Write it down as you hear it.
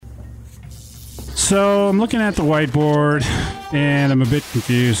So I'm looking at the whiteboard, and I'm a bit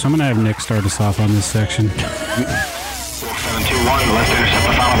confused. So I'm going to have Nick start us off on this section. 721, left intercept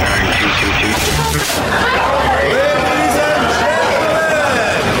the final bearing 222. Ladies and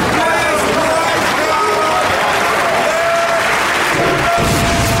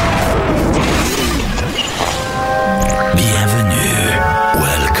Bienvenue.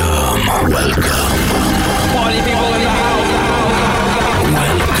 Welcome. Party people in the house.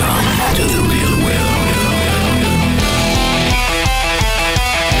 Welcome to the real world.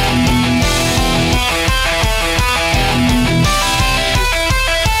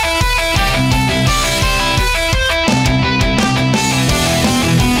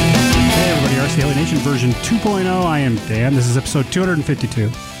 Hey everybody, RC Heli Nation version 2.0. I am Dan. This is episode 252.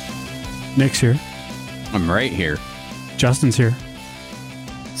 Nick's here. I'm right here. Justin's here.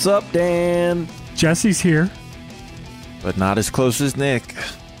 What's up, Dan? Jesse's here. But not as close as Nick.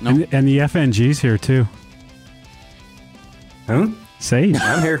 Nope. And the FNG's here too. Huh? Say it.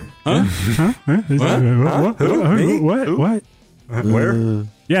 I'm here. What? Where?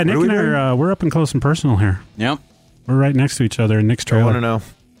 Yeah, Nick are we and I doing? are we're up and close and personal here. Yep. We're right next to each other in Nick's Don't want trailer. to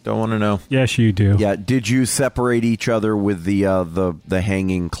know. Don't want to know. Yes, you do. Yeah. Did you separate each other with the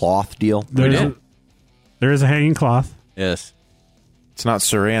hanging cloth deal? There's did. there is a hanging cloth. Yes. It's not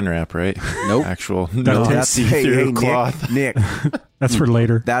saran wrap, right? Nope. Actual No, That's see-through cloth. Nick. That's for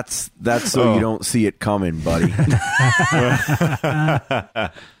later. That's so you don't see it coming, buddy.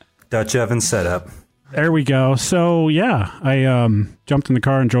 Dutch oven setup. There we go. So yeah, I jumped in the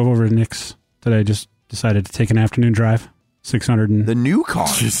car and drove over to Nick's today. Just decided to take an afternoon drive. 600. The new car.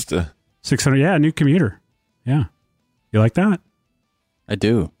 Just 600. Yeah, new commuter. Yeah, you like that? I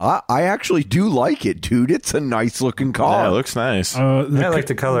do. I actually do like it, dude. It's a nice looking car. yeah, it looks nice. I like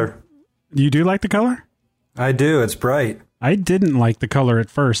the color. You do like the color? I do. It's bright. I didn't like the color at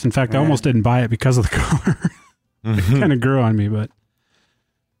first. In fact, I almost didn't buy it because of the color. It kind of grew on me, but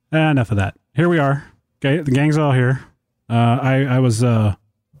enough of that. Here we are. Okay, the gang's all here. I was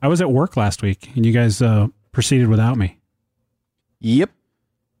at work last week, and you guys proceeded without me. Yep.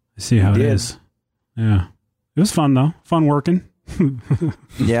 I see how it did. is. Yeah, it was fun though. Fun working.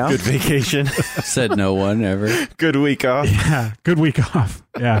 Yeah. Good vacation. Said no one ever. Good week off. Yeah, good week off.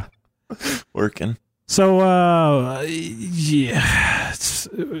 Yeah. Working. So, yeah.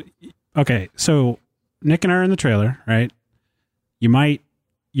 Okay, so Nick and I are in the trailer, right? You might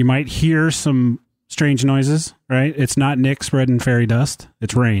hear some strange noises, right? It's not Nick spreading fairy dust.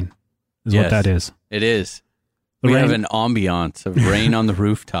 It's rain, is what Yes. that is. It is. The We rain- have an ambiance of rain on the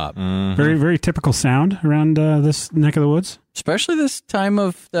rooftop, Very, very typical sound around this neck of the woods. especially this time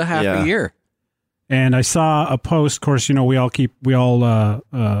of the half Yeah. a year. And I saw a post. Of course, you know we all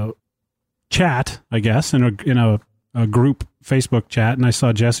chat, I guess, in a group Facebook chat, and I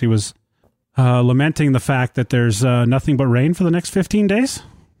saw Jesse was lamenting the fact that there's nothing but rain for the next 15 days.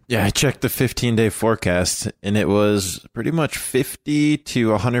 Yeah, I checked the 15-day forecast, and it was pretty much 50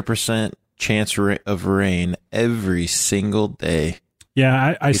 to 100% chance of rain every single day.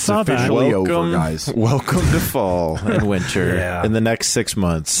 Yeah, I It's saw that. officially over, guys. Welcome to fall and winter Yeah. in the next 6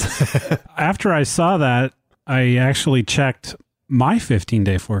 months. After I saw that, I actually checked my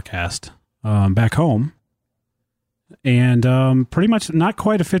 15-day forecast back home, and pretty much not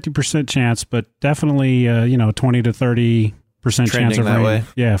quite a 50% chance, but definitely 20 to 30% chance Trending of that rain. way.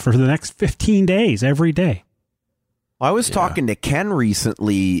 Yeah, for the next 15 days, every day. I was talking to Ken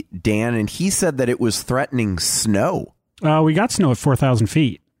recently, Dan, and he said that it was threatening snow. We got snow at 4,000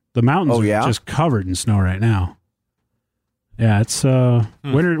 feet. The mountains Oh, yeah? are just covered in snow right now. Yeah, it's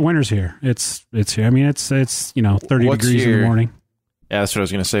winter's here. It's here. I mean, it's 30 What's degrees in the your- morning. Yeah, that's what I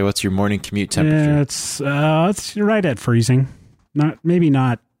was going to say. What's your morning commute temperature? Yeah, it's right at freezing. Not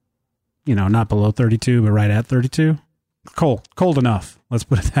not below 32, but right at 32. Cold enough. Let's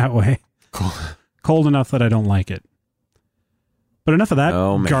put it that way. Cold enough that I don't like it. But enough of that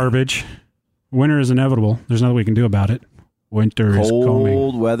Oh, man. garbage. Winter is inevitable. There's nothing we can do about it. Winter is coming.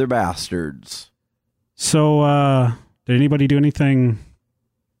 Cold weather bastards. So, did anybody do anything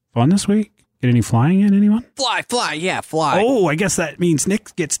fun this week? Get any flying in, anyone? Fly, fly. Oh, I guess that means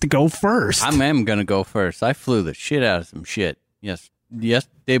Nick gets to go first. I am going to go first. I flew the shit out of some shit. Yes,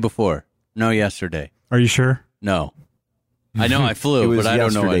 day before. No, yesterday. Are you sure? No. I know I flew, It was but I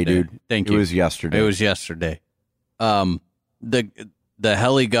don't know what yesterday, day. dude. Thank It you. was yesterday. It was yesterday. The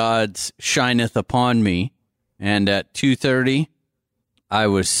heli gods shineth upon me, and at 2:30, I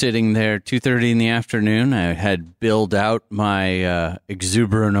was sitting there 2:30 in the afternoon. I had billed out my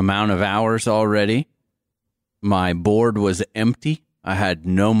exuberant amount of hours already. My board was empty. I had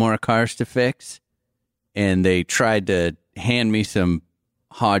no more cars to fix, and they tried to hand me some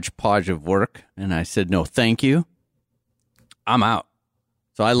hodgepodge of work. And I said, no, thank you. I'm out.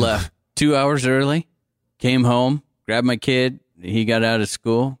 So I left 2 hours early, came home, grabbed my kid. He got out of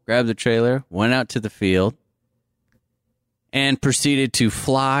school, grabbed the trailer, went out to the field, and proceeded to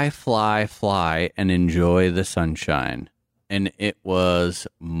fly, and enjoy the sunshine. And it was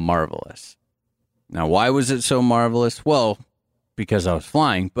marvelous. Now, why was it so marvelous? Well, because I was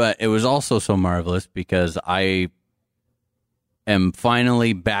flying, but it was also so marvelous because I am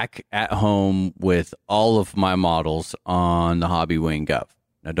finally back at home with all of my models on the Hobbywing Gov.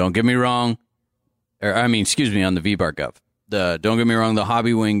 Now, don't get me wrong, on the V-Bar Gov. Don't get me wrong, the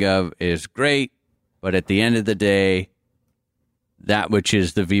Hobbywing Gov is great, but at the end of the day, that which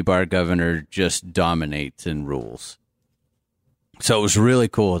is the V-Bar Governor just dominates and rules. So it was really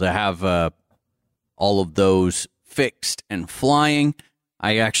cool to have all of those fixed and flying.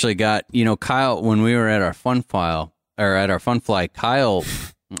 I actually got, Kyle, when we were at our fun fly, Kyle,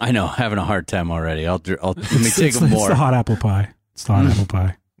 I know, having a hard time already. Let me take a more. It's the hot apple pie.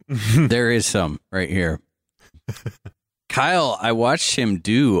 There is some right here. Kyle, I watched him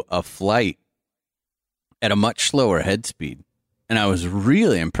do a flight at a much slower head speed, and I was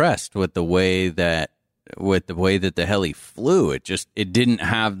really impressed with the way that the heli flew. It didn't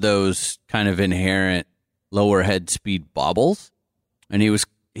have those kind of inherent lower head speed bobbles, and he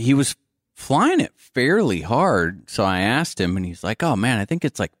was flying it fairly hard. So I asked him, and he's like, "Oh man, I think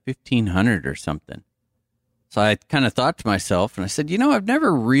it's like 1,500 or something." So I kind of thought to myself, and I said, I've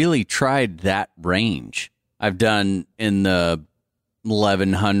never really tried that range. I've done in the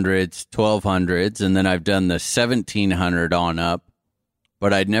 1100s, 1200s, and then I've done the 1700 on up,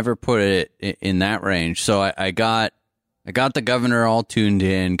 but I'd never put it in that range. So I got the Governor all tuned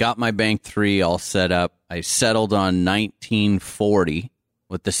in, got my Bank 3 all set up. I settled on 1940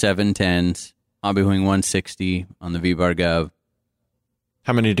 with the 710s, Hobbywing 160 on the V-Bar Gov.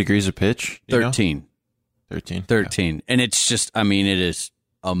 How many degrees of pitch? 13. 13. Yeah. And it's just, it is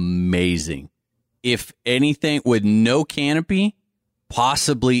amazing. If anything, with no canopy,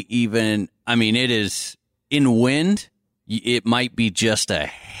 possibly even, it is in wind, it might be just a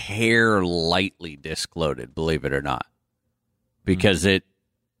hair lightly disc-loaded, believe it or not, because it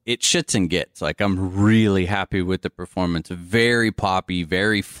shits and gets. Like, I'm really happy with the performance. Very poppy,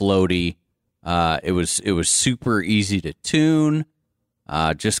 very floaty. It was super easy to tune.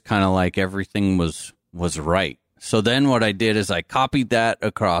 Just kind of like everything was right. So then what I did is I copied that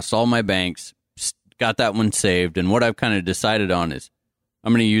across all my banks, got that one saved, and what I've kind of decided on is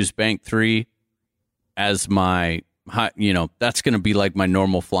I'm going to use Bank 3 as my, that's going to be like my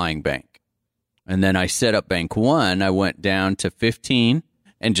normal flying bank. And then I set up Bank 1. I went down to 15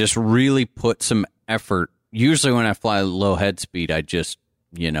 and just really put some effort. Usually when I fly low head speed, I just,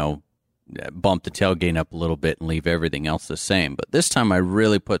 bump the tail gain up a little bit and leave everything else the same. But this time I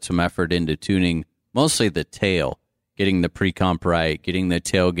really put some effort into tuning mostly the tail, getting the pre-comp right, getting the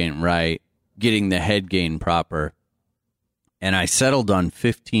tail gain right, getting the head gain proper. And I settled on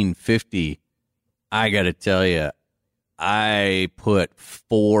 1550. I got to tell you, I put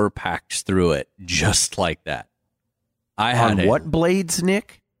 4 packs through it just like that. I had on what blades,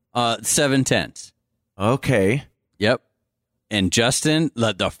 Nick? 710s. Okay. Yep. And Justin,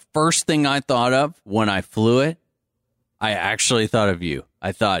 the first thing I thought of when I flew it, I actually thought of you.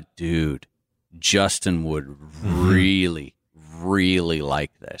 I thought, dude, Justin would really, really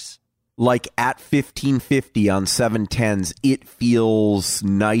like this. Like at 1550 on 710s, it feels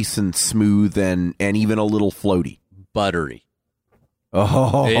nice and smooth and even a little floaty. Buttery.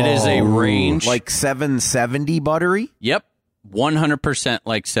 Oh, it is a range. Like 770 buttery? Yep. 100%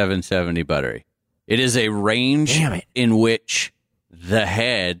 like 770 buttery. It is a range in which the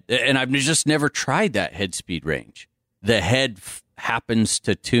head, and I've just never tried that head speed range. The head happens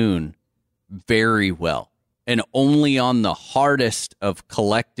to tune very well. And only on the hardest of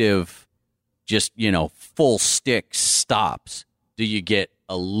collective, just, full stick stops do you get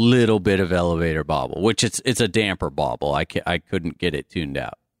a little bit of elevator bobble, which it's a damper bobble. I couldn't get it tuned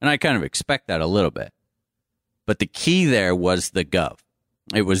out. And I kind of expect that a little bit. But the key there was the Gov.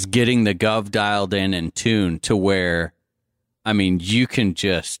 It was getting the Gov dialed in and tuned to where, you can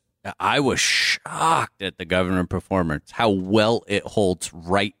just, I was shocked at the Governor performance, how well it holds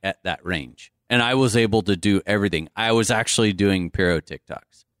right at that range. And I was able to do everything. I was actually doing Pyro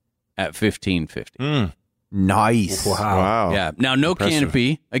TikToks at 1550. Nice. Wow. Yeah. Now, no Impressive.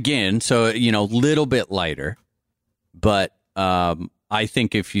 canopy, again, so, little bit lighter. But I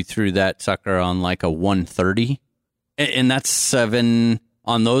think if you threw that sucker on like a 130, and that's 7,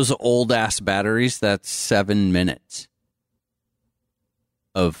 on those old-ass batteries, that's 7 minutes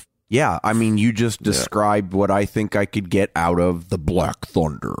of Yeah, I mean, you just described what I think I could get out of the Black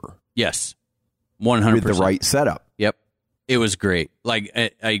Thunder. Yes, 100%. With the right setup. Yep. It was great. Like,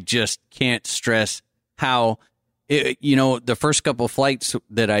 I just can't stress how, the first couple flights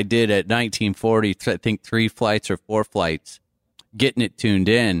that I did at 1940, I think 3 flights or 4 flights, getting it tuned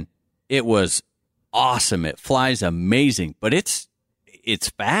in, it was awesome. It flies amazing, but it's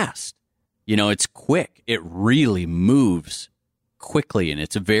fast. It's quick. It really moves quickly, and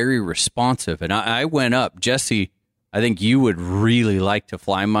it's very responsive. And I went up, Jesse, I think you would really like to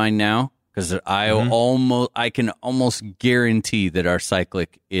fly mine now, because I can almost guarantee that our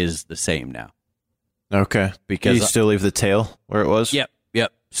cyclic is the same now. Okay. Because you still leave the tail where it was? Yep.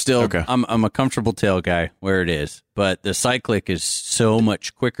 Still, okay. I'm a comfortable tail guy where it is, but the cyclic is so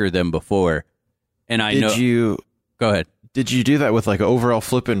much quicker than before. And go ahead. Did you do that with like overall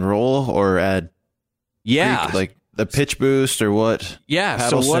flip and roll, or add like the pitch boost, or what? Yeah.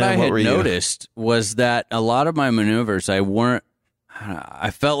 So what I had noticed was that a lot of my maneuvers, I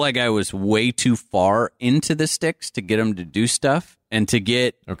felt like I was way too far into the sticks to get them to do stuff, and to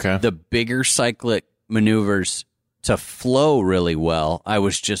get the bigger cyclic maneuvers to flow really well, I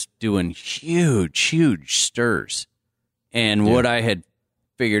was just doing huge stirs. And what I had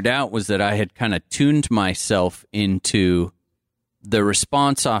figured out was that I had kind of tuned myself into the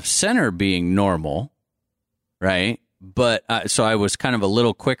response off center being normal, right? But so I was kind of a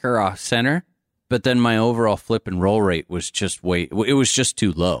little quicker off center, but then my overall flip and roll rate was just it was just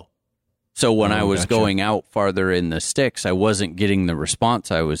too low. So when I was going out farther in the sticks, I wasn't getting the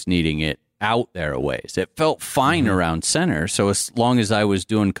response I was needing it out there a ways. It felt fine around center, so as long as I was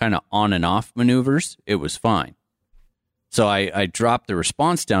doing kind of on and off maneuvers, it was fine. So I dropped the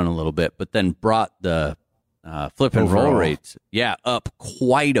response down a little bit, but then brought the flip and roll rates, up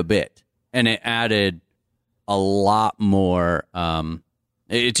quite a bit, and it added a lot more.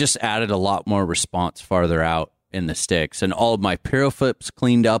 It just added a lot more response farther out in the sticks, and all of my Piro flips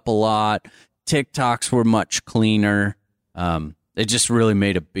cleaned up a lot. TikToks were much cleaner. It just really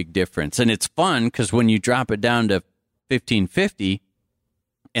made a big difference, and it's fun because when you drop it down to 1550,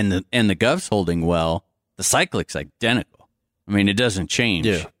 and the Gov's holding well, the cyclic's identical. I mean, it doesn't change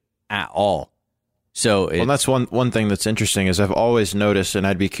at all. So, that's one thing that's interesting is I've always noticed, and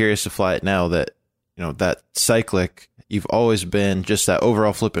I'd be curious to fly it now, that that cyclic, you've always been just that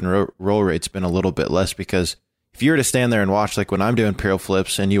overall flip and roll rate's been a little bit less, because if you were to stand there and watch, like when I'm doing Piro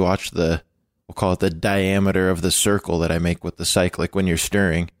flips, and you watch we'll call it the diameter of the circle that I make with the cyclic when you're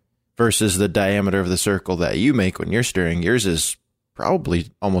stirring versus the diameter of the circle that you make when you're stirring, yours is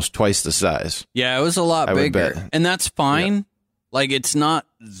probably almost twice the size. Yeah, it was a lot bigger, and that's fine. Yep. Like, it's not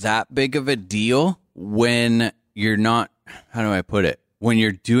that big of a deal when you're not, how do I put it? When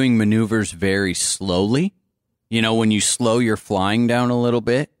you're doing maneuvers very slowly, when you slow your flying down a little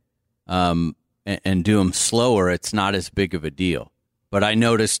bit and do them slower, it's not as big of a deal. But I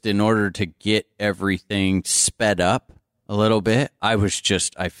noticed in order to get everything sped up a little bit, I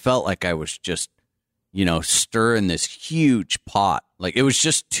felt like I was just, stirring this huge pot. Like, it was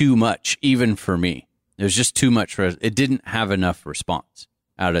just too much, even for me. It was just too much. It didn't have enough response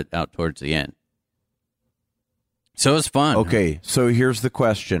out towards the end. So it was fun. Okay, so here's the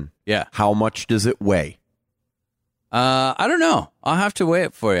question. Yeah. How much does it weigh? I don't know. I'll have to weigh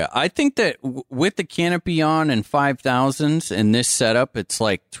it for you. I think that with the canopy on and 5,000s in this setup, it's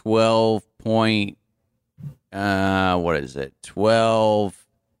like 12 point, what is it?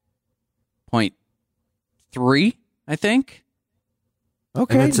 12.3, I think.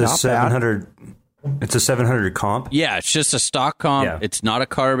 Okay, and it's a not 700. bad. It's a 700 comp. Yeah, it's just a stock comp. Yeah. It's not a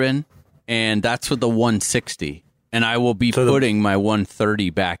carbon, and that's with the 160. And I will be putting my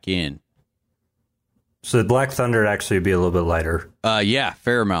 130 back in. So the Black Thunder would actually be a little bit lighter. Yeah,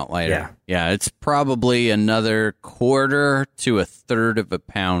 fair amount lighter. Yeah, it's probably another quarter to a third of a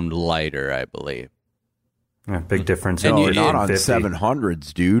pound lighter, I believe. Yeah, big difference. No, not on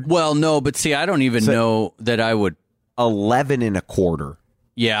 700s, dude. Well, no, but see, I don't even know that I would 11 and a quarter.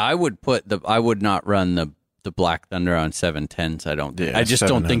 Yeah, I would not run the Black Thunder on 710s. I don't think. Yeah, I just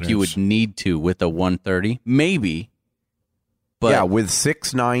don't think you would need to with a 130. Maybe. But yeah, with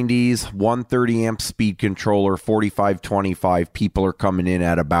 690s, 130 amp speed controller, 4525, people are coming in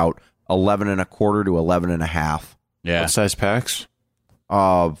at about 11 and a quarter to 11 and a half. Yeah. What size packs?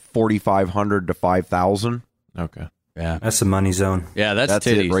 4,500 to 5,000. Okay. Yeah. That's the money zone. Yeah, that's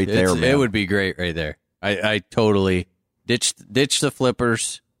it right there, man. It would be great right there. I totally ditch the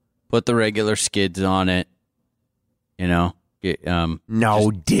flippers, put the regular skids on it. No,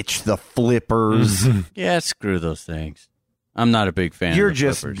 ditch the flippers. Yeah, screw those things. I'm not a big fan. You're of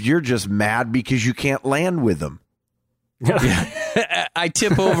the flippers. just mad because you can't land with them. I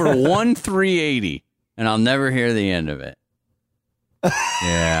tip over 1,380, and I'll never hear the end of it.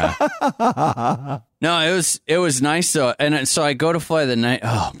 Yeah. No, it was nice though, and so I go to fly the night.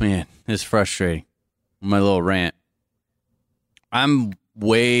 Oh man, it's frustrating. My little rant. I'm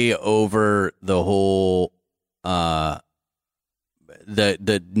way over the whole the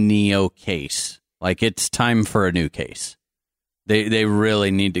Neo case. Like, it's time for a new case. They really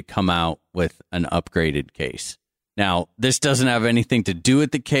need to come out with an upgraded case. Now, this doesn't have anything to do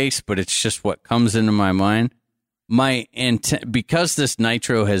with the case, but it's just what comes into my mind. Because this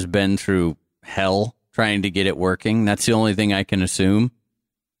Nitro has been through hell trying to get it working, that's the only thing I can assume.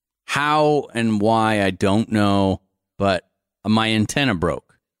 How and why, I don't know, but my antenna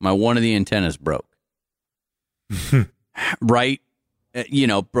broke. One of the antennas broke. Right?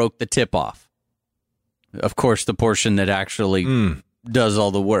 Broke the tip off. Of course, the portion that actually does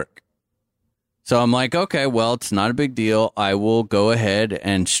all the work. So I'm like, okay, well, it's not a big deal. I will go ahead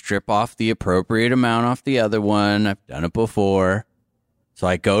and strip off the appropriate amount off the other one. I've done it before. So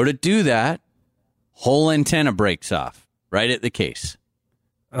I go to do that. Whole antenna breaks off right at the case.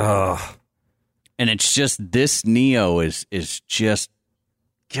 Oh. And it's just, this Neo is just,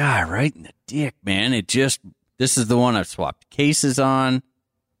 God, right in the dick, man. This is the one I've swapped cases on.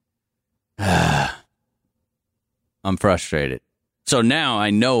 I'm frustrated. So now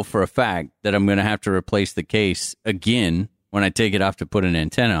I know for a fact that I'm going to have to replace the case again when I take it off to put an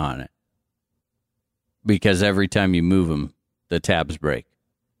antenna on it. Because every time you move them, the tabs break.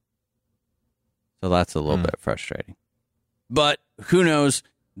 So that's a little bit frustrating. But who knows?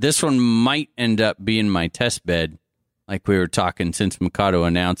 This one might end up being my test bed, like we were talking, since Mikado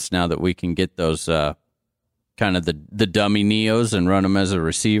announced now that we can get those kind of the dummy Neos and run them as a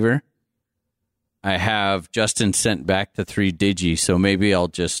receiver. I have Justin sent back to 3Digi, so maybe I'll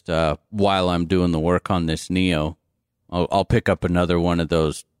just, while I'm doing the work on this Neo, I'll pick up another one of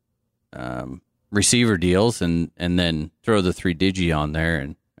those receiver deals and then throw the 3Digi on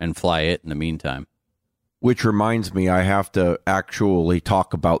there and fly it in the meantime. Which reminds me, I have to actually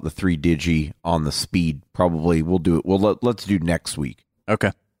talk about the 3Digi on the speed. Probably we'll do it. Well, let's do next week.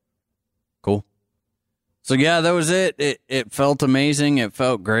 Okay. Cool. So yeah, that was it. It felt amazing. It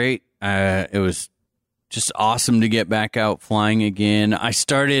felt great. It was just awesome to get back out flying again. I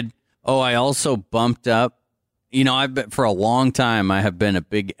also bumped up. I've been, for a long time, I have been a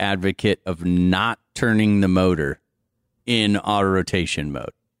big advocate of not turning the motor in auto rotation mode.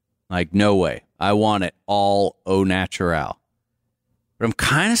 Like, no way. I want it all au natural. But I'm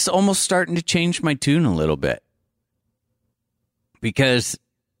kind of almost starting to change my tune a little bit. Because,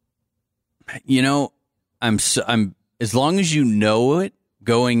 I'm as long as you know it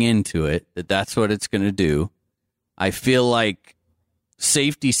going into it, that's what it's going to do. I feel like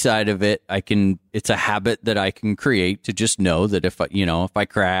safety side of it, it's a habit that I can create to just know that if I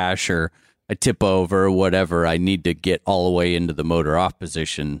crash or I tip over or whatever, I need to get all the way into the motor off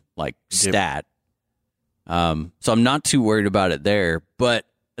position, like stat. So I'm not too worried about it there, but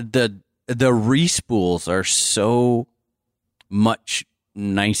the respools are so much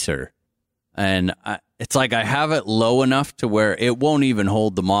nicer. And it's like I have it low enough to where it won't even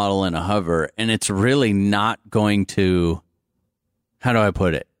hold the model in a hover, and it's really not going to, how do I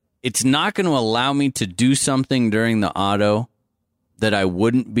put it? It's not going to allow me to do something during the auto that I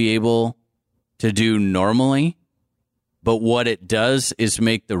wouldn't be able to do normally, but what it does is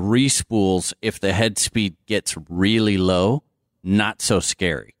make the respools, if the head speed gets really low, not so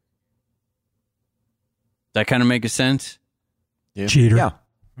scary. That kind of make a sense? Yeah. Cheater. Yeah.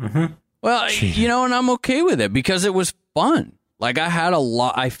 Mm-hmm. Well, and I'm okay with it because it was fun. Like,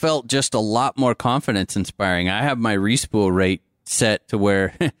 I felt just a lot more confidence inspiring. I have my respool rate set to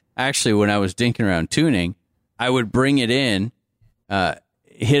where, actually, when I was dinking around tuning, I would bring it in,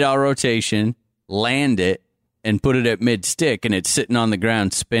 hit our rotation, land it, and put it at mid-stick, and it's sitting on the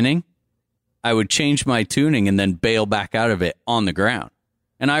ground spinning. I would change my tuning and then bail back out of it on the ground.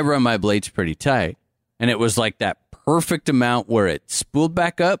 And I run my blades pretty tight, and it was like that perfect amount where it spooled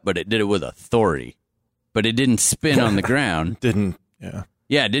back up, but it did it with authority. But it didn't spin on the ground.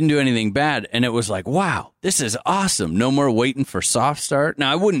 Yeah, it didn't do anything bad. And it was like, wow, this is awesome. No more waiting for soft start.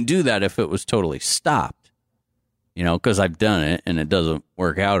 Now, I wouldn't do that if it was totally stopped, because I've done it, and it doesn't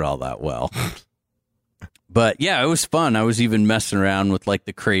work out all that well. But, yeah, it was fun. I was even messing around with, like,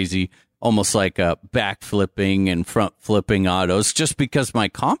 the crazy, almost like back flipping and front flipping autos, just because my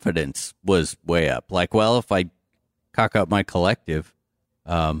confidence was way up. Like, well, if I cock up my collective,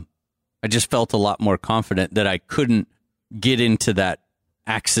 I just felt a lot more confident that I couldn't get into that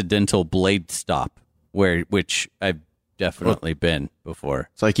accidental blade stop, which I've definitely been before.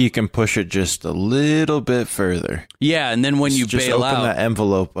 It's like you can push it just a little bit further. Yeah, and then when you Just bail open out, that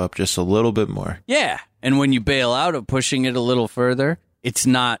envelope up just a little bit more. yeah, and when you bail out of pushing it a little further, it's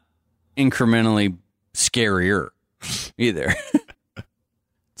not incrementally scarier either.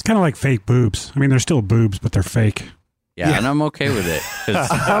 It's kind of like fake boobs. I mean, they're still boobs, but they're fake. Yeah, and I'm okay with it. 'Cause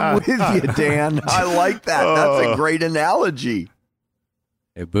I'm with you, Dan. I like that. That's a great analogy.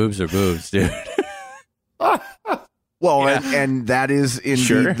 hey, boobs are boobs, dude. Well, and that is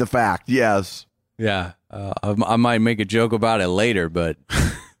indeed the fact. Yes. Yeah, I might make a joke about it later, but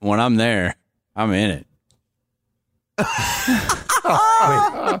when I'm there, I'm in it.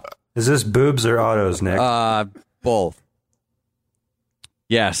 Wait, is this boobs or autos, Nick? Both.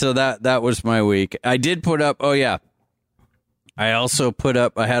 Yeah, so that was my week. I did put up, I also put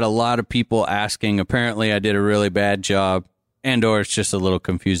up, I had a lot of people asking, apparently I did a really bad job, and or it's just a little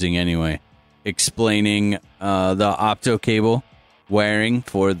confusing anyway, explaining the opto cable wiring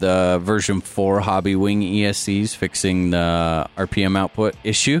for the version 4 Hobby Wing ESCs, fixing the RPM output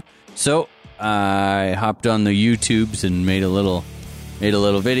issue. So I hopped on the YouTubes and made a little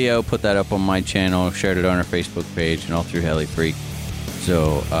video, put that up on my channel, shared it on our Facebook page and all through Heli Freak.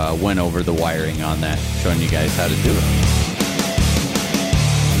 So went over the wiring on that, showing you guys how to do it.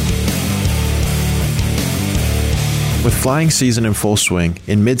 With flying season in full swing,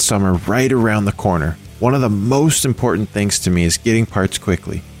 in midsummer right around the corner, one of the most important things to me is getting parts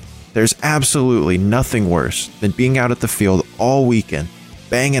quickly. There's absolutely nothing worse than being out at the field all weekend,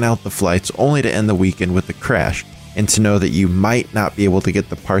 banging out the flights only to end the weekend with a crash, and to know that you might not be able to get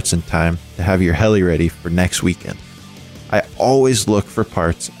the parts in time to have your heli ready for next weekend. I always look for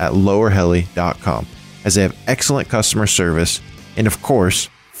parts at lowerheli.com, as they have excellent customer service and, of course,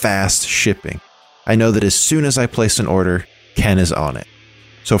 fast shipping. I know that as soon as I place an order, Ken is on it.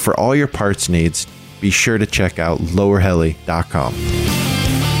 So for all your parts needs, be sure to check out lowerheli.com.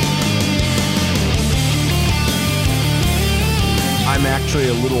 I'm actually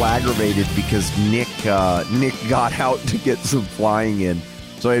a little aggravated because Nick got out to get some flying in.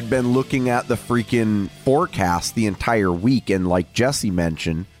 So I had been looking at the freaking forecast the entire week, and like Jesse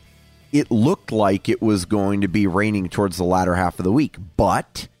mentioned, it looked like it was going to be raining towards the latter half of the week.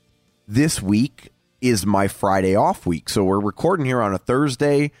 But this week is my Friday off week. So we're recording here on a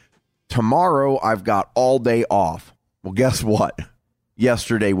Thursday. Tomorrow, I've got all day off. Well, guess what?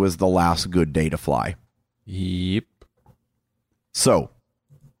 Yesterday was the last good day to fly. Yep. So,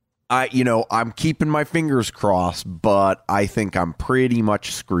 I'm keeping my fingers crossed, but I think I'm pretty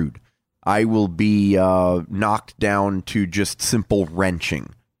much screwed. I will be knocked down to just simple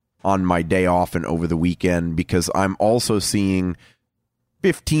wrenching on my day off and over the weekend, because I'm also seeing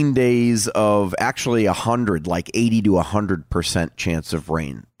 15 days of actually 100, like 80 to 100% chance of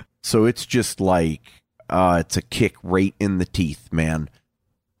rain. So it's just like, it's a kick right in the teeth, man.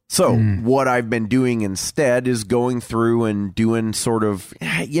 So what I've been doing instead is going through and doing sort of,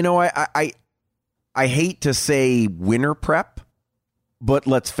 I hate to say winter prep, but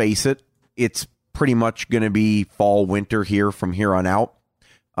let's face it, it's pretty much going to be fall, winter here from here on out.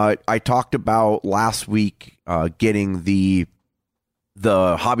 I talked about last week getting the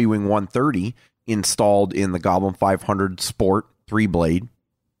Hobby Wing 130 installed in the Goblin 500 Sport 3-blade.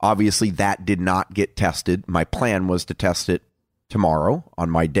 Obviously, that did not get tested. My plan was to test it tomorrow on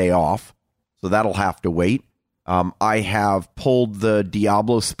my day off, so that'll have to wait. I have pulled the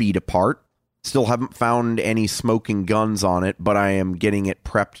Diablo Speed apart. Still haven't found any smoking guns on it, but I am getting it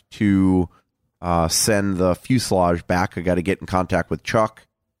prepped to send the fuselage back. I got to get in contact with Chuck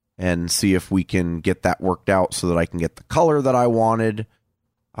and see if we can get that worked out so that I can get the color that I wanted.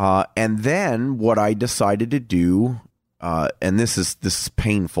 And then what I decided to do, and this is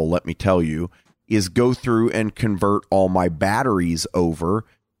painful, let me tell you, is go through and convert all my batteries over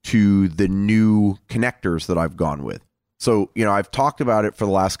to the new connectors that I've gone with. So, I've talked about it for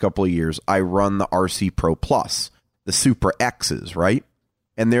the last couple of years. I run the RC Pro Plus, the Super X's, right?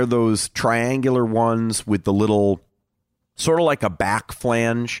 And they're those triangular ones with the little, sort of like a back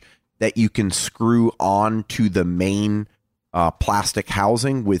flange that you can screw on to the main plastic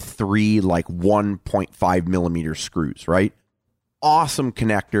housing with 3 like 1.5 millimeter screws, right? Awesome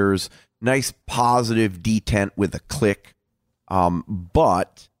connectors. Nice positive detent with a click.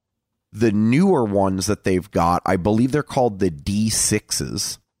 But the newer ones that they've got, I believe they're called the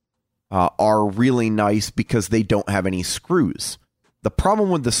D6s, are really nice because they don't have any screws. The problem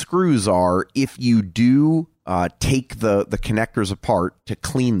with the screws are if you do take the connectors apart to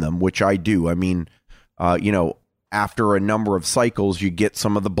clean them, which I do. I mean, after a number of cycles, you get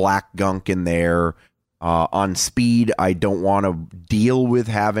some of the black gunk in there. On speed, I don't want to deal with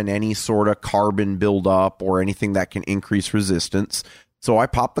having any sort of carbon buildup or anything that can increase resistance. So I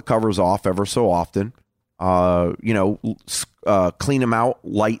pop the covers off ever so often. Clean them out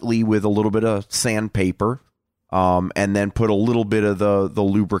lightly with a little bit of sandpaper, and then put a little bit of the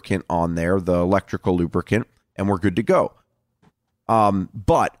lubricant on there, the electrical lubricant, and we're good to go.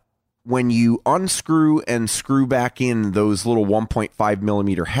 But when you unscrew and screw back in those little 1.5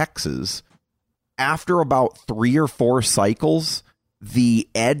 millimeter hexes, after about 3 or 4 cycles, the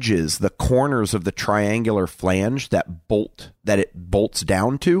edges, the corners of the triangular flange that it bolts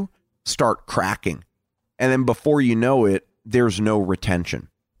down to start cracking. And then before you know it, there's no retention.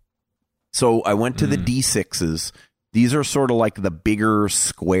 So I went to the D6s. These are sort of like the bigger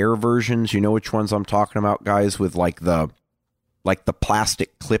square versions. You know which ones I'm talking about, guys, with like the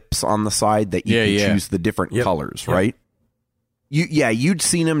plastic clips on the side that you can choose the different colors, right? You'd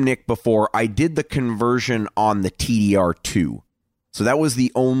seen them, Nick, before. I did the conversion on the TDR2. So that was the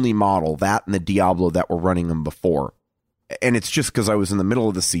only model, that and the Diablo, that were running them before. And it's just because I was in the middle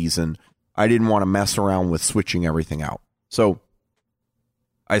of the season. I didn't want to mess around with switching everything out. So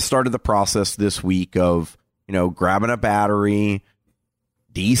I started the process this week of, grabbing a battery,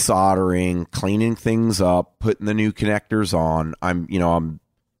 desoldering, cleaning things up, putting the new connectors on. I'm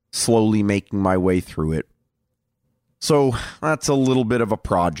slowly making my way through it. So that's a little bit of a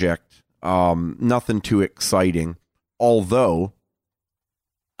project. Nothing too exciting. Although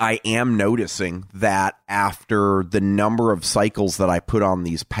I am noticing that after the number of cycles that I put on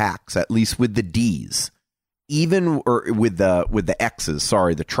these packs, at least with the Ds, with the X's,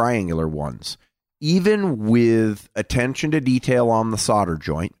 the triangular ones, even with attention to detail on the solder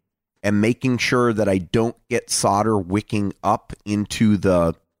joint and making sure that I don't get solder wicking up into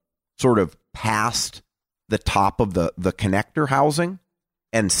the sort of past the top of the connector housing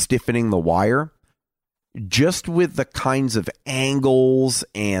and stiffening the wire, just with the kinds of angles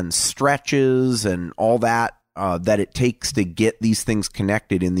and stretches and all that that it takes to get these things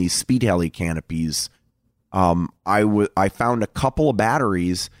connected in these Speed Heli canopies, I found a couple of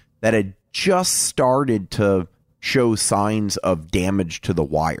batteries that had just started to show signs of damage to the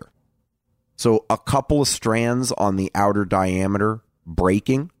wire. So a couple of strands on the outer diameter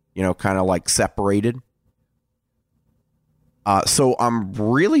breaking, kind of like separated. So I'm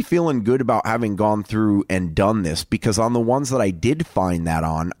really feeling good about having gone through and done this, because on the ones that I did find that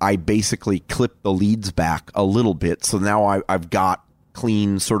on, I basically clipped the leads back a little bit. So now I've got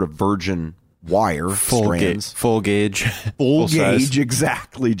clean sort of virgin wire strands. Full gauge. Full gauge,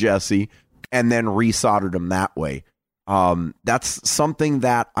 exactly, Jesse. And then resoldered them that way. That's something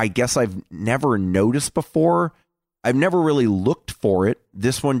that I guess I've never noticed before. I've never really looked for it.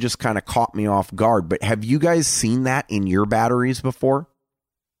 This one just kind of caught me off guard. But have you guys seen that in your batteries before?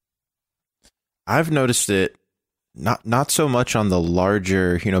 I've noticed it not so much on the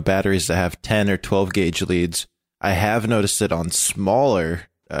larger, batteries that have 10 or 12 gauge leads. I have noticed it on smaller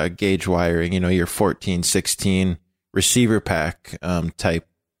gauge wiring, your 14, 16 receiver pack type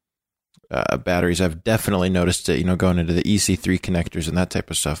batteries. I've definitely noticed it, going into the EC3 connectors and that type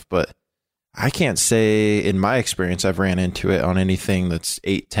of stuff. But I can't say in my experience I've ran into it on anything that's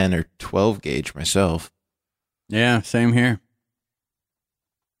 8, 10, or 12 gauge myself. Yeah, same here.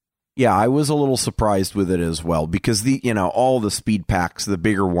 Yeah, I was a little surprised with it as well, because all the speed packs, the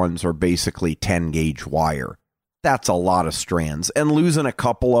bigger ones, are basically 10 gauge wire. That's a lot of strands, and losing a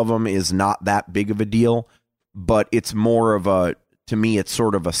couple of them is not that big of a deal, but it's more of to me, it's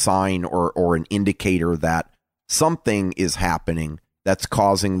sort of a sign or an indicator that something is happening that's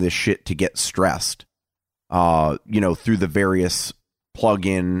causing this shit to get stressed, through the various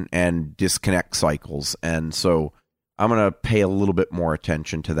plug-in and disconnect cycles. And so I'm going to pay a little bit more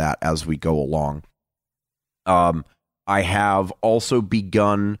attention to that as we go along. I have also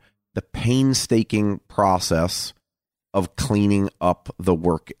begun the painstaking process of cleaning up the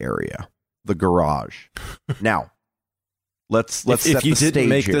work area, the garage. Now, let's set the stage. If you didn't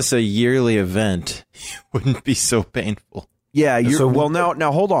make here. this a yearly event, it wouldn't be so painful. Yeah,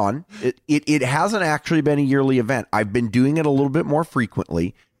 now hold on. It hasn't actually been a yearly event. I've been doing it a little bit more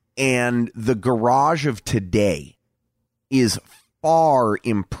frequently, and the garage of today is far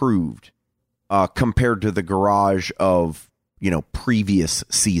improved compared to the garage of previous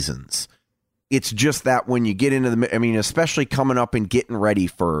seasons. It's just that when you get into especially coming up and getting ready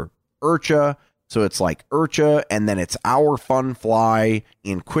for IRCHA, so it's like IRCHA, and then it's our Fun Fly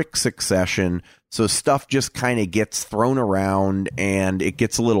in quick succession. So stuff just kind of gets thrown around and it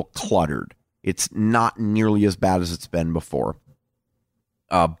gets a little cluttered. It's not nearly as bad as it's been before.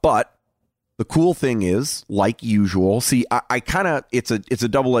 But the cool thing is, like usual, see, I kind of, it's a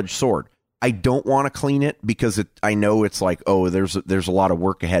double-edged sword. I don't want to clean it because I know it's like, oh, there's a lot of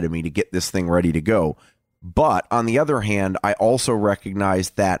work ahead of me to get this thing ready to go. But on the other hand, I also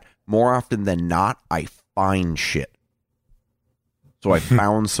recognize that more often than not, I find shit. So I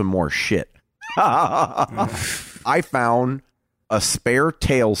found some more shit. I found a spare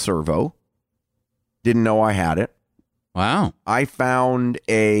tail servo. Didn't know I had it. Wow. I found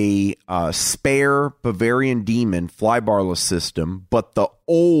a spare Bavarian Demon flybarless system, but the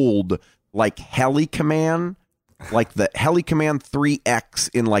old, like, Helicommand, like the Helicommand 3X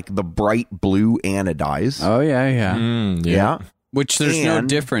in, like, the bright blue anodize. Oh, yeah. Yeah. Which there's no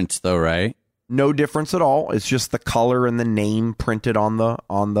difference, though, right? No difference at all. It's just the color and the name printed on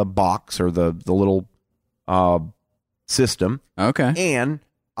the box or the little system. Okay. And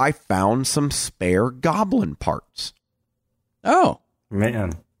I found some spare Goblin parts. Oh.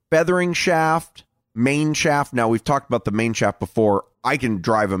 Man. Feathering shaft, main shaft. Now, we've talked about the main shaft before. I can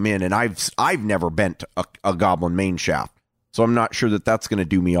drive them in, and I've never bent a Goblin main shaft, so I'm not sure that that's going to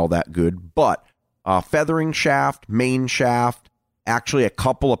do me all that good. But feathering shaft, main shaft, actually a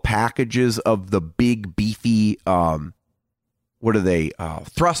couple of packages of the big, beefy, what are they?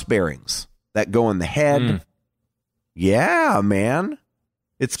 Thrust bearings that go in the head. Yeah, man.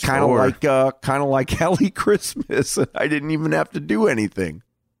 It's kind of like Heli Christmas. I didn't even have to do anything.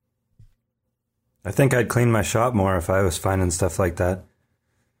 I think I'd clean my shop more if I was finding stuff like that.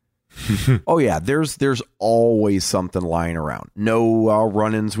 Oh yeah, there's always something lying around. No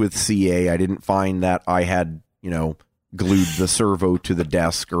run-ins with CA. I didn't find that I had, glued the servo to the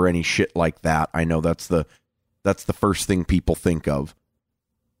desk or any shit like that. I know that's the first thing people think of.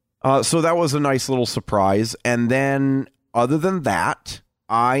 So that was a nice little surprise. And then other than that,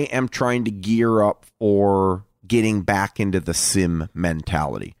 I am trying to gear up for getting back into the sim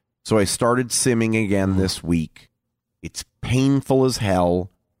mentality. So I started simming again this week. It's painful as hell.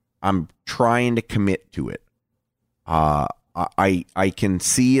 I'm trying to commit to it. I can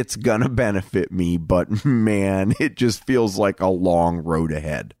see it's gonna benefit me, but man, it just feels like a long road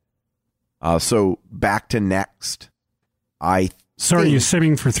ahead. So back to next. So are you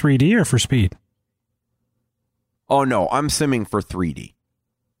simming for 3D or for speed? Oh no, I'm simming for 3D.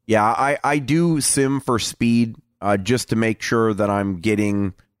 Yeah, I do sim for speed just to make sure that I'm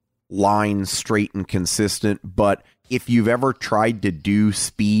getting lines straight and consistent. But if you've ever tried to do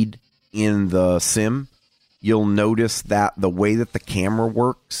speed in the sim, you'll notice that the way that the camera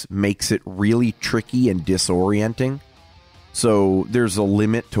works makes it really tricky and disorienting. So there's a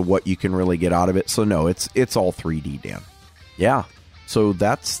limit to what you can really get out of it. So no, it's all 3D, Dan. Yeah. So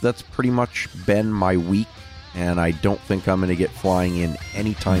that's pretty much been my week. And I don't think I'm going to get flying in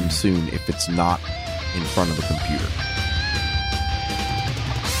anytime soon if it's not in front of the computer.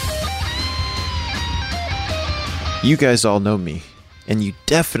 You guys all know me, and you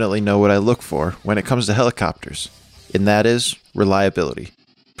definitely know what I look for when it comes to helicopters, and that is reliability.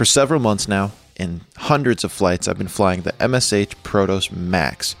 For several months now, in hundreds of flights, I've been flying the MSH Protos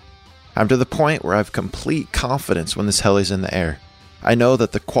Max. I'm to the point where I have complete confidence when this heli's in the air. I know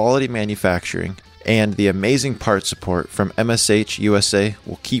that the quality manufacturing and the amazing part support from MSH USA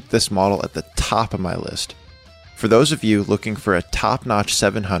will keep this model at the top of my list. For those of you looking for a top-notch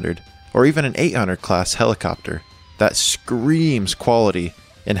 700 or even an 800 class helicopter that screams quality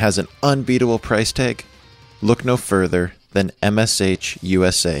and has an unbeatable price tag, look no further than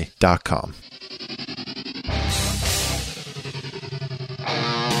MSHUSA.com.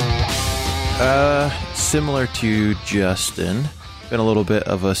 Similar to Justin, been a little bit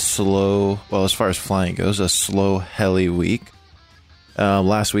of a slow, well, as far as flying goes, a slow heli week.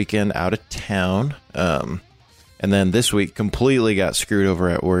 Last weekend out of town, and then this week completely got screwed over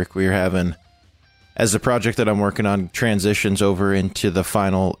at work. We were having, as the project that I'm working on transitions over into the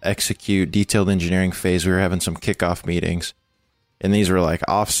final execute detailed engineering phase, we were having some kickoff meetings, and these were like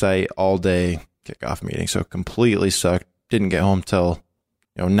off-site all day kickoff meetings, so completely sucked. Didn't get home till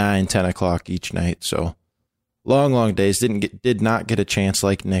 9-10 o'clock each night, so long days. Did not get a chance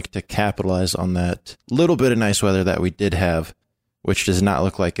like Nick to capitalize on that little bit of nice weather that we did have, which does not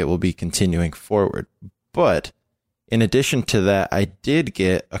look like it will be continuing forward. But in addition to that, I did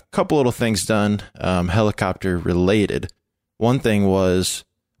get a couple little things done, helicopter related. One thing was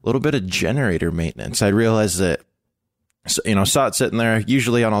a little bit of generator maintenance. I realized that, saw it sitting there,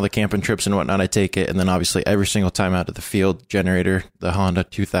 usually on all the camping trips and whatnot, I take it, and then obviously every single time out to the field, generator, the Honda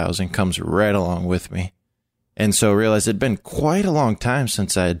 2000 comes right along with me. And so I realized it'd been quite a long time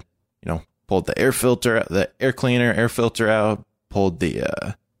since I'd, pulled the air filter, the air cleaner, air filter out, pulled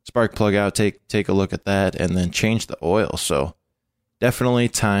the spark plug out, take a look at that, and then change the oil. So definitely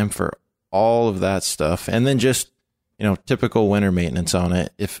time for all of that stuff. And then just, typical winter maintenance on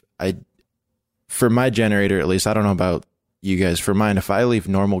it. If I for my generator, at least, I don't know about you guys. For mine, if I leave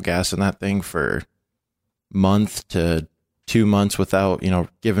normal gas in that thing for month to 2 months without,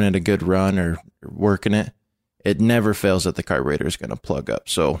 giving it a good run or working it, it never fails that the carburetor is going to plug up.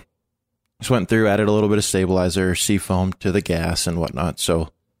 So just went through, added a little bit of stabilizer, seafoam to the gas and whatnot. So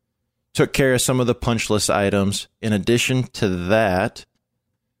took care of some of the punch list items. In addition to that,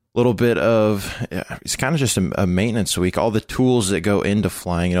 a little bit of, it's kind of just a maintenance week. All the tools that go into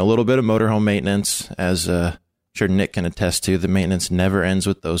flying, a little bit of motorhome maintenance, as I'm sure Nick can attest to. The maintenance never ends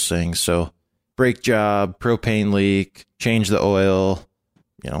with those things. So brake job, propane leak, change the oil,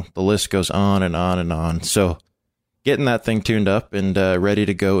 the list goes on and on and on. So getting that thing tuned up and ready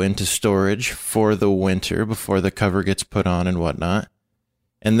to go into storage for the winter before the cover gets put on and whatnot.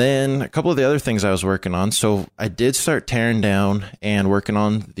 And then a couple of the other things I was working on. So I did start tearing down and working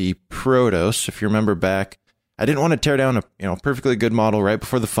on the Protos. If you remember back, I didn't want to tear down a perfectly good model right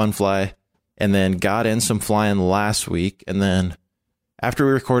before the Fun Fly, and then got in some flying last week. And then after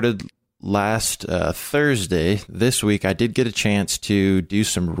we recorded last Thursday, this week, I did get a chance to do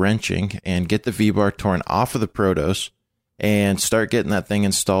some wrenching and get the V-bar torn off of the Protos and start getting that thing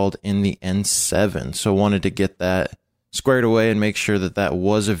installed in the N7. So wanted to get that squared away and make sure that that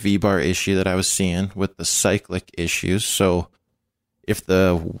was a V-bar issue that I was seeing with the cyclic issues. So if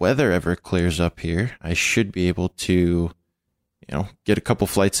the weather ever clears up here, I should be able to, get a couple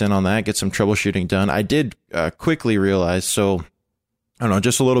flights in on that, get some troubleshooting done. I did quickly realize, so I don't know,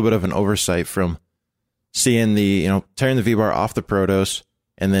 just a little bit of an oversight from seeing the, tearing the V-bar off the Protos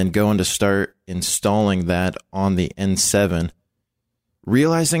and then going to start installing that on the N7.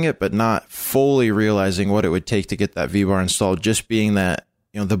 Realizing it, but not fully realizing what it would take to get that V-bar installed, just being that,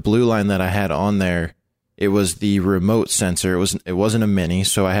 the blue line that I had on there, it was the remote sensor. It wasn't a mini,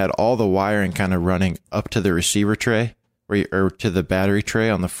 so I had all the wiring kind of running up to the receiver tray or to the battery tray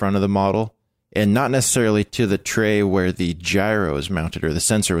on the front of the model, and not necessarily to the tray where the gyro is mounted or the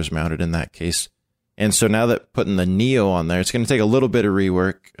sensor was mounted in that case. And so now that putting the Neo on there, it's going to take a little bit of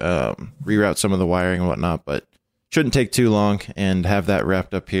rework, reroute some of the wiring and whatnot, but shouldn't take too long, and have that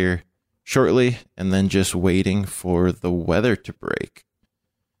wrapped up here shortly, and then just waiting for the weather to break.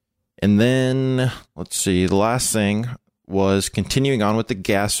 And then, let's see, the last thing was continuing on with the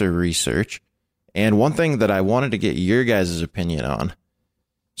gasser research. And one thing that I wanted to get your guys' opinion on.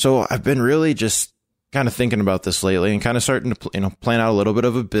 So I've been really just kind of thinking about this lately and kind of starting to plan out a little bit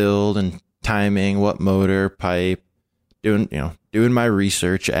of a build and timing, what motor, pipe, doing my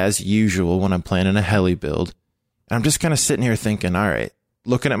research as usual when I'm planning a heli build. I'm just kind of sitting here thinking, all right,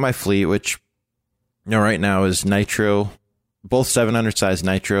 looking at my fleet, which, right now is nitro, both 700 size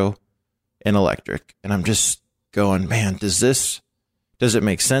nitro and electric. And I'm just going, man, does it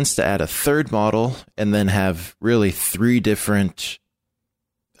make sense to add a third model and then have really 3 different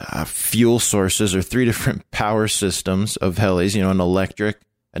fuel sources or 3 different power systems of helis, an electric,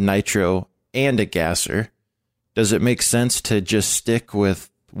 a nitro, and a gasser? Does it make sense to just stick with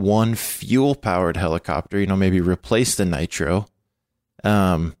one fuel-powered helicopter, maybe replace the nitro?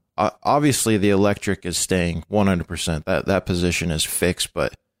 Obviously, the electric is staying 100%. That position is fixed,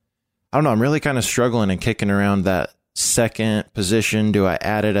 but I don't know. I'm really kind of struggling and kicking around that second position. Do I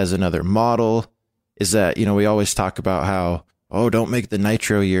add it as another model? Is that, we always talk about how, don't make the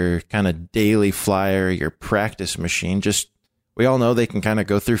nitro your kind of daily flyer, your practice machine. We all know they can kind of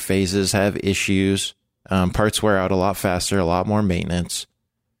go through phases, have issues, parts wear out a lot faster, a lot more maintenance.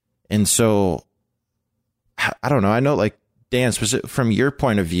 And so, I don't know. I know, Dan, from your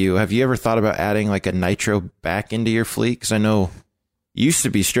point of view, have you ever thought about adding a nitro back into your fleet? Because I know it used to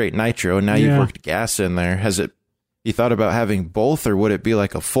be straight nitro, and now you've worked gas in there. You thought about having both, or would it be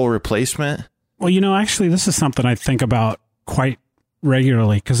like a full replacement? Well, actually, this is something I think about quite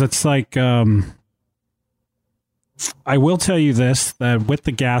regularly, because it's like, I will tell you this, that with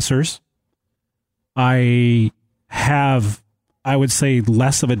the gassers, I would say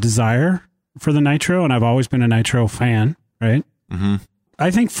less of a desire for the nitro, and I've always been a nitro fan, right? Mm-hmm.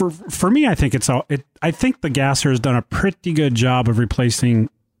 I think for me, I think I think the gasser has done a pretty good job of replacing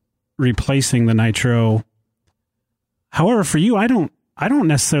the nitro. However, for you, I don't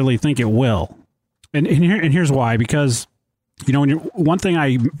necessarily think it will, and here's why. Because one thing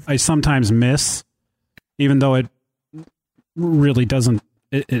I sometimes miss, even though it really doesn't,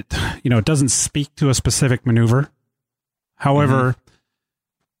 it doesn't speak to a specific maneuver. However,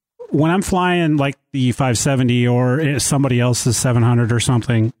 when I'm flying like the 570 or somebody else's 700 or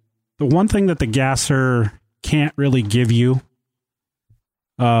something, the one thing that the gasser can't really give you,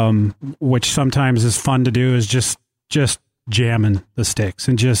 which sometimes is fun to do, is just jamming the sticks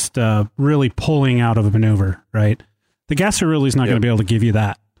and just really pulling out of a maneuver, right? The gasser really is not going to be able to give you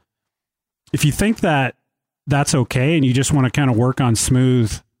that. if you think that that's okay and you just want to kind of work on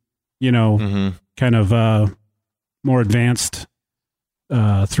smooth, kind of more advanced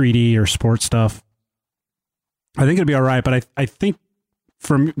 3D or sports stuff, I think it'd be all right. But I think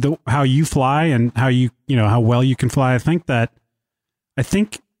from how you fly and how how well you can fly, I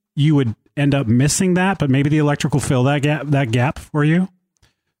think you would end up missing that, but maybe the electric will fill that gap for you.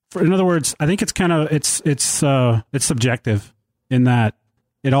 In other words, I think it's kind of it's subjective in that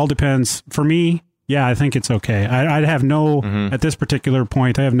it all depends. For me, yeah, I think it's okay. I'd have no at this particular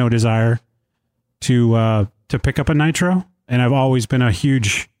point. I have no desire to pick up a nitro, and I've always been a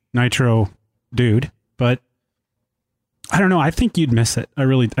huge nitro dude. But I don't know. I think you'd miss it.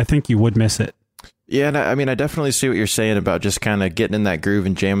 I think you would miss it. Yeah, and I definitely see what you're saying about just kind of getting in that groove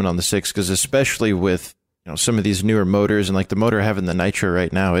and jamming on the 6, because especially with some of these newer motors and like the motor having the nitro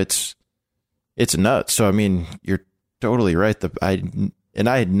right now, it's nuts. So you're totally right. I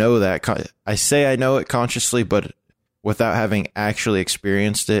know that. I say I know it consciously, but without having actually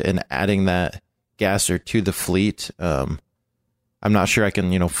experienced it and adding that gasser to the fleet, I'm not sure I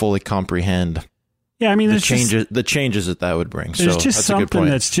can fully comprehend. Yeah, the changes that would bring. There's so just that's something a good point.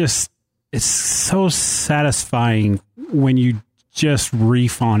 that's just, it's so satisfying when you just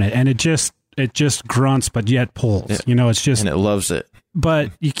reef on it, and it just grunts but yet pulls. It's just, and it loves it.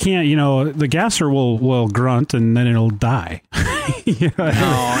 But you can't, the gasser will grunt and then it'll die. No,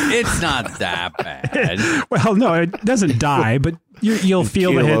 it's not that bad. Well, no, it doesn't die, but you'll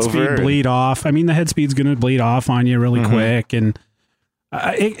feel the head speed bleed off. The head speed's going to bleed off on you really quick, and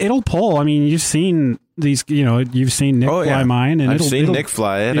it'll pull. You've seen these, you've seen Nick fly mine, and I've seen Nick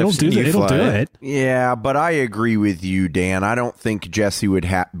fly it. It'll do it. Yeah, but I agree with you, Dan. I don't think Jesse would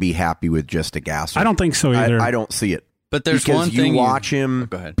be happy with just a gasser. I don't think so either. I don't see it. But there's because one thing you watch him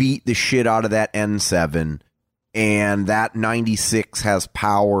beat the shit out of that N7, and that 96 has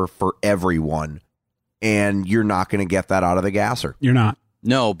power for everyone, and you're not going to get that out of the gasser. You're not.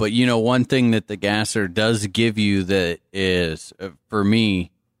 No, but one thing that the gasser does give you that is, for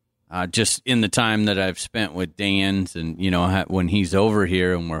me, just in the time that I've spent with Dan's and, when he's over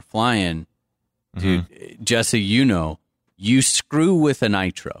here and we're flying, dude, Jesse, you screw with a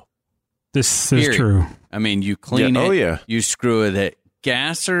nitro. This is true. You clean it. Oh, yeah. You screw with it.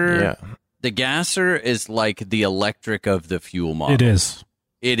 Gasser, the gasser is like the electric of the fuel model. It is.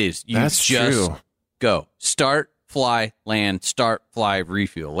 You That's just true. go. Start, fly, land, start, fly,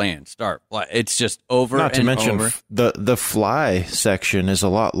 refuel, land, start, fly. It's just over Not to and mention over. the fly section is a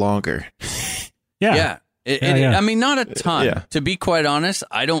lot longer. Yeah. Yeah. Not a ton. Yeah. To be quite honest,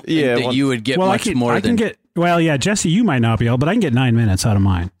 I don't think that you would get much more than... Jesse, you might not be able, but I can get 9 minutes out of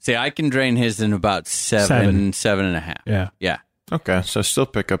mine. See, I can drain his in about seven and a half. Yeah. Okay, so still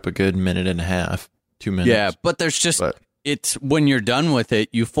pick up a good minute and a half, 2 minutes. Yeah, but there's just... It's when you're done with it,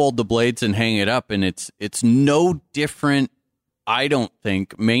 you fold the blades and hang it up, and it's no different, I don't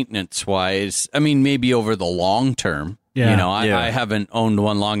think, maintenance-wise. Maybe over the long term. Yeah. I haven't owned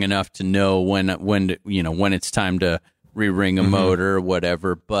one long enough to know when it's time to re-ring a motor or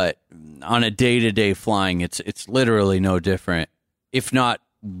whatever, but on a day-to-day flying, it's literally no different, if not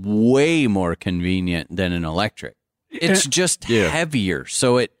way more convenient than an electric. It's just heavier,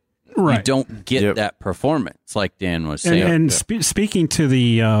 so you don't get that performance, like Dan was saying. And speaking to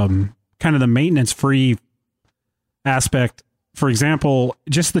the kind of the maintenance-free aspect, for example,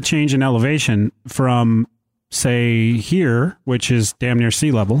 just the change in elevation from, say, here, which is damn near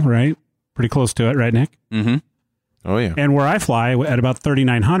sea level, right? Pretty close to it, right, Nick? Mm-hmm. Oh, yeah. And where I fly at about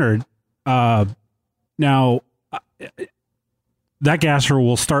 3,900, now that gasser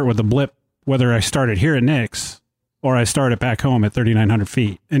will start with a blip, whether I start it here at Nick's or I start it back home at 3,900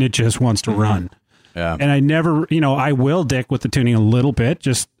 feet, and it just wants to run. Yeah. And I never, I will dick with the tuning a little bit,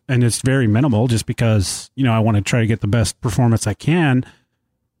 and it's very minimal just because, I want to try to get the best performance I can.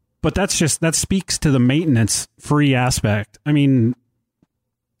 But that speaks to the maintenance free aspect. It's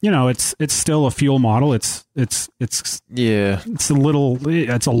still a fuel model. It's a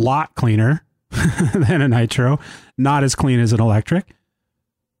lot cleaner than a nitro, not as clean as an electric.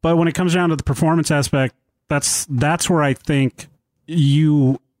 But when it comes down to the performance aspect, that's where I think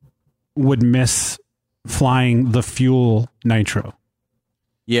you would miss flying the fuel nitro.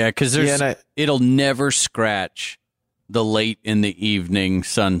 Yeah, because it'll never scratch the late in the evening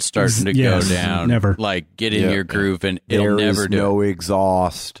sun starting to go down. Never. Like, get in your groove, and it'll never do no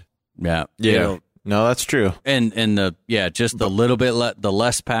exhaust. Yeah. Yeah. No, that's true. And just the little bit, the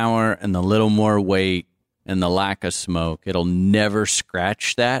less power and the little more weight and the lack of smoke, it'll never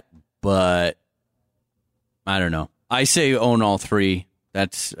scratch that. But I don't know. I say own all three.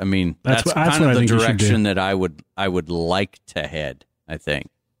 That's kind of the direction that I would like to head, I think.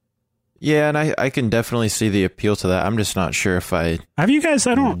 Yeah, and I can definitely see the appeal to that. I'm just not sure if I Have you guys?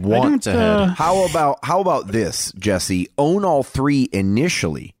 I don't want to head. How about this, Jesse? Own all three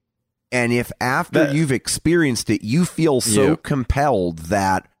initially, and if after you've experienced it, you feel so compelled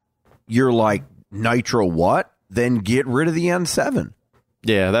that you're like, Nitro what? Then get rid of the N7.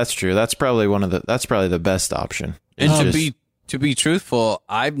 Yeah, that's true. That's probably the best option. And to be truthful,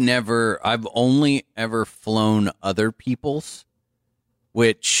 I've only ever flown other people's,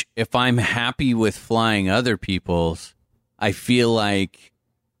 which if I'm happy with flying other people's, I feel like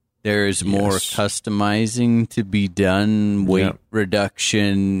there's more customizing to be done, weight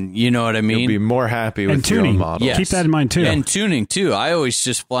reduction, you know what I mean? You'll be more happy with and your tuning. own model. Yes. Keep that in mind too. And tuning too. I always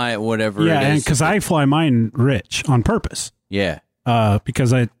just fly it whatever yeah, it is. and because I fly mine rich on purpose. Yeah.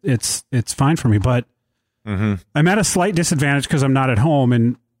 Because it's fine for me, but I'm at a slight disadvantage because I'm not at home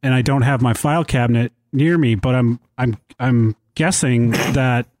and I don't have my file cabinet near me. But I'm guessing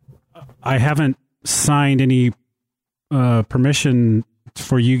that I haven't signed any permission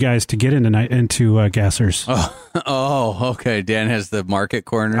for you guys to get into gassers. Oh, okay. Dan has the market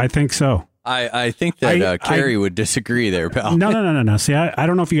corner. I think so. I think that Carrie would disagree there, pal. No. See, I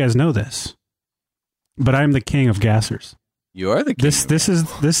don't know if you guys know this, but I'm the king of gassers. You are the king. This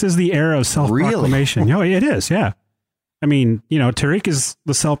is the era of self-proclamation. Really? Oh, it is. Yeah. I mean, Tariq is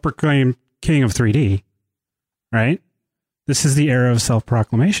the self-proclaimed king of 3D, right? This is the era of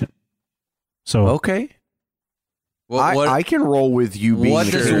self-proclamation. So okay. Well, I can roll with you being what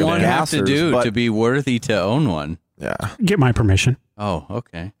the does king of one have to gassers, do but- to be worthy to own one? Yeah. get my permission. Oh,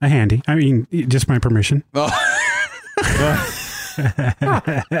 okay. A handy. I mean, just my permission. Oh.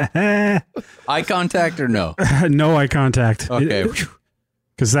 Eye contact or no? No eye contact. Okay.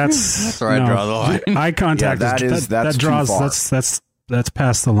 Because that's where I draw the line. Eye contact. that's that too draws. far. That's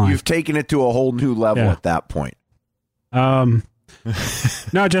past the line. You've taken it to a whole new level Yeah. at that point.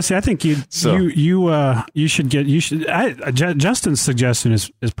 No, Jesse, I think you should get Justin's suggestion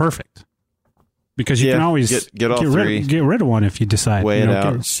is perfect because you can always get all three. Get rid of one if you decide. Weigh it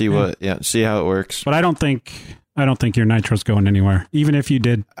out, see how it works. But I don't think your nitro's going anywhere. Even if you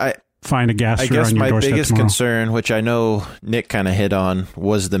did find a gasser I guess on your my doorstep biggest tomorrow. concern, which I know Nick kind of hit on,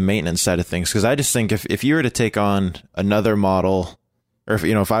 was the maintenance side of things. Because I just think if you were to take on another model, or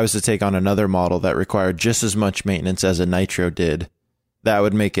if I was to take on another model that required just as much maintenance as a Nitro did, that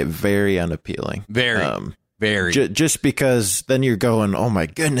would make it very unappealing. Very. Just because then you're going, oh my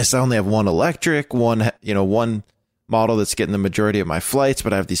goodness, I only have one electric, one model that's getting the majority of my flights,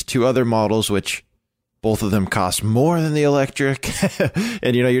 but I have these two other models, which both of them cost more than the electric.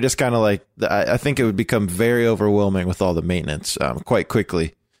 And, you're just kind of like, I think it would become very overwhelming with all the maintenance quite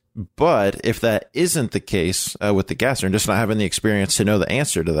quickly. But if that isn't the case with the gasser and just not having the experience to know the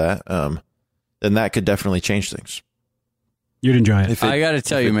answer to that, then that could definitely change things. You'd enjoy it. I got to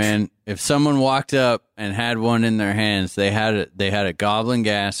tell you, man, if someone walked up and had one in their hands, they had a Goblin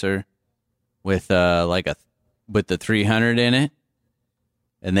gasser with with the 300 in it,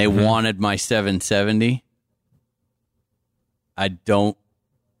 and they wanted my 770.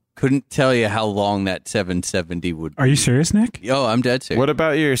 Couldn't tell you how long that 770 would be. Are you serious, Nick? Oh, I'm dead serious. What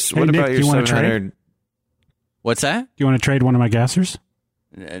about your Nick, do you wanna 700? What's that? Do you want to trade one of my gassers?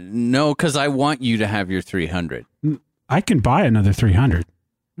 No, because I want you to have your 300. I can buy another 300.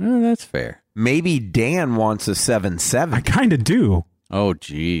 No, that's fair. Maybe Dan wants a 770. I kind of do. Oh,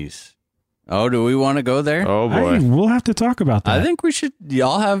 geez. Oh, do we want to go there? Oh boy. We'll have to talk about that. I think we should.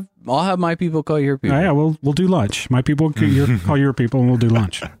 I'll have my people call your people. Yeah, we'll do lunch. My people call your people, and we'll do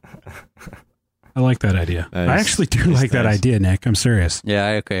lunch. I like that idea. Nice. I actually do like that idea, Nick. I'm serious. Yeah,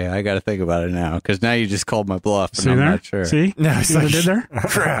 okay. I got to think about it now because now you just called my bluff, and See I'm there? not sure. See? No, See what I did there?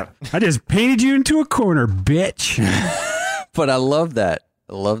 Crap. I just painted you into a corner, bitch. But I love that.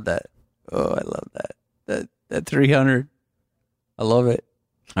 I love that. Oh, I love that. That 300. I love it.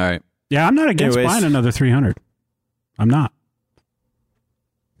 All right. Yeah, I'm not against Anyways. buying another 300. I'm not.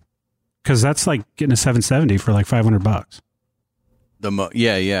 Because that's like getting a 770 for like $500.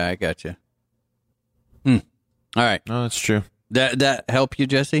 Yeah, I got you. All right. No, that's true. That help you,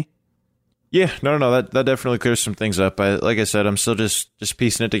 Jesse? Yeah, no, that definitely clears some things up. Like I said, I'm still just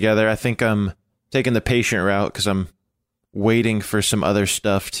piecing it together. I think I'm taking the patient route because I'm waiting for some other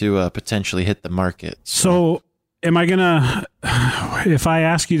stuff to potentially hit the market. So, am I gonna? If I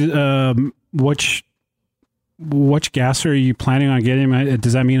ask you which gasser are you planning on getting?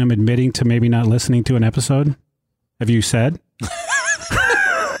 Does that mean I'm admitting to maybe not listening to an episode? Have you said?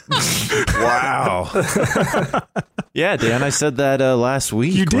 Wow. Yeah, Dan, I said that last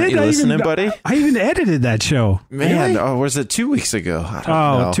week. You Weren't did. you listening, buddy? I even edited that show. Man, Really? was it 2 weeks ago? I don't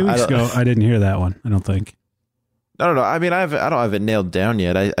know. 2 weeks ago. I didn't hear that one. I don't think. No. I mean, I don't have it nailed down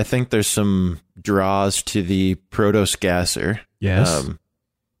yet. I think there's some draws to the Protos gasser. Yes.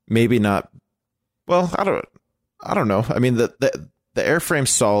 Maybe not. Well, I don't know. I mean, the airframe's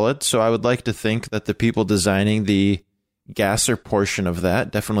solid, so I would like to think that the people designing the gasser portion of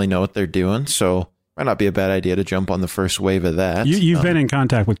that definitely know what they're doing. So might not be a bad idea to jump on the first wave of that. You've been in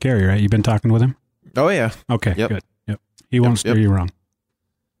contact with Kerry, right? You've been talking with him? Oh, yeah. Okay, Yep. good. Yep. He won't steer you wrong.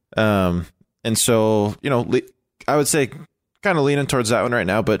 And so, I would say kind of leaning towards that one right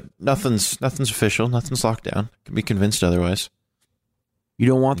now, but nothing's official. Nothing's locked down. Can be convinced otherwise. You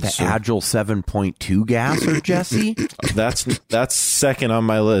don't want the Agile 7.2 gasser, Jesse? That's second on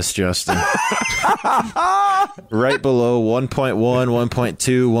my list, Justin. Right below 1.1,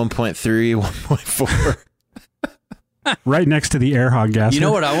 1.2, 1.3, 1.4. Right next to the air hog gasser. You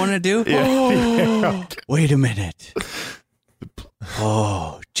know what I want to do? Yeah. Wait a minute.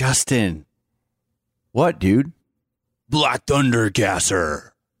 Oh, Justin. What, dude? Black Thunder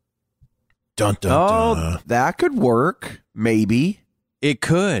gasser. Dun, dun, Oh, dun. that could work. Maybe. It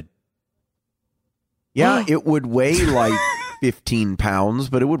could. Yeah, it would weigh like 15 pounds,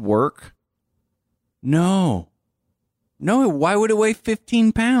 but it would work. No, why would it weigh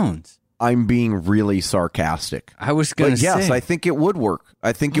 15 pounds? I'm being really sarcastic. I was going But to yes, say. I think it would work.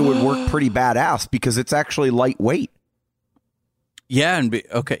 I think it would work pretty badass because it's actually lightweight. Yeah,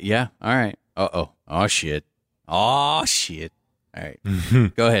 okay, yeah, all right. Uh-oh. Oh, shit. All right.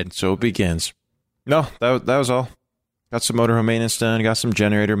 Go ahead. So it begins. No, that was all. Got some motorhome maintenance done. Got some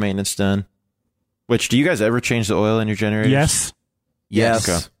generator maintenance done. Which, do you guys ever change the oil in your generators? Yes. Yes.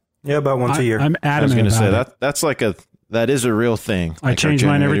 Okay. Yeah, about once a year. I'm I was adamant going to say about that is a real thing. I Like, our change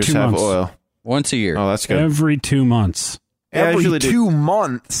mine every generators 2 have months. Oil. Once a year. Oh, that's it. good. Every 2 months. Yeah, I Every usually do- 2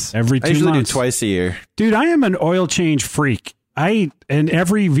 months. Every I 2 usually months. do twice a year. Dude, I am an oil change freak. In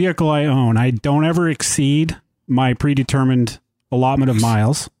every vehicle I own, I don't ever exceed my predetermined allotment of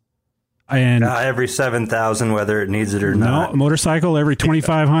miles. And Every 7,000, whether it needs it or not. no, motorcycle every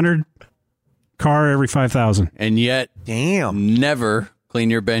 2,500, car every 5,000. And yet, Damn. never clean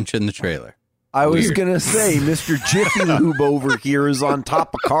your bench in the trailer. I was Weird. going to say, Mr. Jiffy Lube over here is on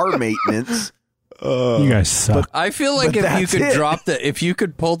top of car maintenance. You guys suck. I feel like But if you that's could it. if you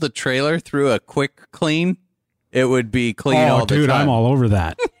could pull the trailer through a quick clean, it would be clean all the dude, time. I'm all over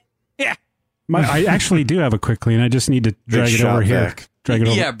that. Yeah. I actually do have a quick clean. I just need to drag it shot over here. vac. Drag it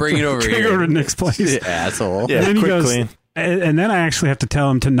over. Yeah, bring it over Drag here. it over to Nick's place. Asshole. Yeah, And then he quick goes, clean. and then I actually have to tell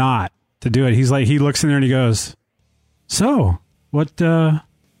him to not to do it. He's like, he looks in there and he goes, "So, what do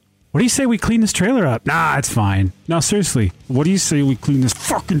you say we clean this trailer up?" Nah, it's fine. No, seriously, what do you say we clean this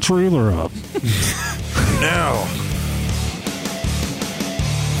fucking trailer up? No.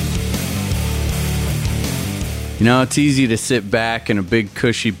 You know, it's easy to sit back in a big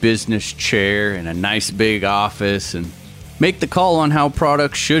cushy business chair in a nice big office and make the call on how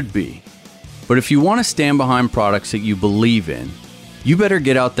products should be. But if you want to stand behind products that you believe in, you better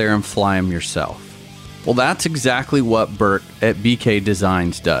get out there and fly them yourself. Well, that's exactly what Bert at BK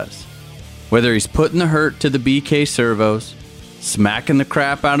Designs does. Whether he's putting the hurt to the BK servos, smacking the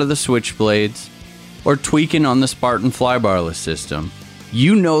crap out of the switchblades, or tweaking on the Spartan flybarless system,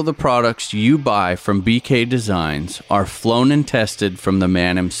 you know the products you buy from BK Designs are flown and tested from the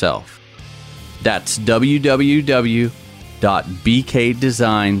man himself. That's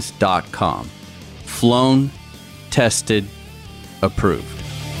www.bkdesigns.com. Flown, tested, approved.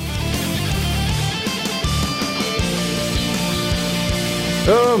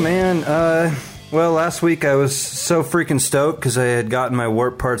 Oh, man. Well, last week I was so freaking stoked because I had gotten my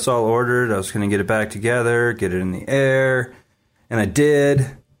warp parts all ordered. I was going to get it back together, get it in the air. And I did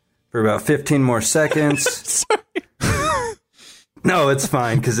for about 15 more seconds. No, it's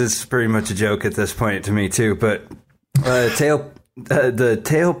fine because it's pretty much a joke at this point to me too. But the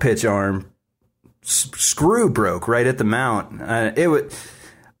tail pitch arm screw broke right at the mount.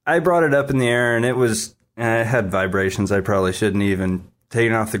 I brought it up in the air and it had vibrations. I probably shouldn't even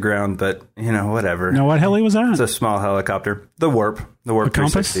taken off the ground, but whatever. No, what heli was that? It's a small helicopter. The Warp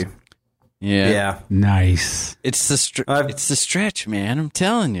Compass? 360. Yeah. Yeah. Nice. It's the stretch, man. I'm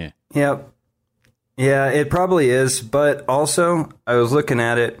telling you. Yep. Yeah, it probably is. But also, I was looking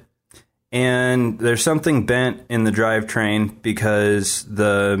at it, and there's something bent in the drivetrain because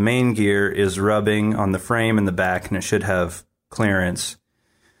the main gear is rubbing on the frame in the back, and it should have clearance.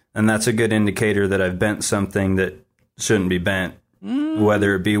 And that's a good indicator that I've bent something that shouldn't be bent,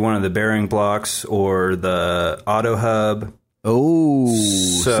 whether it be one of the bearing blocks or the auto hub. Oh,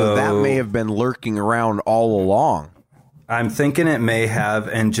 so So- that may have been lurking around all along. I'm thinking it may have,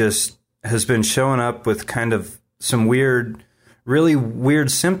 and just has been showing up with kind of some really weird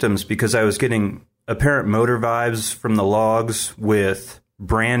symptoms because I was getting apparent motor vibes from the logs with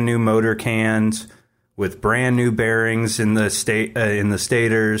brand new motor cans, with brand new bearings in the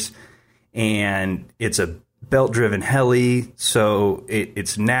stators, and it's a belt-driven heli, so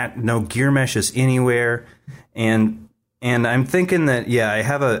it's no gear meshes anywhere, and I'm thinking that I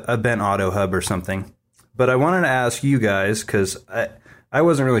have a bent auto hub or something. But I wanted to ask you guys, because I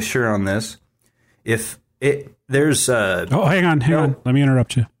wasn't really sure on this, if there's hang on. Let me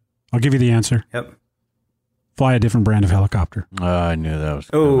interrupt you. I'll give you the answer. Yep. Fly a different brand of helicopter. I knew that was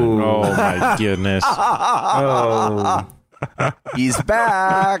coming. Oh my goodness. Oh. He's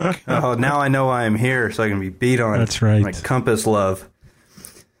back. Oh, now I know why I'm here, so I can be beat on. That's right. My compass love.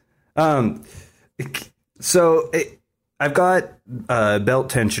 So I've got belt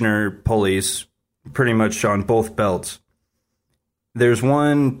tensioner pulleys pretty much on both belts. There's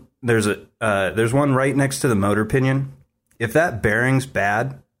one right next to the motor pinion. If that bearing's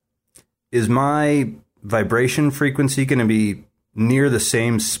bad, is my vibration frequency going to be near the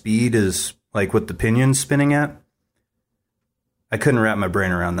same speed as like what the pinion's spinning at? I couldn't wrap my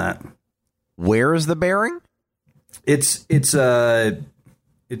brain around that. Where is the bearing? It's what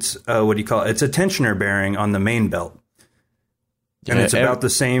do you call it? It's a tensioner bearing on the main belt. And it's about the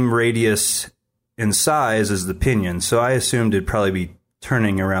same radius in size as the pinion. So I assumed it'd probably be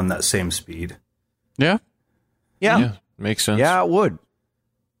turning around that same speed. Yeah. Yeah. Makes sense. Yeah, it would.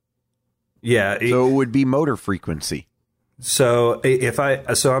 Yeah. So it would be motor frequency. So I'm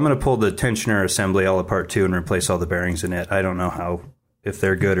going to pull the tensioner assembly all apart too and replace all the bearings in it. I don't know if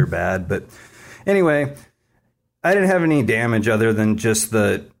they're good or bad, but anyway, I didn't have any damage other than just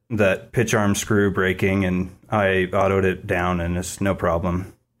that pitch arm screw breaking, and I autoed it down and it's no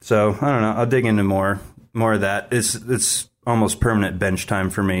problem. So I don't know. I'll dig into more of that. It's almost permanent bench time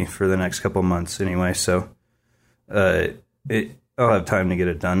for me for the next couple months anyway. So I'll have time to get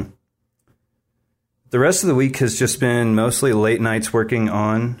it done. The rest of the week has just been mostly late nights working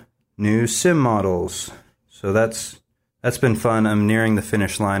on new sim models. So that's been fun. I'm nearing the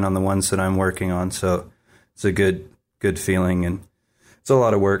finish line on the ones that I'm working on. So it's a good feeling. And it's a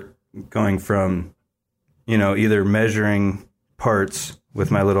lot of work going from, either measuring parts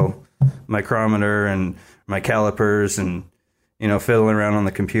with my little micrometer and my calipers and, fiddling around on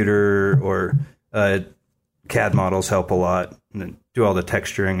the computer, or CAD models help a lot, and do all the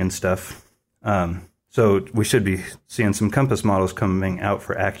texturing and stuff. So we should be seeing some compass models coming out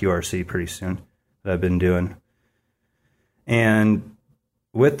for AccuRC pretty soon that I've been doing. And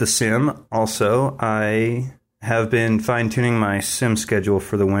with the sim, also, I have been fine-tuning my sim schedule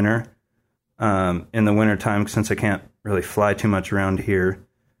for the winter. In the winter time, since I can't really fly too much around here,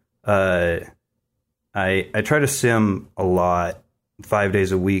 I try to sim a lot, 5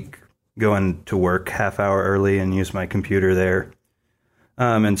 days a week, going to work half hour early and use my computer there.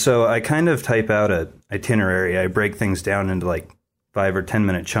 And so I kind of type out an itinerary. I break things down into like 5 or 10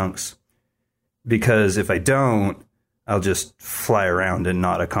 minute chunks, because if I don't, I'll just fly around and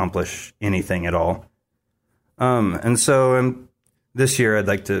not accomplish anything at all. And so this year I'd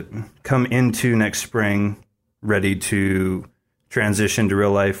like to come into next spring ready to transition to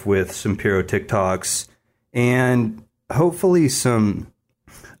real life with some Pyro TikToks and hopefully some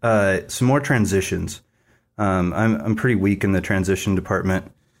more transitions. I'm pretty weak in the transition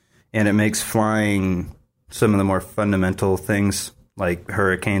department, and it makes flying some of the more fundamental things like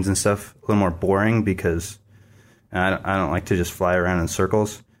hurricanes and stuff a little more boring, because I don't like to just fly around in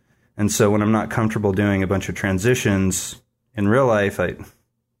circles. And so when I'm not comfortable doing a bunch of transitions in real life,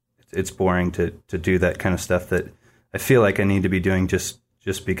 it's boring to do that kind of stuff that I feel like I need to be doing just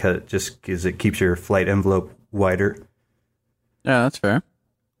because it keeps your flight envelope wider. Yeah, that's fair.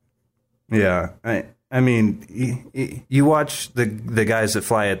 Yeah, I mean, you watch the guys that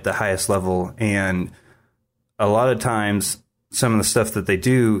fly at the highest level, and a lot of times some of the stuff that they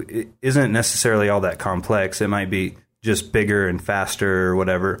do isn't necessarily all that complex. It might be just bigger and faster or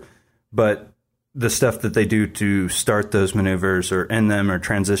whatever, but the stuff that they do to start those maneuvers or end them or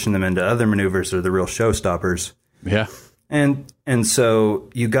transition them into other maneuvers are the real showstoppers. Yeah. And so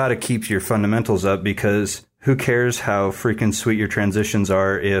you got to keep your fundamentals up, because who cares how freaking sweet your transitions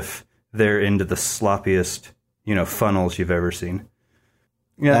are if they're into the sloppiest, funnels you've ever seen.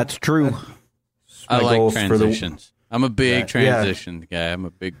 Yeah, That's true. I like goal for transitions. I'm a big Yeah. transition guy. I'm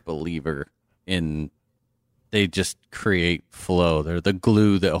a big believer in they just create flow. They're the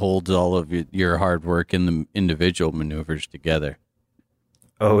glue that holds all of your hard work and the individual maneuvers together.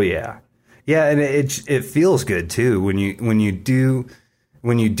 Oh yeah, yeah, and it feels good too when you do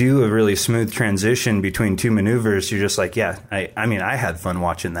a really smooth transition between two maneuvers. You're just like, yeah, I mean, I had fun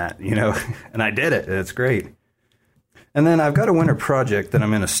watching that, and I did it. It's great. And then I've got a winter project that I'm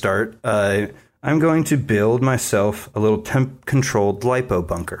going to start. I'm going to build myself a little temp-controlled lipo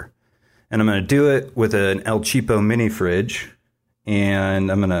bunker. And I'm going to do it with an El Cheapo mini fridge.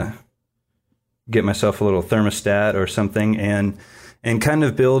 And I'm going to get myself a little thermostat or something and kind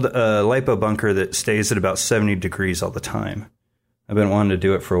of build a lipo bunker that stays at about 70 degrees all the time. I've been wanting to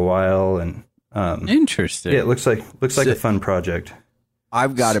do it for a while, and interesting. Yeah, it looks like a fun project.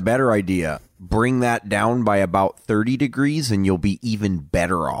 I've got a better idea. Bring that down by about 30 degrees, and you'll be even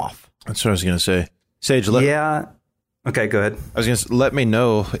better off. That's what I was going to say. Sage, yeah. Okay, go ahead. I was going to let me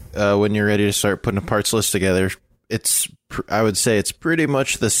know when you're ready to start putting a parts list together. I would say it's pretty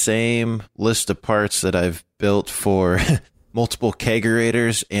much the same list of parts that I've built for multiple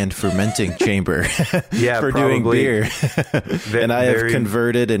kegerators and fermenting chamber for doing beer. And I have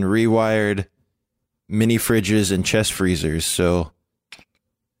converted and rewired mini fridges and chest freezers, so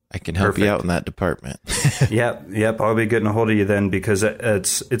I can help you out in that department. Yep. I'll be getting a hold of you then, because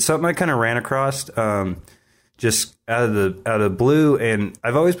it's something I kind of ran across just out of the blue, and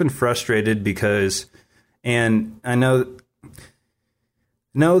I've always been frustrated because, and I know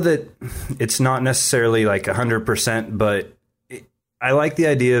that it's not necessarily like 100%, but I like the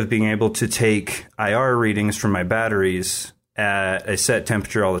idea of being able to take IR readings from my batteries at a set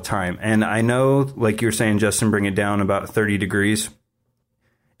temperature all the time. And I know, like you were saying, Justin, bring it down about 30 degrees.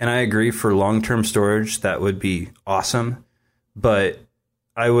 And I agree, for long-term storage, that would be awesome. But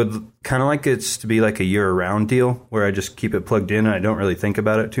I would kind of like it to be like a year-round deal where I just keep it plugged in and I don't really think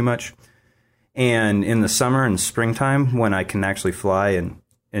about it too much. And in the summer and springtime, when I can actually fly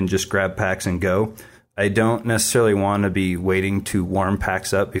and just grab packs and go, I don't necessarily want to be waiting to warm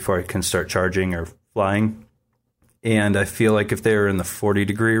packs up before I can start charging or flying. And I feel like if they're in the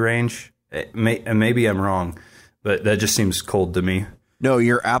 40-degree range, maybe I'm wrong, but that just seems cold to me. No,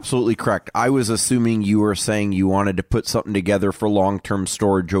 you're absolutely correct. I was assuming you were saying you wanted to put something together for long-term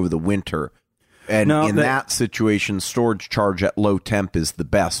storage over the winter. And in that situation, storage charge at low temp is the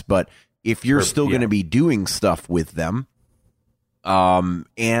best. But if you're still going to be doing stuff with them,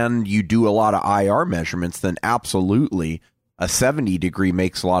 and you do a lot of IR measurements, then absolutely a 70-degree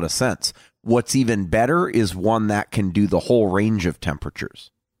makes a lot of sense. What's even better is one that can do the whole range of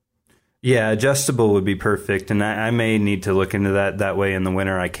temperatures. Yeah, adjustable would be perfect, and I may need to look into that. That way in the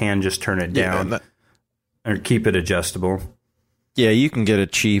winter I can just turn it down or keep it adjustable. Yeah, you can get a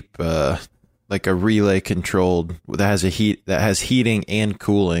cheap like a relay controlled that has heating and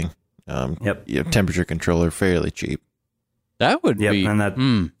cooling. Temperature controller, fairly cheap. That would be. And that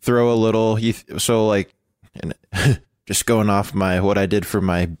throw a little. Just going off what I did for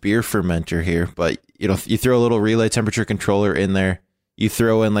my beer fermenter here, but you throw a little relay temperature controller in there. You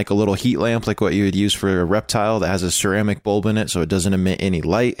throw in like a little heat lamp, like what you would use for a reptile that has a ceramic bulb in it, so it doesn't emit any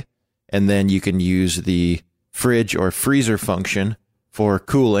light. And then you can use the fridge or freezer function for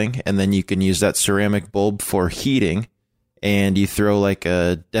cooling, and then you can use that ceramic bulb for heating. And you throw like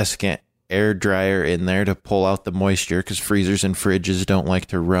a desiccant air dryer in there to pull out the moisture, because freezers and fridges don't like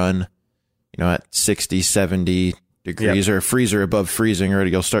to run, at 60, 70 degrees, or a freezer above freezing, or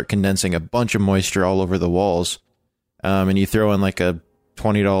you'll start condensing a bunch of moisture all over the walls. And you throw in like a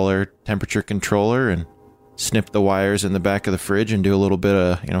 $20 temperature controller and snip the wires in the back of the fridge and do a little bit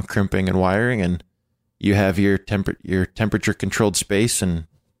of, crimping and wiring, and you have your temperature controlled space. And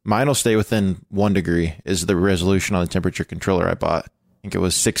mine will stay within 1 degree is the resolution on the temperature controller I bought. I think it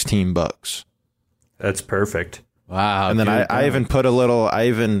was $16. That's perfect. Wow. And then I even put a little,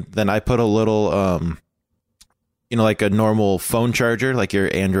 like a normal phone charger, like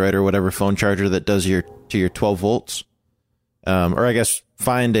your Android or whatever phone charger that does your 12 volts. Or I guess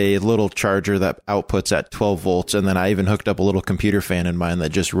find a little charger that outputs at 12 volts. And then I even hooked up a little computer fan in mine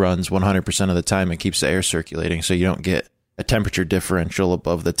that just runs 100% of the time and keeps the air circulating, so you don't get a temperature differential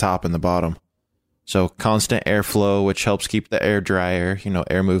above the top and the bottom. So constant airflow, which helps keep the air drier,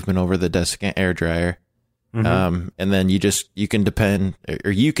 air movement over the desiccant air dryer. Mm-hmm. And then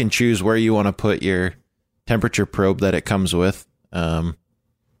you can choose where you want to put your temperature probe that it comes with. And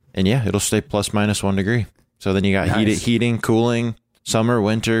it'll stay plus minus 1 degree. So then you got heating, cooling, summer,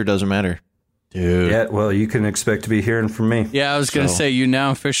 winter, doesn't matter. Dude. Yeah, well, you can expect to be hearing from me. Yeah, I was going to say, you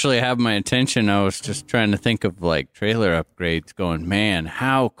now officially have my attention. I was just trying to think of like trailer upgrades going, man,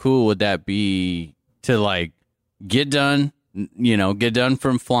 how cool would that be to like get done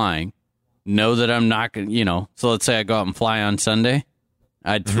from flying, know that I'm not going to, so let's say I go out and fly on Sunday.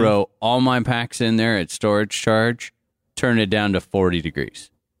 I'd throw all my packs in there at storage charge, turn it down to 40 degrees.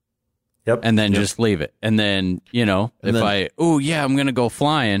 Yep. And then just leave it. And then, I'm going to go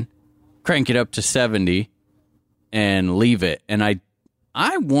flying, crank it up to 70 and leave it. And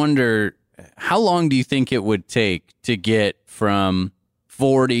I wonder, how long do you think it would take to get from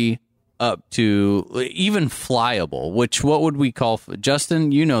 40 up to even flyable, which what would we call,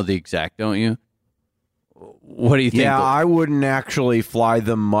 Justin, you know the exact, don't you? What do you think? Yeah, I wouldn't actually fly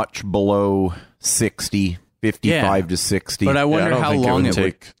them much below 60, 55 to 60. But I wonder don't how think long it would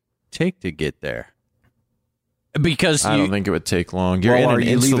would take to get there. Because I don't think it would take long. You're well, in are an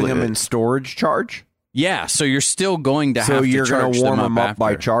you leaving them insulated- in storage charge? yeah, so you're still going to So have you're to charge going to warm them up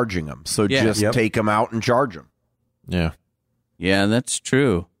by after. charging them. So Yeah. just Yep. take them out and charge them. Yeah. Yeah, that's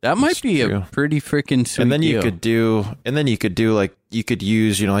true. That might That's be true. a pretty freaking sweet And then you deal. could do like you could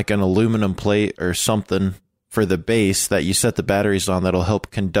use, like an aluminum plate or something for the base that you set the batteries on that'll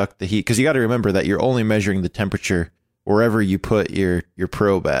help conduct the heat, because you got to remember that you're only measuring the temperature wherever you put your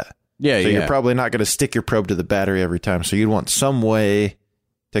probe at. Yeah, So yeah. you're probably not going to stick your probe to the battery every time. So you'd want some way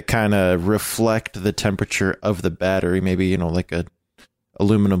to kind of reflect the temperature of the battery, maybe, like a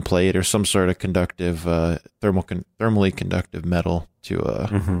aluminum plate or some sort of conductive, thermally conductive metal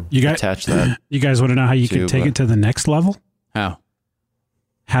to You guys, attach that. you guys want to know how you to, could take it to the next level? How?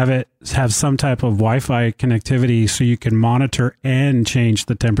 Have some type of Wi-Fi connectivity so you can monitor and change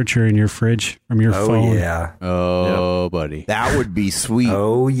the temperature in your fridge from your Oh, phone. yeah. Oh, buddy. That would be sweet.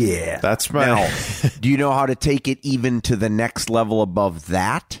 Oh, yeah. That's my... Now, do you know how to take it even to the next level above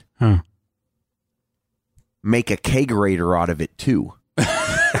that? Huh. Make a kegerator out of it too.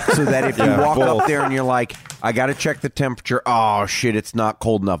 So that if you walk up there and you're like, I got to check the temperature. Oh, shit, it's not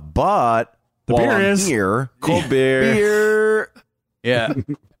cold enough. But The while beer I'm is. here, Cold beer. beer. Yeah.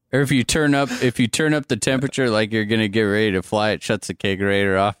 Or if you turn up the temperature like you're gonna get ready to fly, it shuts the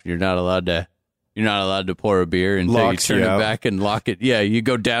kegerator off. You're not allowed to pour a beer until Locks you turn you it out. back and lock it. Yeah, you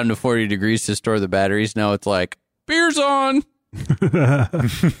go down to 40 degrees to store the batteries. Now it's like, beer's on.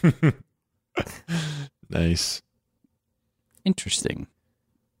 Nice. Interesting.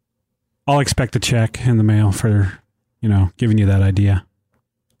 I'll expect a check in the mail for, giving you that idea.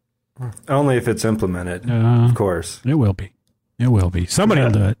 Only if it's implemented, of course. It will be. It will be. Somebody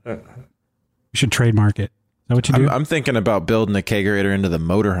will do it. You should trademark it. Is that what you do? I'm thinking about building a kegerator into the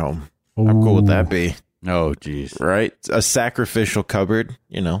motorhome. How cool would that be? Oh, geez. Right? A sacrificial cupboard,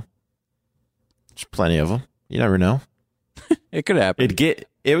 There's plenty of them. You never know. It could happen. It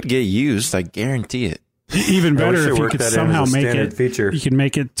would get used. I guarantee it. Even I wish better they if you worked could that in somehow as a make standard it. feature. You could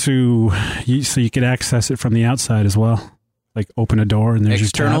make it so you could access it from the outside as well. Like open a door and there's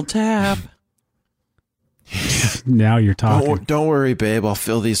External your tap. tap. Now you're talking. Don't worry, babe. I'll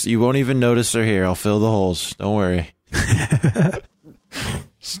fill these. You won't even notice they're here. I'll fill the holes. Don't worry. Getting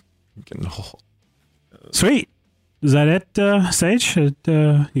a hole. Sweet. Is that it, Sage? You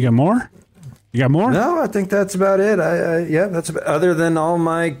got more? You got more? No, I think that's about it. That's about, other than all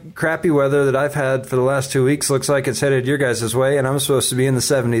my crappy weather that I've had for the last 2 weeks, looks like it's headed your guys' way, and I'm supposed to be in the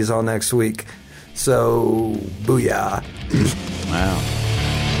 70s all next week. So, booyah. Wow.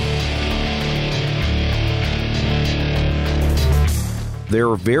 There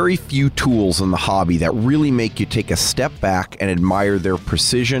are very few tools in the hobby that really make you take a step back and admire their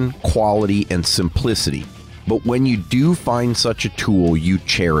precision, quality, and simplicity. But when you do find such a tool, you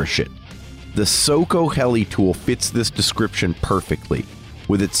cherish it. The Soko Heli tool fits this description perfectly.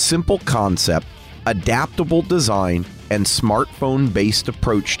 With its simple concept, adaptable design, and smartphone-based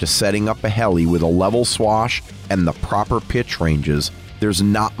approach to setting up a heli with a level swash and the proper pitch ranges, there's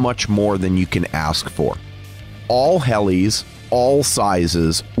not much more than you can ask for. All helis, all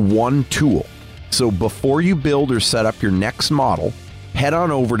sizes, one tool. So before you build or set up your next model, head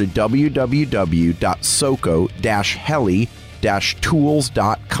on over to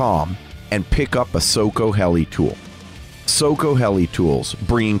www.soko-heli-tools.com and pick up a Soko Heli tool. Soko Heli Tools,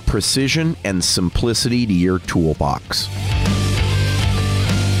 bringing precision and simplicity to your toolbox.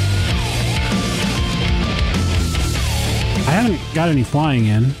 I haven't got any flying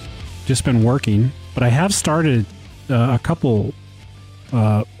in, just been working, but I have started a couple.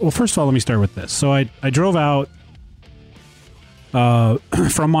 Well, first of all, let me start with this. So I drove out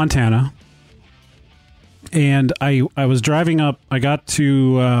from Montana, and I was driving up. I got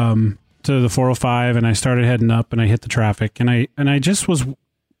to the 405, and I started heading up, and I hit the traffic, and I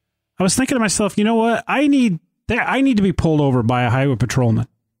was thinking to myself, you know what? I need to be pulled over by a highway patrolman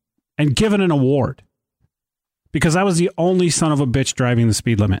and given an award. Because I was the only son of a bitch driving the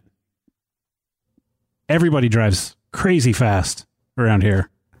speed limit. Everybody drives crazy fast around here.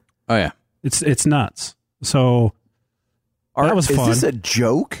 Oh, yeah. It's nuts. So that was fun. Is this a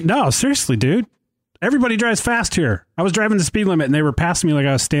joke? No, seriously, dude. Everybody drives fast here. I was driving the speed limit and they were passing me like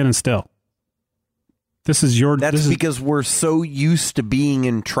I was standing still. That's because we're so used to being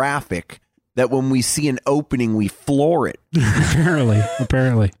in traffic that when we see an opening, we floor it.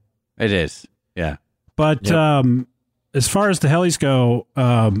 apparently. It is. Yeah. But as far as the helis go,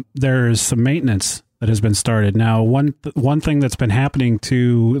 there's some maintenance that has been started. Now, one thing that's been happening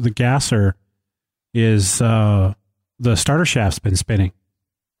to the gasser is the starter shaft's been spinning.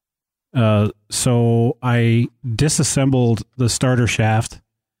 So I disassembled the starter shaft,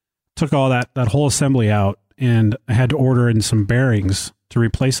 took all that whole assembly out, and I had to order in some bearings to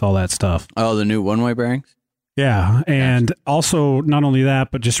replace all that stuff. Oh, the new one-way bearings? Yeah, and also not only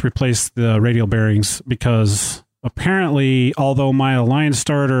that, but just replace the radial bearings, because apparently, although my Align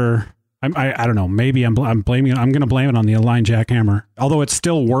starter, I don't know, maybe I'm going to blame it on the Align jackhammer. Although it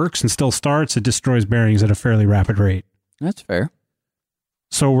still works and still starts, it destroys bearings at a fairly rapid rate. That's fair.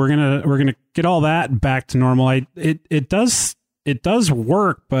 So we're gonna get all that back to normal. It does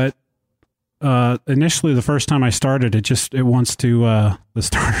work, but initially the first time I started, it wants to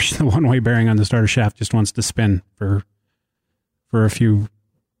the one-way bearing on the starter shaft just wants to spin for a few.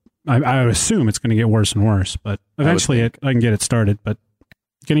 I assume it's going to get worse and worse, but eventually I can get it started. But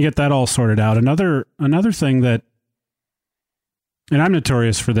going to get that all sorted out. Another thing that, and I'm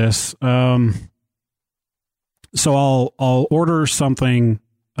notorious for this. So I'll order something,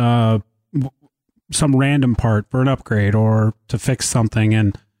 some random part for an upgrade or to fix something,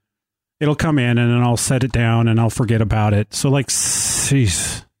 and it'll come in, and then I'll set it down and I'll forget about it. So 8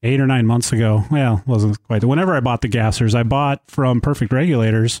 or 9 months ago, well, wasn't quite. Whenever I bought the gassers, I bought from Perfect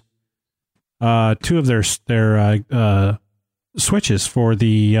Regulators 2 of their switches for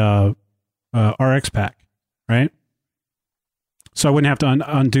the RX pack, right? So I wouldn't have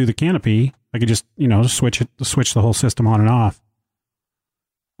to undo the canopy. I could just, switch the whole system on and off.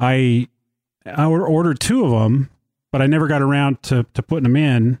 I ordered 2 of them, but I never got around to putting them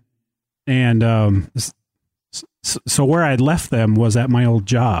in. And so where I'd left them was at my old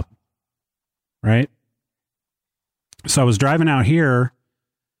job, right? So I was driving out here,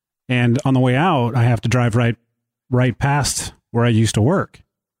 and on the way out, I have to drive right past where I used to work.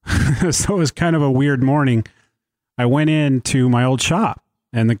 So it was kind of a weird morning. I went into my old shop,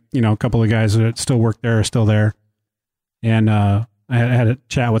 and a couple of guys that still work there are still there. And I had a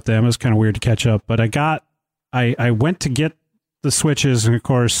chat with them. It was kind of weird to catch up, but I went to get the switches, and of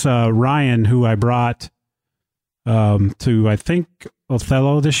course, Ryan, who I brought to, I think,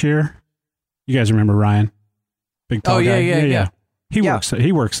 Othello this year. You guys remember Ryan? Big tall guy. Yeah. He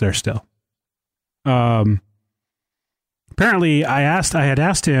works there still. Apparently I had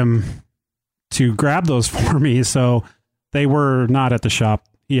asked him to grab those for me, so they were not at the shop.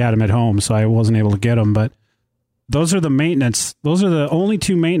 He had them at home, so I wasn't able to get them, but those are the maintenance. Those are the only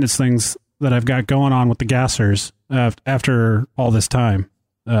 2 maintenance things that I've got going on with the gassers after all this time.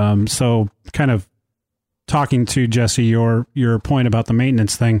 So kind of talking to Jesse, your point about the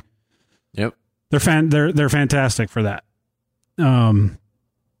maintenance thing. Yep. They're fantastic for that.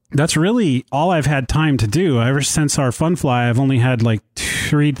 That's really all I've had time to do. Ever since our fun fly, I've only had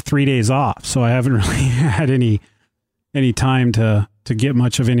 3 days off, so I haven't really had any time to get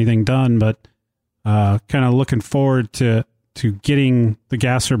much of anything done, but kind of looking forward to getting the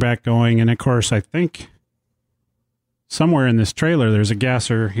gasser back going. And of course, I think somewhere in this trailer there's a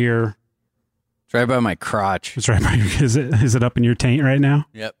gasser here. It's right by my crotch. It's right by your, is it up in your taint right now?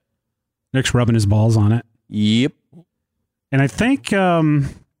 Yep. Nick's rubbing his balls on it. Yep. And I think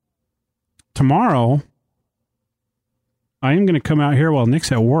tomorrow I am going to come out here while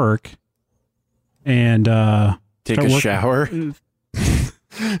Nick's at work and take a shower,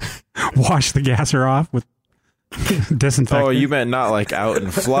 wash the gasser off with disinfectant. Oh, you meant not out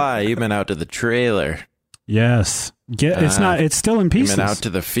and fly. You meant out to the trailer. Yes. It's still in pieces. You meant out to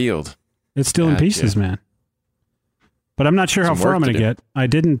the field. It's still in pieces, man. But I'm not sure how far I'm going to get. I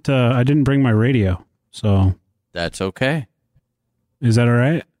didn't bring my radio, so that's okay. Is that all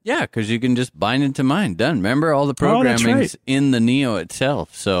right? Yeah, because you can just bind it to mine. Done. Remember, all the programming's in the Neo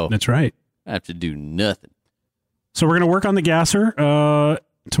itself, so that's right. I have to do nothing. So we're going to work on the gasser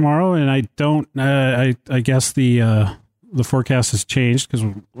tomorrow, and I guess the forecast has changed because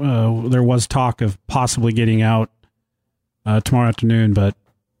there was talk of possibly getting out tomorrow afternoon, but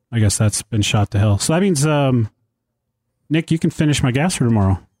I guess that's been shot to hell. So that means, Nick, you can finish my gasser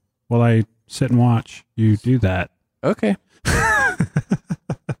tomorrow while I sit and watch you do that. Okay.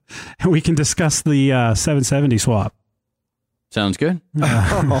 And we can discuss the 770 swap. Sounds good.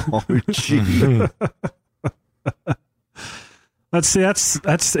 Oh, gee. Let's see.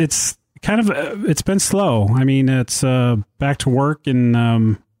 It's kind of it's been slow. I mean, it's back to work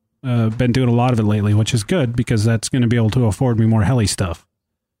and been doing a lot of it lately, which is good because that's going to be able to afford me more heli stuff.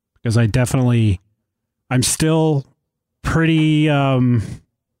 Because I'm still pretty well.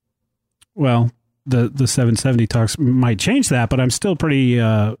 The 770 talks might change that, but I'm still pretty.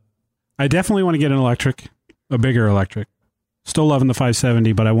 I definitely want to get an electric. a bigger electric. Still loving the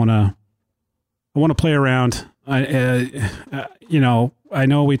 570, but I want to play around. You know, I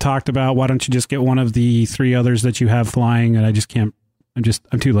know we talked about why don't you just get one of the 3 others that you have flying, and I just can't.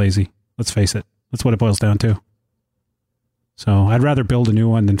 I'm too lazy. Let's face it. That's what it boils down to. So I'd rather build a new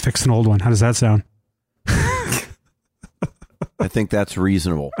one than fix an old one. How does that sound? I think that's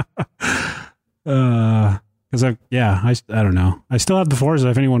reasonable. Because I don't know. I still have the Forza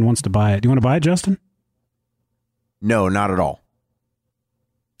if anyone wants to buy it. Do you want to buy it, Justin? No, not at all.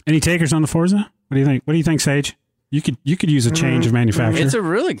 Any takers on the Forza? What do you think? What do you think, Sage? You could use a change of manufacturer. It's a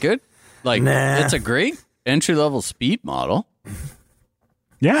really good, it's a great entry-level speed model.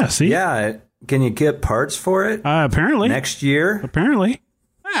 Yeah, see? Yeah. Can you get parts for it apparently. next year? Apparently.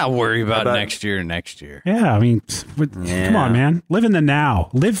 I'll worry about next year. Yeah, I mean, come on, man. Live in the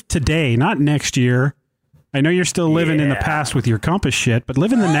now. Live today, not next year. I know you're still living in the past with your Compass shit, but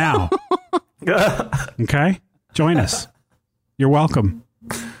live in the now. Okay? Join us. You're welcome.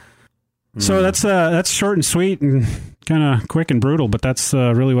 So that's short and sweet and kind of quick and brutal, but that's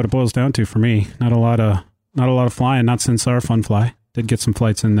really what it boils down to for me. Not a lot of flying, not since our fun fly. Did get some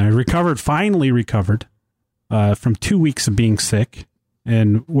flights in there. Finally recovered from 2 weeks of being sick,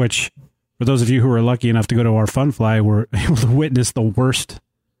 and which, for those of you who are lucky enough to go to our fun fly, were able to witness the worst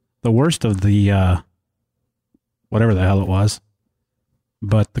of the whatever the hell it was.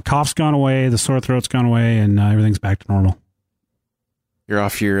 But the cough's gone away, the sore throat's gone away, and everything's back to normal. You're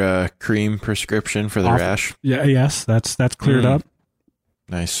off your cream prescription for the rash? Yeah, yes, that's cleared up.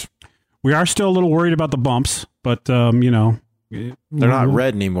 Nice. We are still a little worried about the bumps, but you know, they're not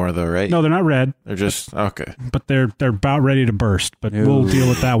red anymore, though, right? No, they're not red. They're just okay. But they're about ready to burst. But we'll deal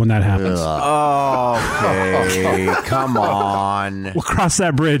with that when that happens. Okay, come on. We'll cross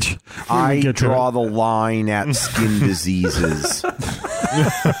that bridge. I draw the line at skin diseases. Wait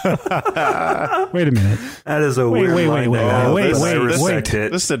a minute. That is a weird line. Wait.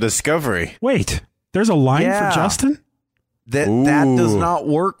 This is a discovery. Wait, there's a line for Justin? That does not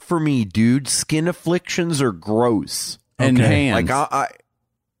work for me, dude. Skin afflictions are gross. And hands.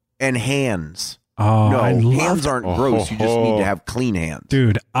 And hands. Oh, no, hands aren't gross. You just need to have clean hands.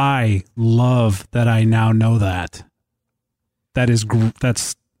 Dude, I love that I now know that. That's good.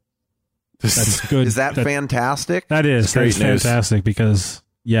 Is that fantastic? That is. That's fantastic because,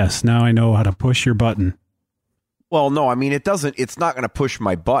 yes, now I know how to push your button. Well, no, I mean, it's not going to push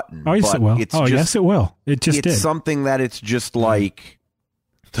my button. Oh, yes, it will. Yes, it will. It just did. It's something that it's just like,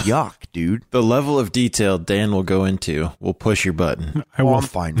 yuck, dude. The level of detail Dan will go into will push your button. I'm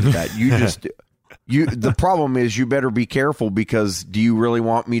fine with that. The problem is you better be careful because do you really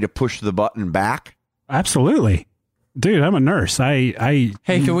want me to push the button back? Absolutely. Dude, I'm a nurse. Hey,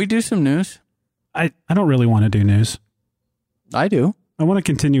 can we do some news? I don't really want to do news. I do. I want to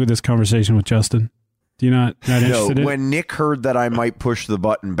continue this conversation with Justin. Do you not interested in it? When Nick heard that I might push the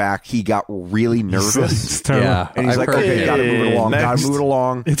button back, he got really nervous. It's terrible. Yeah, and he's like, okay, gotta move it along. Gotta move it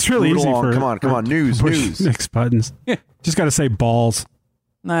along. It's really easy for Come on. News. Nick's buttons. Just got to say balls.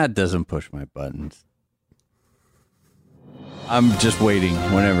 That doesn't push my buttons. I'm just waiting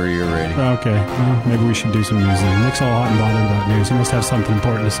whenever you're ready. Okay. Well, maybe we should do some news then. Nick's all hot and bothered about news. He must have something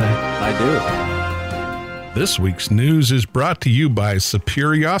important to say. I do. This week's news is brought to you by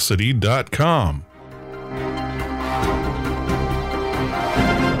Superiosity.com.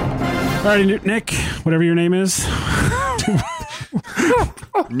 All right, Nick, whatever your name is.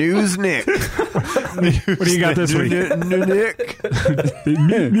 News Nick. What do you got this week? Nick.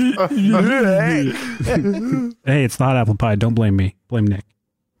 Hey, it's not apple pie. Don't blame me. Blame Nick.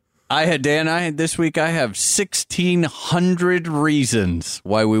 This week I have 1,600 reasons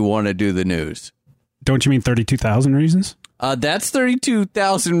why we want to do the news. Don't you mean 32,000 reasons? That's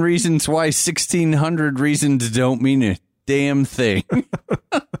 32,000 reasons why 1,600 reasons don't mean a damn thing.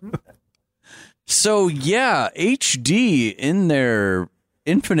 So, yeah, HD in their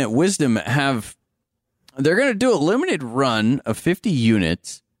infinite wisdom they're going to do a limited run of 50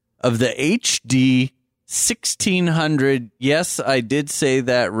 units of the HD 1600. Yes, I did say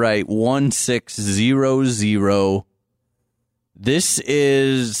that right. 1600. This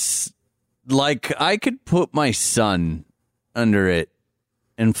is like I could put my son under it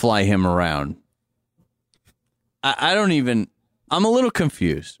and fly him around. I'm a little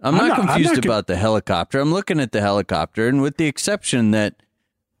confused. I'm not confused about the helicopter. I'm looking at the helicopter, and with the exception that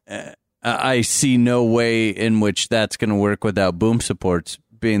I see no way in which that's going to work without boom supports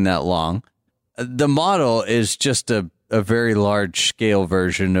being that long. The model is just a very large-scale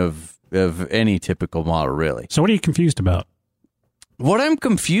version of any typical model, really. So what are you confused about? What I'm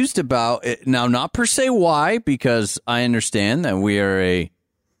confused about, now not per se why, because I understand that we are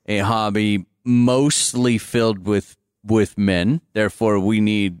a hobby mostly filled with men. Therefore, we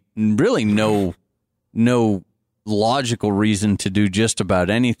need really no logical reason to do just about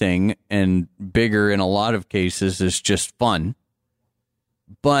anything, and bigger in a lot of cases is just fun.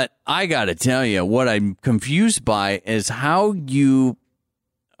 But I got to tell you, what I'm confused by is how you.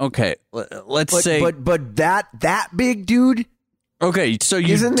 Okay, let's say, but that big dude. Okay, so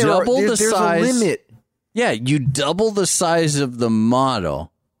you Isn't there double the there's size. a limit. Yeah, you double the size of the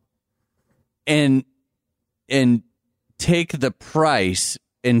model, and take the price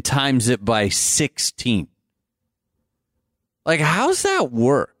and times it by 16. Like, how's that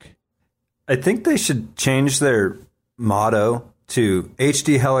work? I think they should change their motto to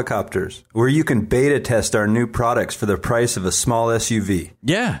HD Helicopters, where you can beta test our new products for the price of a small SUV.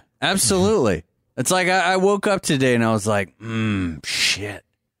 Yeah, absolutely. It's like I woke up today and I was like, shit.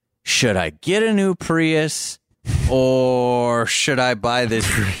 Should I get a new Prius or should I buy this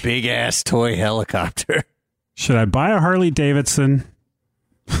big ass toy helicopter? Should I buy a Harley Davidson?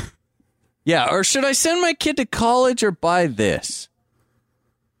 Yeah, or should I send my kid to college or buy this?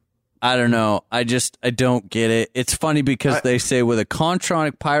 I don't know. I don't get it. It's funny because they say with a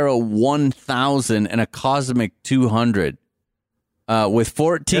Contronic Pyro 1000 and a Cosmic 200 with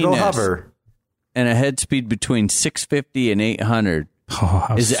 14 It'll hover. And a head speed between 650 and 800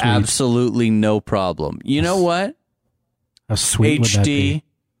 is sweet. absolutely no problem. You know what? How sweet would that be? HD,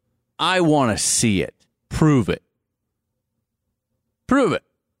 I want to see it. Prove it. Prove it.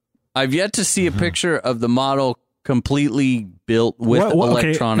 I've yet to see a picture of the model completely built with okay,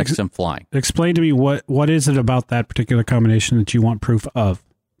 electronics and flying. Explain to me what is it about that particular combination that you want proof of?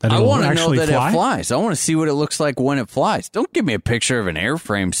 That I it'll want to know actually that fly? it flies. I want to see what it looks like when it flies. Don't give me a picture of an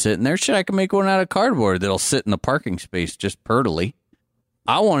airframe sitting there. Shit, I can make one out of cardboard that'll sit in the parking space just prettily.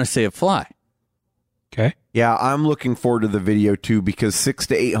 I want to see it fly. Okay. Yeah, I'm looking forward to the video too because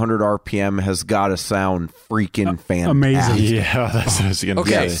 600 to 800 RPM has got to sound freaking fantastic. Amazing. Yeah, that's what I was going to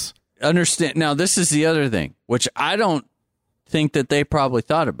Okay. say. Understand. Now, this is the other thing, which I don't think that they probably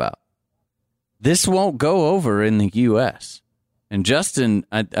thought about. This won't go over in the U.S. And Justin,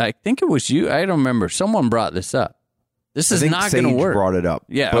 I think it was you. I don't remember. Someone brought this up. This is not going to work. Brought it up.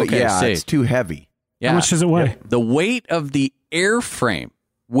 Yeah, but okay, yeah, Sage. it's too heavy. Yeah. How much does it weigh? The weight of the airframe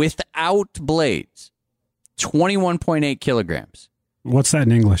without blades, 21.8 kilograms. What's that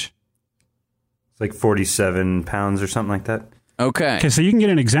in English? It's like 47 pounds or something like that. Okay. Okay, so you can get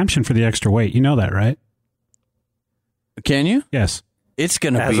an exemption for the extra weight. You know that, right? Can you? Yes. It's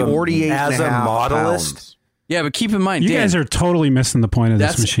going to As be a- 48 as and a a half modelist? pounds. Yeah, but keep in mind, You Dan, guys are totally missing the point of this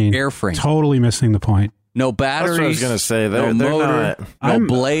that's machine. airframe. Totally missing the point. no batteries. That's what I was going to say. They're no motor, not. no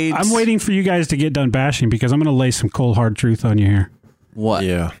blades. I'm waiting for you guys to get done bashing because I'm going to lay some cold hard truth on you here. What?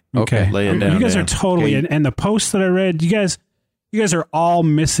 Yeah. Okay. Lay it down. You guys Dan. are totally, Okay. and the posts that I read, you guys are all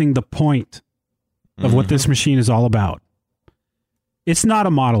missing the point of what this machine is all about. It's not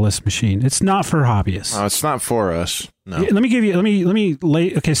a modelist machine. It's not for hobbyists. Oh, it's not for us. No. Let me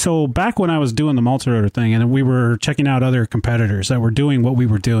lay. Okay, so back when I was doing the multi-rotor thing, and we were checking out other competitors that were doing what we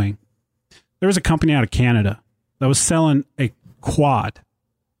were doing, there was a company out of Canada that was selling a quad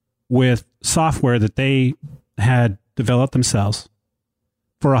with software that they had developed themselves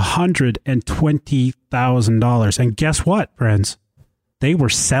for $120,000. And guess what, friends? They were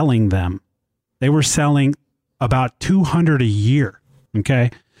selling them. They were selling about 200 a year.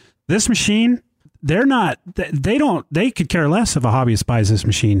 Okay. This machine, they could care less if a hobbyist buys this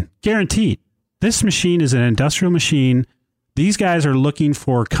machine. Guaranteed. This machine is an industrial machine. These guys are looking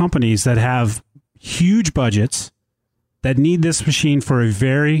for companies that have huge budgets that need this machine for a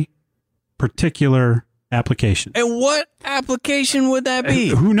very particular application. And what application would that be?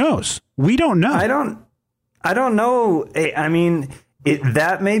 Who knows? We don't know. I don't know. I mean,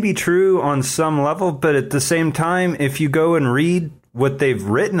 that may be true on some level, but at the same time, if you go and read what they've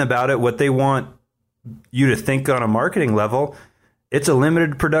written about it, what they want you to think on a marketing level, it's a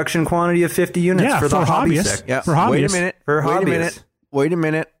limited production quantity of 50 units for the hobby hobbyists. sector. Yeah. For Wait a hobbyists. minute. For Wait a hobbyists. minute. Wait a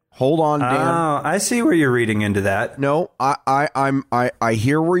minute. Hold on, Dan. Oh, I see where you're reading into that. No, I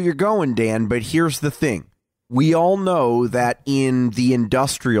hear where you're going, Dan, but here's the thing. We all know that in the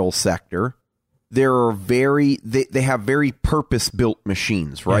industrial sector, there are they have very purpose-built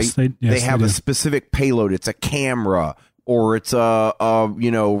machines, right? Yes, they have do. a specific payload. It's a camera or it's a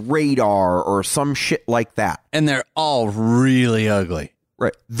radar or some shit like that. And they're all really ugly.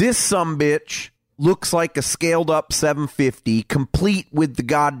 Right. This sumbitch looks like a scaled up 750 complete with the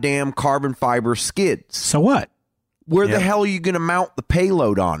goddamn carbon fiber skids. So what? Where the hell are you going to mount the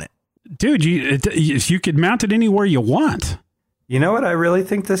payload on it? Dude, you could mount it anywhere you want. You know what I really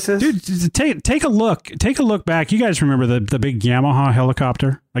think this is? Dude, take a look. Take a look back. You guys remember the big Yamaha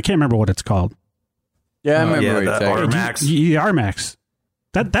helicopter? I can't remember what it's called. Yeah, I remember what you're the saying. RMAX. The RMAX.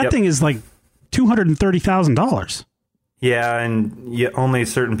 That thing is like $230,000. Yeah, and only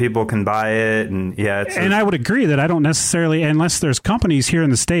certain people can buy it, and And I would agree that I don't necessarily, unless there's companies here in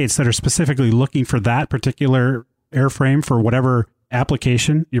the States that are specifically looking for that particular airframe for whatever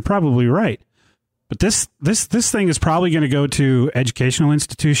application, you're probably right. But this thing is probably going to go to educational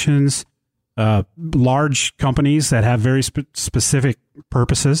institutions, large companies that have very specific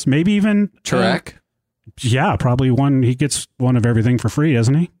purposes. Maybe even Trek. Yeah, probably one. He gets one of everything for free,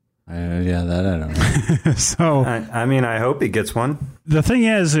 doesn't he? Yeah, that I don't know. So I mean, I hope he gets one. the thing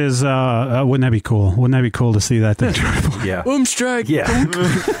is wouldn't that be cool? Wouldn't that be cool to see that thing? Yeah. Boom strike. Yeah.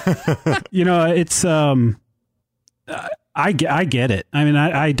 You know, it's I get it. I mean,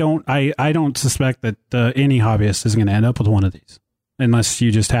 I don't suspect that any hobbyist is going to end up with one of these unless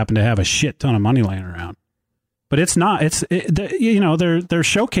you just happen to have a shit ton of money laying around. But it's not. You know, they're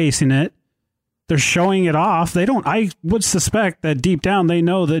showcasing it. They're showing it off. They don't. I would suspect that deep down they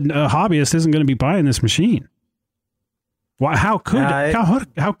know that a hobbyist isn't going to be buying this machine. Why? How could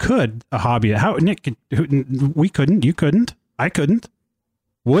how could a hobbyist? How Nick? We couldn't. You couldn't. I couldn't.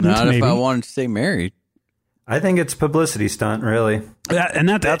 Wouldn't. Not maybe. if I wanted to stay married. I think it's publicity stunt, really.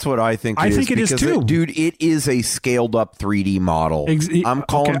 That's what I think. I think it is too, dude. It is a scaled up 3D model. I'm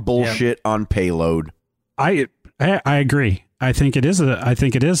calling bullshit on payload. I agree. I think it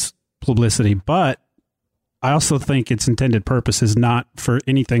is publicity, but I also think its intended purpose is not for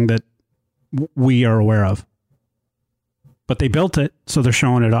anything that we are aware of. But they built it, so they're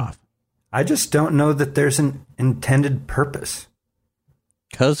showing it off. I just don't know that there's an intended purpose.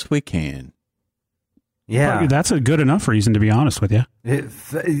 'Cause we can. Yeah. That's a good enough reason, to be honest with you.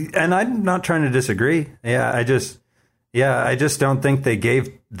 And I'm not trying to disagree. I just don't think they gave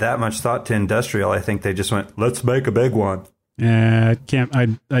that much thought to industrial. I think they just went, let's make a big one. I can't. I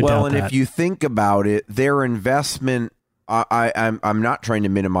well, doubt and that. if you think about it, their investment. I'm not trying to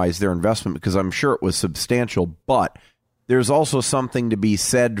minimize their investment because I'm sure it was substantial, but there's also something to be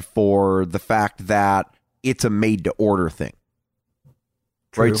said for the fact that it's a made-to-order thing.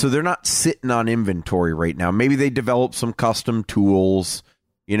 True. Right, so they're not sitting on inventory right now. Maybe they develop some custom tools,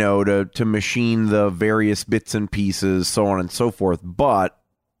 you know, to machine the various bits and pieces, so on and so forth. But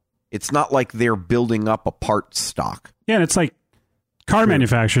it's not like they're building up a parts stock. Yeah, and it's like car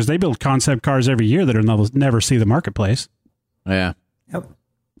manufacturers. They build concept cars every year that are never see the marketplace. Yeah. Yep.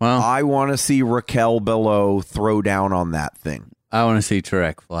 Well, I want to see Raquel Bello throw down on that thing. I want to see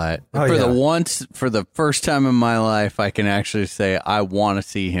Trek fly it. Oh, For the first time in my life, I can actually say I want to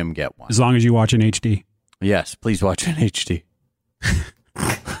see him get one. As long as you watch in HD. Yes, please watch in HD.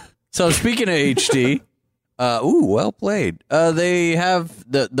 So speaking of HD, well played. They have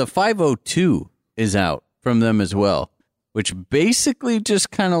the 502 is out from them as well, which basically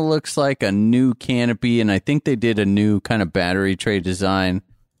just kind of looks like a new canopy, and I think they did a new kind of battery tray design.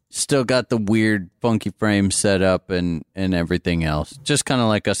 Still got the weird funky frame set up and everything else. Just kind of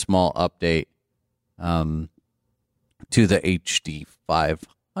like a small update to the HD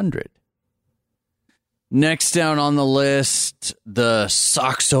 500. Next down on the list, the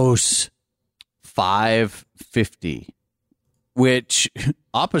Soxos 550, which,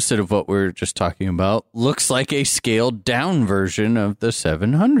 opposite of what we were just talking about, looks like a scaled down version of the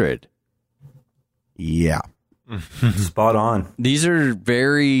 700. Yeah. Spot on. These are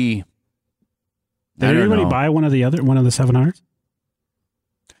very... Did anybody buy one of the 700s?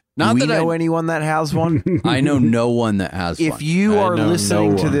 Not Do we that know anyone that has one? I know no one that has one. If you I are know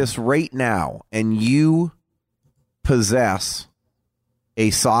listening no to one. this right now and you possess a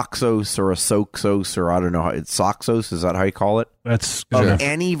Soxos or a Soxos, or I don't know, it's Soxos, is that how you call it? That's Of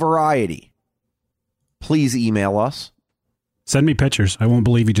any variety, please email us. Send me pictures. I won't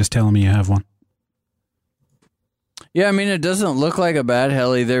believe you just telling me you have one. Yeah, I mean, it doesn't look like a bad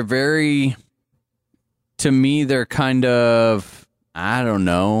heli. They're very, to me, they're kind of, I don't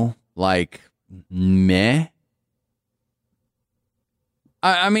know, like meh.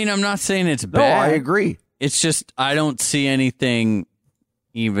 I mean, I'm not saying it's No, bad. I agree. It's just, I don't see anything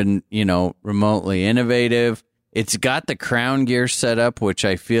even, remotely innovative. It's got the crown gear set up, which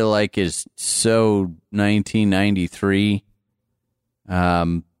I feel like is so 1993.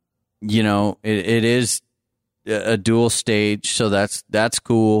 It is a dual stage, so that's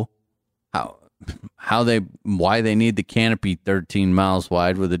cool. Why they need the canopy 13 miles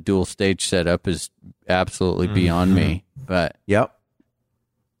wide with a dual stage setup is absolutely beyond me. But Yep.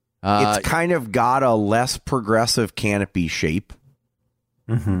 It's kind of got a less progressive canopy shape,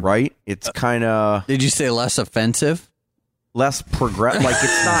 right? It's kind of... did you say less offensive? less progressive. Like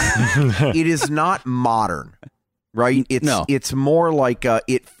it's not. It is not modern, right? It's more like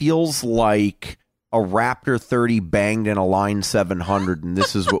it feels like a Raptor 30 banged in a Line 700, and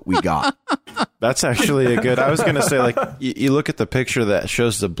this is what we got. That's actually a good. I was gonna say, like, you look at the picture that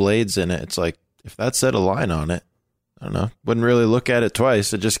shows the blades in it. It's like, if that said a line on it, I don't know. Wouldn't really look at it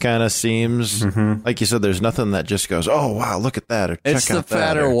twice. It just kind of seems like you said. There's nothing that just goes, oh wow, look at that. Or it's check the out that,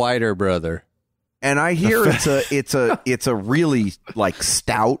 fatter, or, wider brother. And I hear it's a really like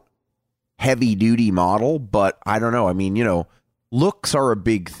stout, heavy duty model, but I don't know. I mean, looks are a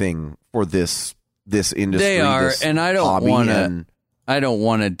big thing for this industry. They are, and I don't want to. I don't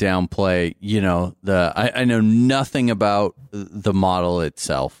want to downplay. I know nothing about the model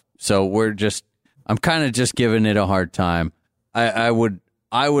itself, so I'm kind of just giving it a hard time. I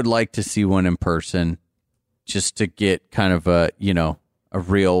would like to see one in person, just to get kind of a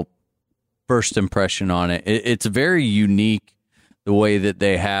real first impression on it. It's very unique the way that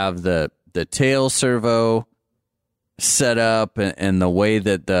they have the tail servo set up and the way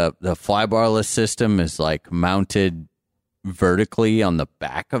that the flybarless system is like mounted vertically on the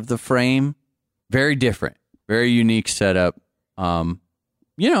back of the frame. Very different, very unique setup. I'm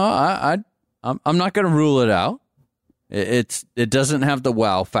not going to rule it out. It doesn't have the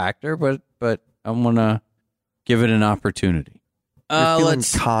wow factor, but I'm going to give it an opportunity. You're feeling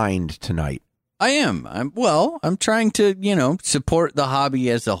kind tonight. I am. I'm trying to, support the hobby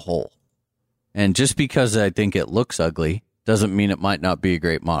as a whole. And just because I think it looks ugly doesn't mean it might not be a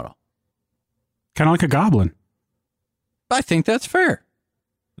great model. Kind of like a Goblin. I think that's fair.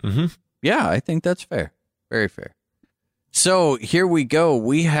 Mm-hmm. Yeah, I think that's fair. Very fair. So here we go.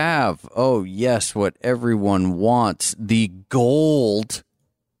 We have, what everyone wants, the gold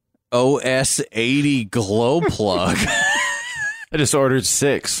OS 80 glow plug. I just ordered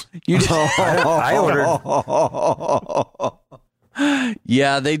 6. You did? I ordered.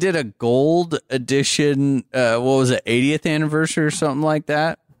 Yeah, they did a gold edition. What was it, 80th anniversary or something like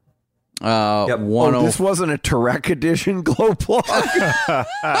that? Yep. This wasn't a Tarek edition glow plug.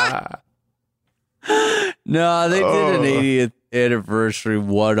 No, they did an 80th anniversary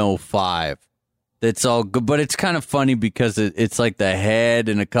 105. That's all good, but it's kind of funny because it's like the head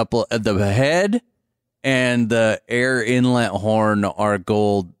and the head and the air inlet horn are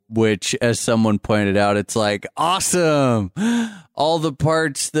gold, which, as someone pointed out, it's like, awesome. All the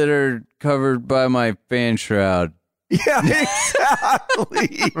parts that are covered by my fan shroud. Yeah,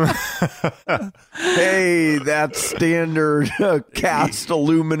 exactly. Hey, that standard cast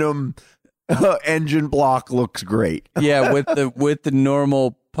aluminum engine block looks great. Yeah, with the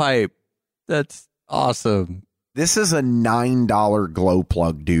normal pipe. That's awesome. This is a $9 glow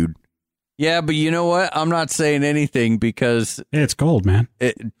plug, dude. Yeah, but you know what? I'm not saying anything because It's gold, man.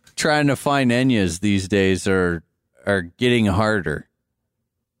 Trying to find Enyas these days are getting harder.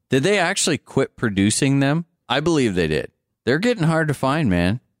 Did they actually quit producing them? I believe they did. They're getting hard to find,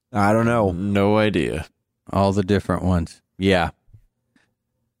 man. I don't know. No idea. All the different ones. Yeah.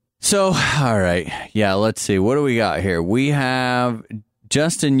 So, all right. Yeah, let's see. What do we got here? We have,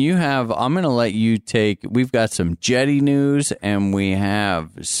 Justin, I'm going to let you we've got some Jetty news and we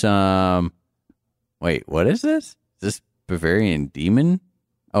have some, wait, what is this? Is this Bavarian Demon?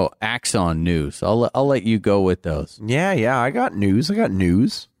 Oh, Axon news. I'll let you go with those. Yeah, I got news.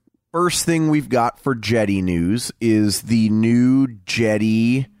 First thing we've got for Jetty news is the new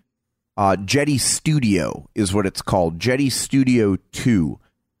Jetty Studio is what it's called. Jetty Studio 2.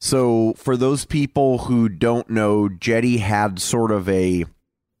 So for those people who don't know, Jetty had I'll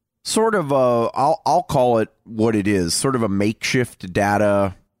call it what it is, sort of a makeshift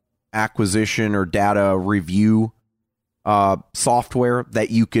data acquisition or data review software that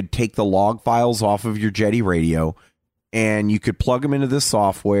you could take the log files off of your Jetty radio and you could plug them into this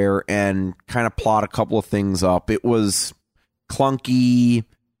software and kind of plot a couple of things up. It was clunky.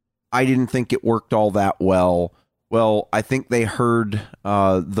 I didn't think it worked all that well. Well, I think they heard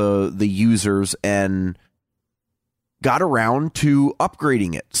the users and got around to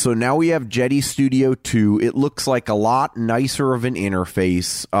upgrading it. So now we have Jetty Studio 2. It looks like a lot nicer of an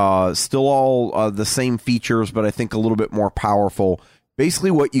interface. Still all the same features, but I think a little bit more powerful.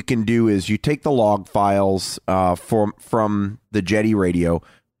 Basically, what you can do is you take the log files from the Jetty radio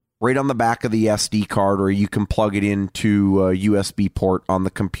right on the back of the SD card, or you can plug it into a USB port on the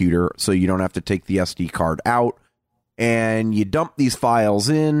computer so you don't have to take the SD card out. And you dump these files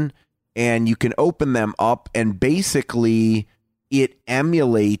in, and you can open them up, and basically it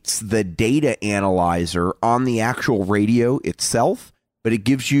emulates the data analyzer on the actual radio itself, but it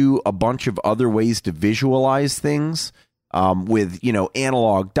gives you a bunch of other ways to visualize things with,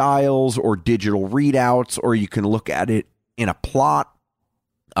 analog dials or digital readouts, or you can look at it in a plot.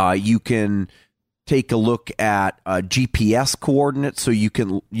 You can take a look at GPS coordinates, so you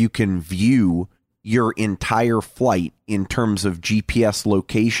can view your entire flight in terms of GPS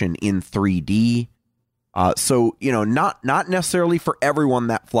location in 3D. So, not necessarily for everyone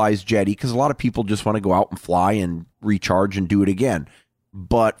that flies Jetty, because a lot of people just want to go out and fly and recharge and do it again.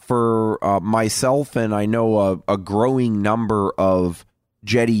 But for myself, and I know a growing number of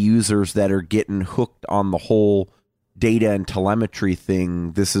Jetty users that are getting hooked on the whole data and telemetry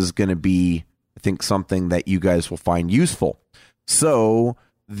thing, this is going to be, I think, something that you guys will find useful. So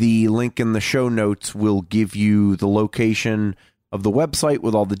the link in the show notes will give you the location of the website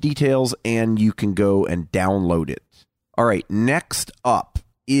with all the details, and you can go and download it. All right, next up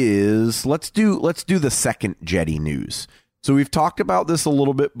is let's do the second Jetty news. So we've talked about this a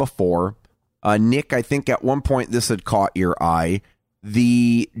little bit before. Nick, I think at one point this had caught your eye.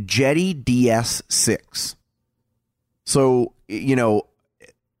 The Jetty DS6. So,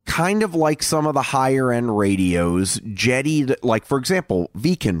 kind of like some of the higher end radios, Jetty, like for example,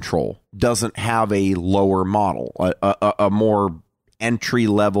 V-Control doesn't have a lower model, a more entry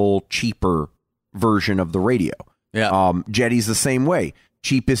level, cheaper version of the radio. Yeah. Jetty's the same way.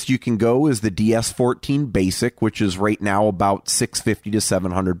 Cheapest you can go is the DS14 Basic, which is right now about $650 to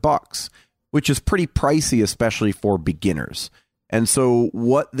 $700, which is pretty pricey, especially for beginners. And so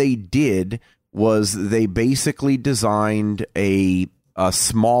what they did was they basically designed a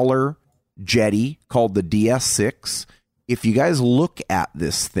smaller Jetty called the DS6. If you guys look at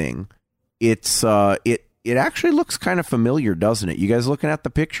this thing, it's it actually looks kind of familiar, doesn't it? You guys looking at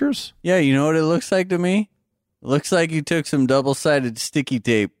the pictures? Yeah, you know what it looks like to me? It looks like you took some double-sided sticky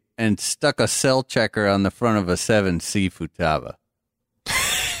tape and stuck a cell checker on the front of a 7C Futaba.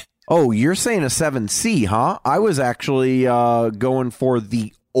 Oh, you're saying a 7C, huh? I was actually going for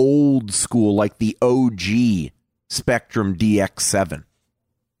the old school, like the OG Spectrum DX7.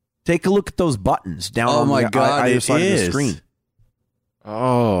 Take a look at those buttons down on the either side of the screen.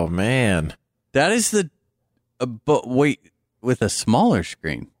 Oh, man. That is but wait, with a smaller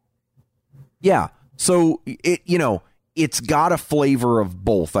screen. Yeah. So, it's got a flavor of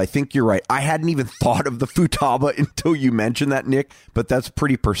both. I think you're right. I hadn't even thought of the Futaba until you mentioned that, Nick, but that's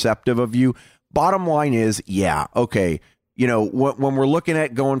pretty perceptive of you. Bottom line is, yeah, okay. When we're looking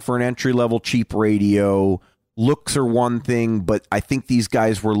at going for an entry-level cheap radio, looks are one thing, but I think these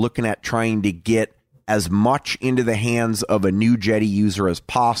guys were looking at trying to get as much into the hands of a new Jetty user as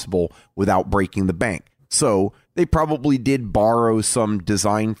possible without breaking the bank. So they probably did borrow some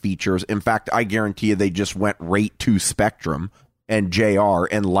design features. In fact, I guarantee you they just went right to Spectrum and JR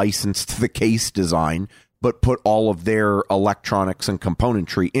and licensed the case design, but put all of their electronics and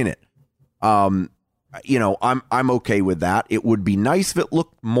componentry in it. I'm okay with that. It would be nice if it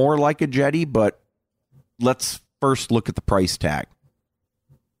looked more like a Jetty, but let's first look at the price tag.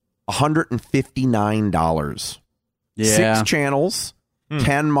 $159. Yeah. 6 channels,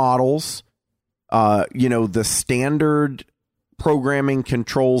 10 models. The standard programming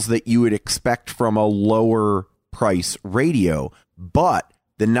controls that you would expect from a lower price radio. But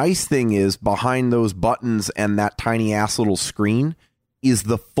the nice thing is behind those buttons and that tiny ass little screen is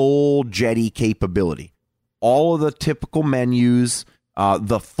the full Jetty capability. All of the typical menus,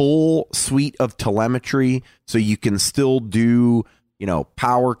 the full suite of telemetry. So you can still do,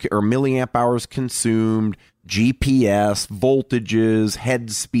 power or milliamp hours consumed, GPS, voltages,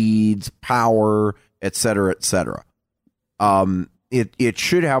 head speeds, power, etc., etc. It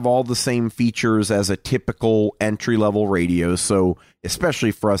should have all the same features as a typical entry-level radio, so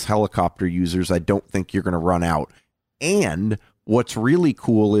especially for us helicopter users, I don't think you're going to run out. And what's really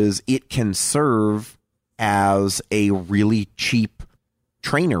cool is it can serve as a really cheap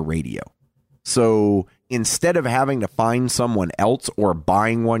trainer radio. So instead of having to find someone else or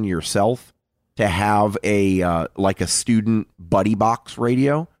buying one yourself, to have a student buddy box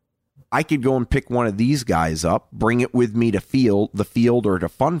radio, I could go and pick one of these guys up, bring it with me to the field or to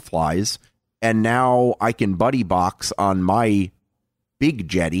Fun Flies, and now I can buddy box on my big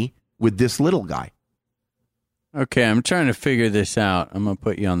Jetty with this little guy. Okay, I'm trying to figure this out. I'm going to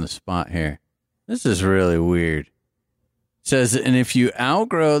put you on the spot here. This is really weird. It says, and if you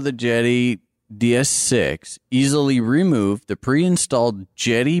outgrow the Jetty DS6, easily remove the pre-installed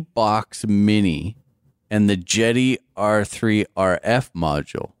Jetty Box Mini and the Jetty R3 RF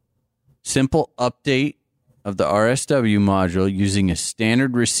module. Simple update of the RSW module using a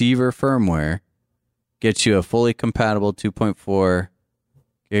standard receiver firmware gets you a fully compatible 2.4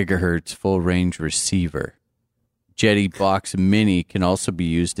 gigahertz full range receiver. Jetty Box Mini can also be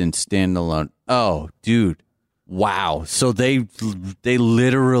used in standalone. Oh, dude. Wow. So they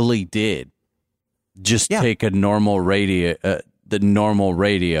literally did. Just take a normal radio, the normal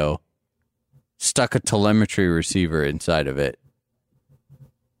radio, stuck a telemetry receiver inside of it.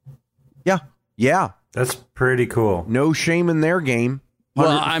 Yeah. That's pretty cool. No shame in their game.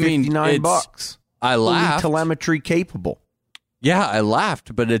 Well, I mean, $159. I Fully laughed. telemetry capable. Yeah, I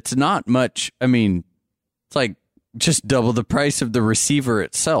laughed, but it's not much. I mean, it's like just double the price of the receiver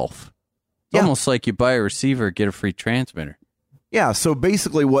itself. It's almost like you buy a receiver, get a free transmitter. Yeah, so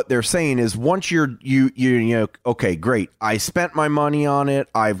basically what they're saying is once you know, okay, great. I spent my money on it.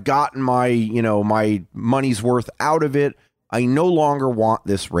 I've gotten my money's worth out of it. I no longer want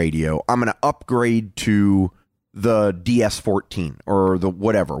this radio. I'm going to upgrade to the DS14 or the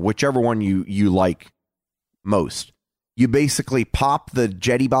whatever, whichever one you like most. You basically pop the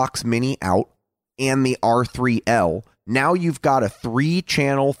JettyBox Mini out and the R3L. Now you've got a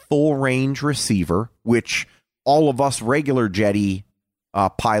 3-channel full range receiver, which all of us regular Jetty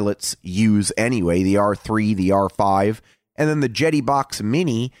pilots use anyway, the R3, the R5. And then the JettyBox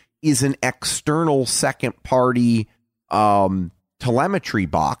Mini is an external second-party telemetry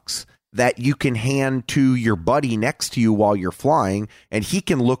box that you can hand to your buddy next to you while you're flying, and he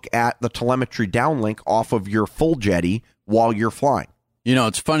can look at the telemetry downlink off of your full Jetty while you're flying. You know,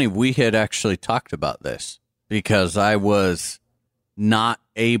 it's funny. We had actually talked about this because I was not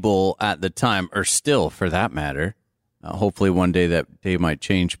able at the time, or still for that matter. Hopefully one day that day might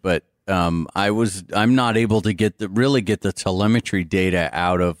change, but I'm not able to really get the telemetry data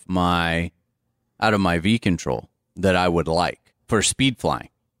out of my V control that I would like for speed flying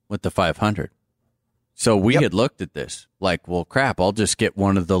with the 500. So we had looked at this like, well, crap, I'll just get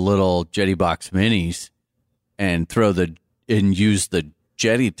one of the little JettyBox Minis and use the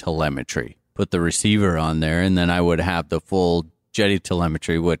Jetty telemetry, put the receiver on there, and then I would have the full Jetty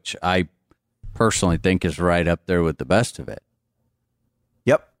telemetry, which I personally think is right up there with the best of it.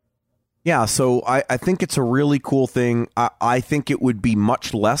 Yep. Yeah, so I think it's a really cool thing. I think it would be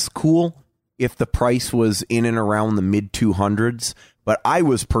much less cool if the price was in and around the mid 200s, but I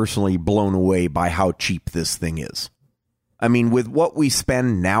was personally blown away by how cheap this thing is. I mean, with what we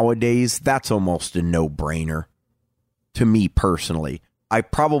spend nowadays, that's almost a no-brainer to me personally. I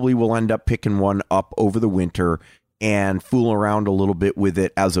probably will end up picking one up over the winter and fool around a little bit with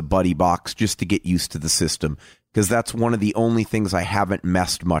it as a buddy box just to get used to the system, because that's one of the only things I haven't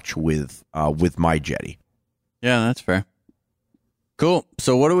messed much with my Jetty. Yeah, that's fair. Cool.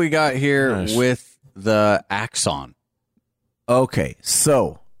 So what do we got here with the Axon? Okay,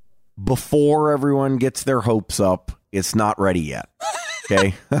 so before everyone gets their hopes up, it's not ready yet.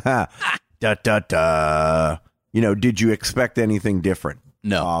 Okay? Did you expect anything different?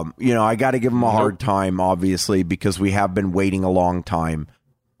 No. I got to give them a hard time, obviously, because we have been waiting a long time.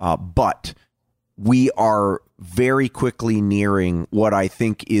 But we are very quickly nearing what I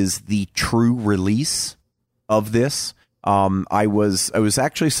think is the true release of this. I was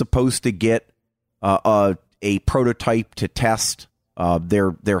actually supposed to get a prototype to test.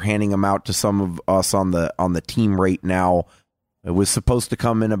 They're handing them out to some of us on the team right now. It was supposed to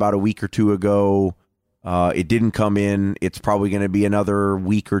come in about a week or two ago. It didn't come in. It's probably going to be another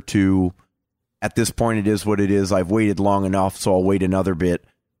week or two. At this point, it is what it is. I've waited long enough, so I'll wait another bit.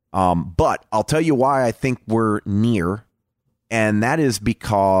 But I'll tell you why I think we're near. And that is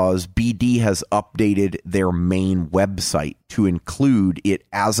because BD has updated their main website to include it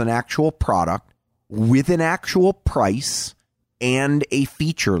as an actual product with an actual price and a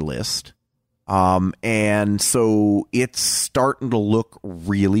feature list. And so it's starting to look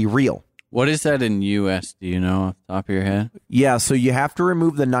really real. What is that in US? Do you know off the top of your head? Yeah, so you have to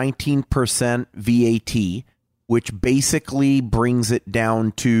remove the 19% VAT, which basically brings it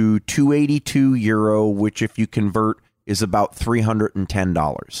down to €282, which if you convert is about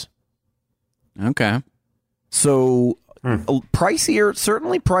 $310. Okay. So pricier,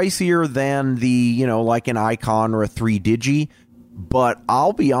 certainly pricier than the, like an Icon or a 3Digi, but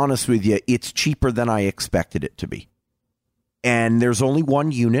I'll be honest with you, it's cheaper than I expected it to be. And there's only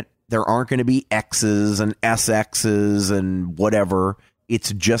one unit. There aren't going to be X's and SX's and whatever.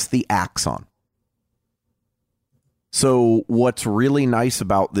 It's just the Axon. So what's really nice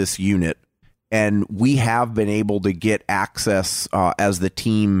about this unit, and we have been able to get access as the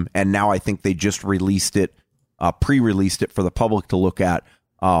team, and now I think they just released it, pre-released it for the public to look at,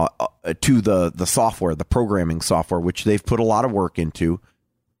 to the software, the programming software, which they've put a lot of work into.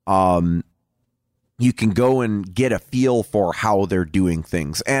 You can go and get a feel for how they're doing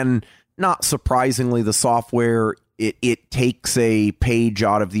things. And not surprisingly, the software, it takes a page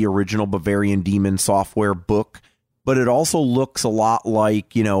out of the original Bavarian Demon software book, but it also looks a lot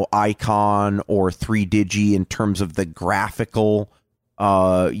like, Icon or 3Digi in terms of the graphical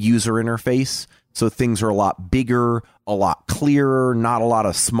user interface. So things are a lot bigger, a lot clearer, not a lot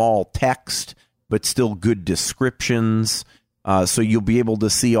of small text, but still good descriptions. So you'll be able to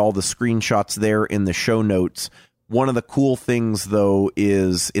see all the screenshots there in the show notes. One of the cool things, though,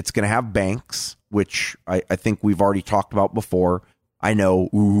 is it's going to have banks, which I think we've already talked about before. I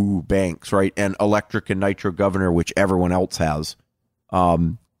know, banks, right? And electric and nitro governor, which everyone else has.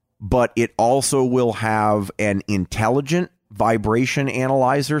 But it also will have an intelligent vibration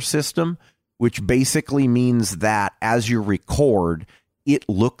analyzer system, which basically means that as you record, it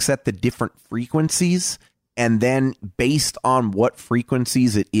looks at the different frequencies, and then based on what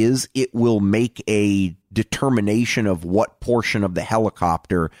frequencies it is, it will make a determination of what portion of the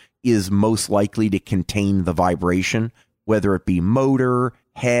helicopter is most likely to contain the vibration, whether it be motor,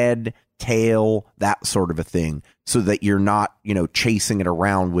 head, tail, that sort of a thing, so that you're not, chasing it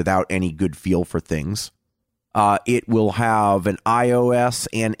around without any good feel for things. It will have an iOS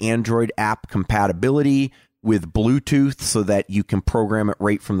and Android app compatibility with Bluetooth so that you can program it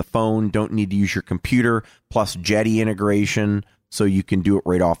right from the phone. Don't need to use your computer, plus Jetty integration so you can do it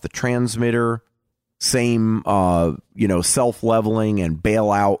right off the transmitter. Same, self-leveling and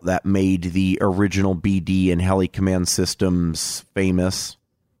bailout that made the original BD and Heli Command systems famous.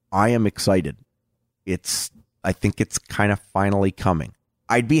 I am excited. I think it's kind of finally coming.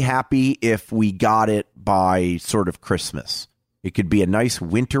 I'd be happy if we got it by sort of Christmas. It could be a nice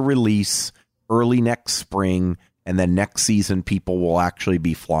winter release, early next spring, and then next season people will actually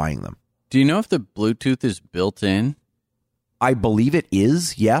be flying them. Do you know if the Bluetooth is built in? I believe it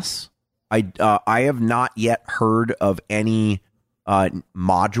is, yes. I have not yet heard of any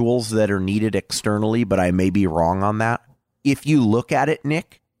modules that are needed externally, but I may be wrong on that. If you look at it,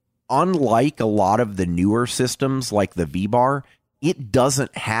 Nick, unlike a lot of the newer systems like the V-Bar, it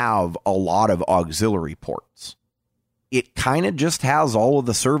doesn't have a lot of auxiliary ports. It kind of just has all of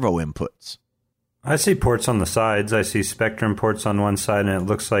the servo inputs. I see ports on the sides. I see Spectrum ports on one side, and it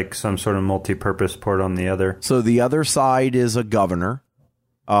looks like some sort of multi-purpose port on the other. So the other side is a governor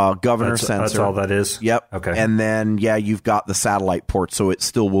sensor. That's all that is? Yep. Okay. And then, you've got the satellite port, so it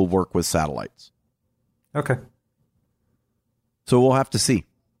still will work with satellites. Okay. So we'll have to see.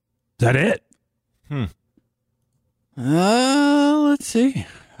 Is that it? Let's see.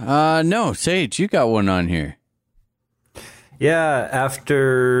 No, Sage, you got one on here. Yeah,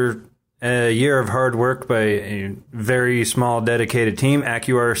 after a year of hard work by a very small dedicated team,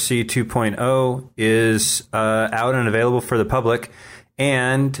 AccuRC 2.0 is out and available for the public,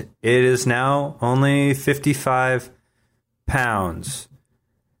 and it is now only 55 pounds.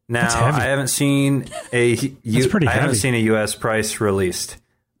 Now, I haven't seen a US price released.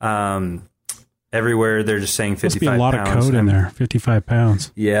 Everywhere they're just saying 55 pounds. Must be a lot of code in there. 55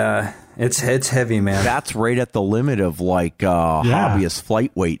 pounds. Yeah, it's heavy, man. That's right at the limit of hobbyist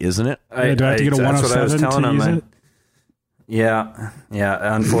flight weight, isn't it? Do I have to get a 107 to use it? Yeah,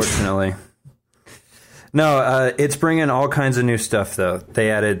 unfortunately. No, it's bringing all kinds of new stuff, though.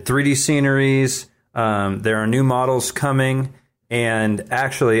 They added 3D sceneries. There are new models coming. And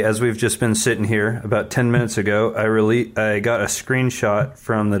actually, as we've just been sitting here, about 10 minutes ago, I got a screenshot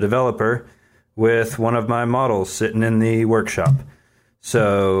from the developer with one of my models sitting in the workshop.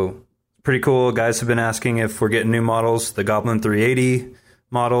 So, pretty cool. Guys have been asking if we're getting new models. The Goblin 380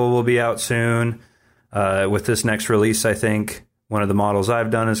 model will be out soon. With this next release, I think one of the models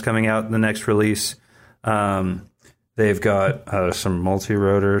I've done is coming out in the next release. They've got some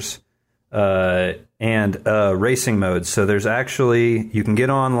multi-rotors and racing modes. So there's actually, you can get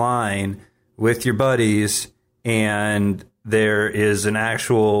online with your buddies, and there is an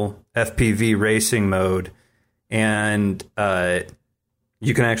actual FPV racing mode, and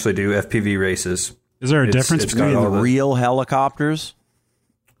you can actually do FPV races. Is there a difference between the real helicopters?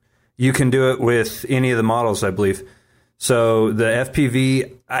 You can do it with any of the models, I believe. So the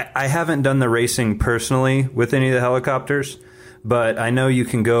FPV, I haven't done the racing personally with any of the helicopters, but I know you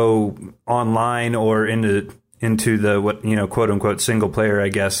can go online or into the quote unquote single player, I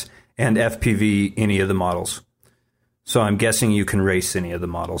guess, and FPV any of the models. So I'm guessing you can race any of the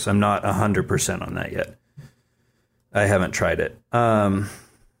models. I'm not 100% on that yet. I haven't tried it. Online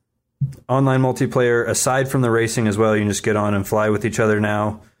multiplayer, aside from the racing as well, you can just get on and fly with each other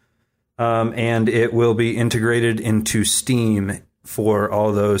now. And it will be integrated into Steam for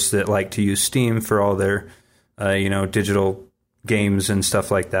all those that like to use Steam for all their, digital games and stuff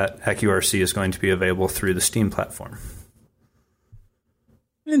like that. AccuRC is going to be available through the Steam platform.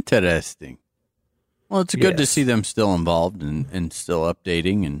 Interesting. Well, it's good to see them still involved and still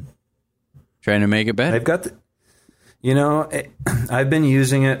updating and trying to make it better. They've got I've been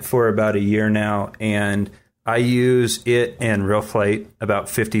using it for about a year now, and I use it and RealFlight about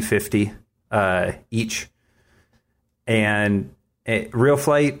 50-50. each. And Real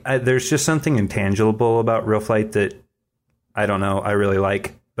Flight, there's just something intangible about Real Flight that I don't know, I really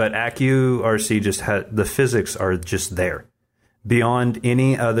like. But AccuRC just the physics are just there. Beyond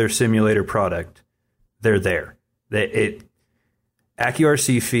any other simulator product, they're there.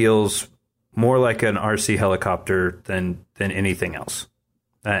 AccuRC feels more like an RC helicopter than anything else.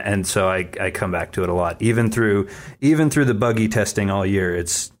 And so I come back to it a lot. Even through the buggy testing all year,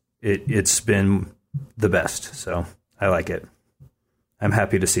 it's been the best. So I like it. I'm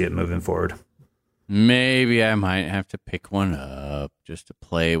happy to see it moving forward. Maybe I might have to pick one up just to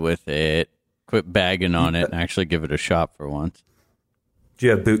play with it, quit bagging on it, and actually give it a shot for once. Do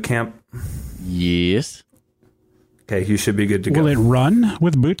you have boot camp? Yes. Okay, you should be good to go. Will it run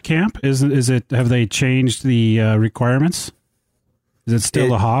with boot camp? Is it? Have they changed the requirements? Is it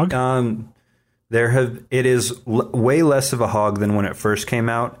still a hog? It is way less of a hog than when it first came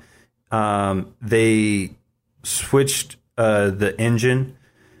out. They switched the engine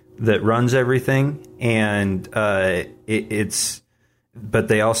that runs everything, and but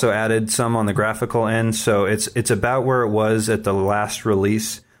they also added some on the graphical end, so it's about where it was at the last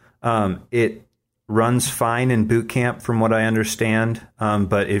release. It runs fine in boot camp from what I understand,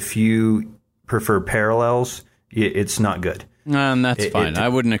 but if you prefer parallels, it's not good. And that's fine. I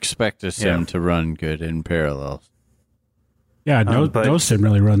wouldn't expect a sim to run good in parallels. Yeah, no sim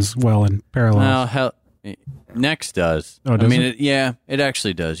really runs well in parallels. Well, hell, Next does. Oh, does it? It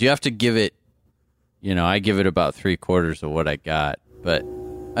actually does. You have to give it, I give it about 3/4 of what I got, but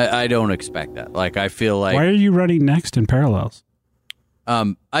I don't expect that. Like, I feel like... Why are you running Next in parallels?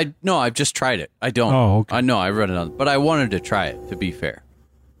 I've just tried it. I don't. Oh, okay. I know I run it on, but I wanted to try it, to be fair.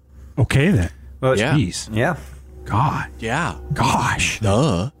 Okay, then. Well, yeah. Jeez. Yeah. God. Yeah. Gosh.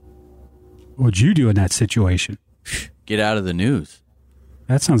 Duh. What'd you do in that situation? Get out of the news.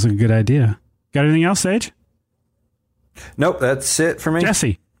 That sounds like a good idea. Got anything else, Sage? Nope, that's it for me.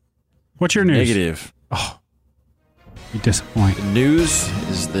 Jesse, what's your news? Negative. Oh, you disappoint. The news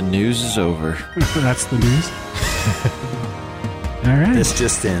is over. That's the news? All right. This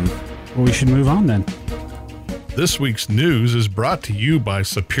just in. Well, we should move on then. This week's news is brought to you by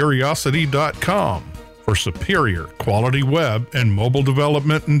Superiosity.com for superior quality web and mobile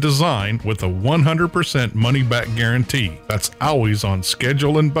development and design with a 100% money-back guarantee. That's always on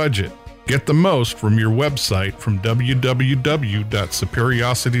schedule and budget. Get the most from your website from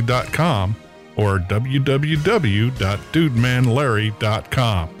www.superiosity.com or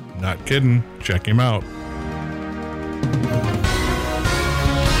www.dudemanlarry.com. Not kidding. Check him out.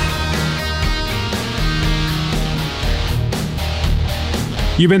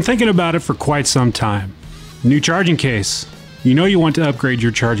 You've been thinking about it for quite some time. New charging case. You know you want to upgrade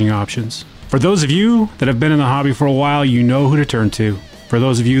your charging options. For those of you that have been in the hobby for a while, you know who to turn to. For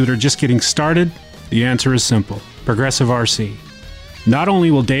those of you that are just getting started, the answer is simple. Progressive RC. Not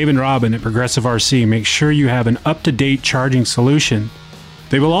only will Dave and Robin at Progressive RC make sure you have an up-to-date charging solution,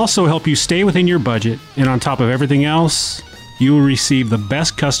 they will also help you stay within your budget, and on top of everything else, you will receive the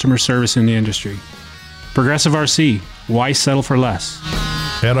best customer service in the industry. Progressive RC. Why settle for less?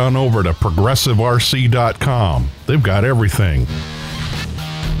 Head on over to ProgressiveRC.com. They've got everything.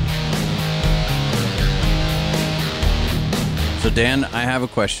 So, Dan, I have a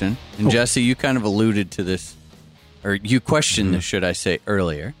question. And Jesse, you kind of alluded to this, or you questioned this, should I say,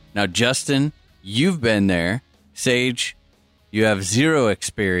 earlier. Now, Justin, you've been there. Sage, you have zero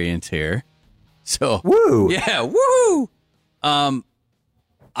experience here. So, woo! Yeah, woo! I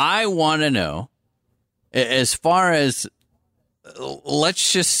want to know, as far as, let's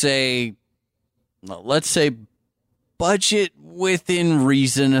say budget within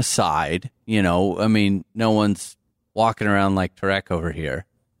reason aside, I mean, no one's walking around like Tarek over here.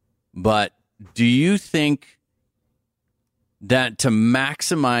 But do you think that to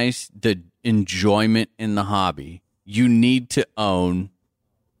maximize the enjoyment in the hobby, you need to own,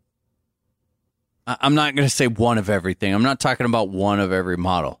 I'm not going to say one of everything. I'm not talking about one of every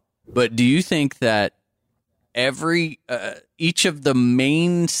model. But do you think that each of the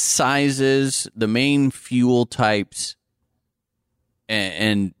main sizes, the main fuel types,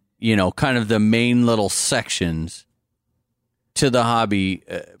 and kind of the main little sections to the hobby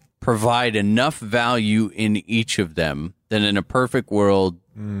provide enough value in each of them that in a perfect world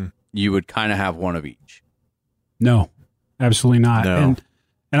you would kind of have one of each? No, absolutely not. No.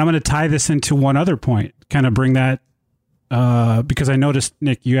 And I'm going to tie this into one other point, kind of bring that, because I noticed,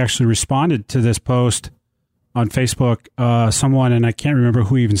 Nick, you actually responded to this post on Facebook, someone, and I can't remember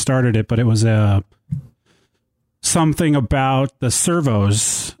who even started it, but it was something about the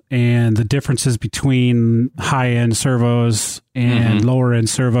servos and the differences between high-end servos and lower-end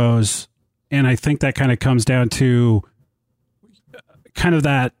servos. And I think that kind of comes down to kind of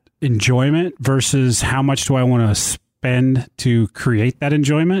that enjoyment versus how much do I want to spend to create that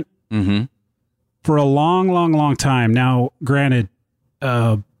enjoyment. Mm-hmm. For a long, long, long time. Now, granted,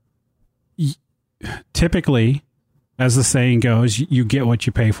 typically, as the saying goes, you get what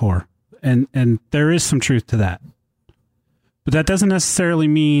you pay for. And there is some truth to that. But that doesn't necessarily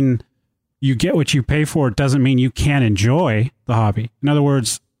mean you get what you pay for. It doesn't mean you can't enjoy the hobby. In other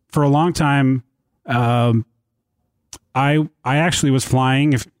words, for a long time, I actually was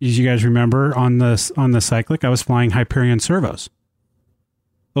flying, if you guys remember, on the Cyclic, I was flying Hyperion servos.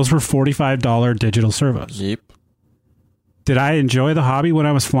 Those were $45 digital servos. Yep. Did I enjoy the hobby when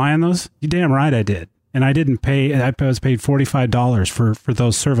I was flying those? You damn right I did. And I didn't pay, I was paid $45 for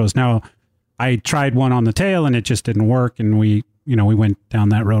those servos. Now, I tried one on the tail and it just didn't work. And we went down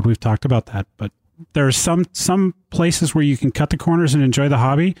that road. We've talked about that. But there's some places where you can cut the corners and enjoy the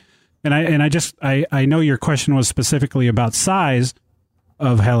hobby. And I know your question was specifically about size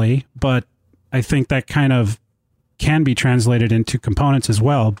of heli, but I think that kind of can be translated into components as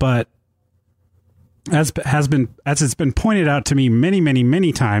well. But as it's been pointed out to me many, many,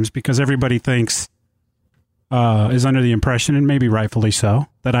 many times, because everybody thinks is under the impression, and maybe rightfully so,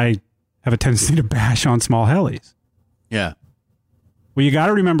 that I have a tendency to bash on small helis. Yeah. Well, you got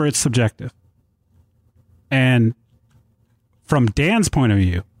to remember it's subjective. And from Dan's point of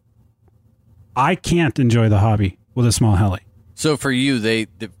view, I can't enjoy the hobby with a small heli. So for you,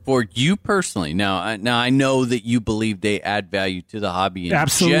 for you personally, now I know that you believe they add value to the hobby in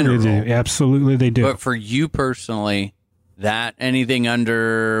general. Absolutely they do. But for you personally, that anything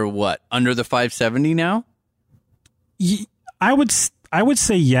under the 570 now? I would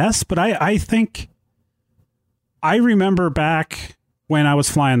say yes, but I think I remember back when I was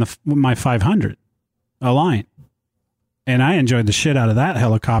flying my 500 Align, and I enjoyed the shit out of that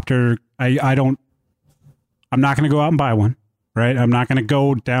helicopter. I'm not going to go out and buy one, right? I'm not going to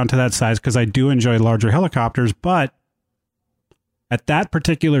go down to that size because I do enjoy larger helicopters, but at that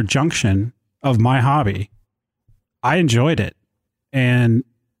particular junction of my hobby, I enjoyed it. And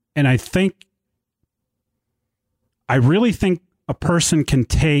I really think a person can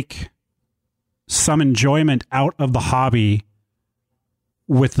take some enjoyment out of the hobby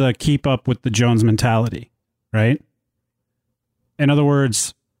with the keep up with the Jones mentality, right? In other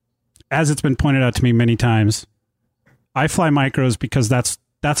words, as it's been pointed out to me many times, I fly micros because that's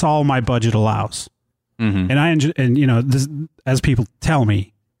all my budget allows. Mm-hmm. And I enjoy, and this, as people tell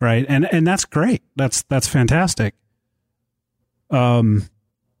me, right? And that's great. That's fantastic. I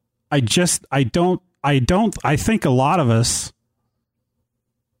think a lot of us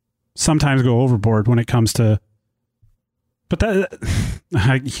sometimes go overboard when it comes to, well,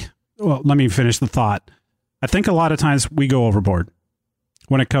 let me finish the thought. I think a lot of times we go overboard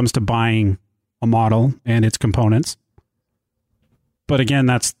when it comes to buying a model and its components. But again,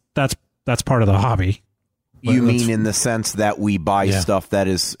 that's part of the hobby. You mean in the sense that we buy stuff that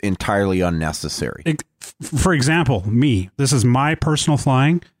is entirely unnecessary? For example, this is my personal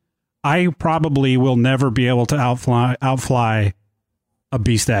flying. I probably will never be able to outfly a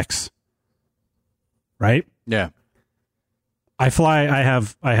Beast X. Right? Yeah. I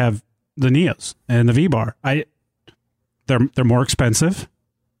have the Neos and the V-Bar. They're more expensive.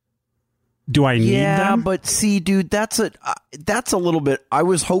 Do I need them? Yeah, but see, dude, that's a little bit. I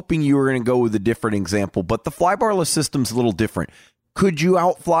was hoping you were going to go with a different example, but the flybarless system's a little different. Could you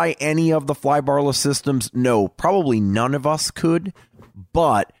outfly any of the flybarless systems? No, probably none of us could,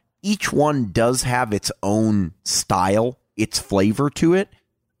 but each one does have its own style, its flavor to it.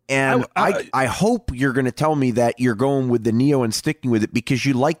 And I hope you're going to tell me that you're going with the Neo and sticking with it because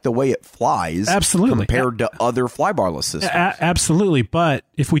you like the way it flies. Absolutely. Compared to other flybarless systems. Absolutely. But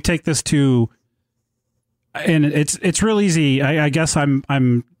if we take this to, and it's real easy. I guess I'm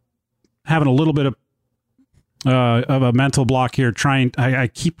having a little bit of a mental block here. I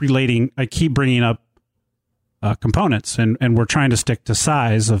keep bringing up components and we're trying to stick to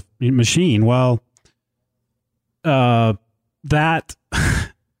size of machine. Well, that.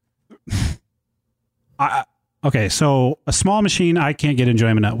 Okay, so a small machine I can't get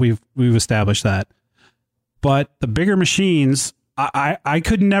enjoyment out. We've established that. But the bigger machines, I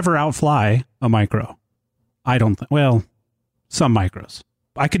could never outfly a micro. I don't think. Well, some micros.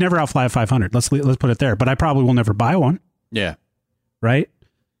 I could never outfly a 500. Let's put it there. But I probably will never buy one. Yeah. Right.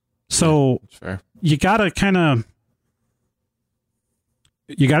 So That's fair. You gotta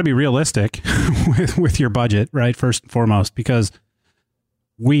be realistic with your budget, right? First and foremost, because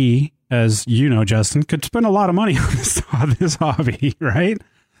we, as you know, Justin, could spend a lot of money on this hobby, right?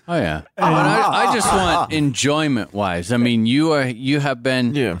 Oh yeah, but I just want enjoyment wise. I mean, you have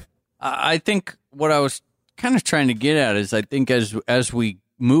been. Yeah. I think what I was kind of trying to get at is I think as we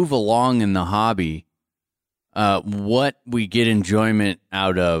move along in the hobby, what we get enjoyment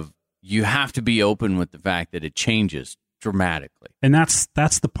out of, you have to be open with the fact that it changes dramatically. And that's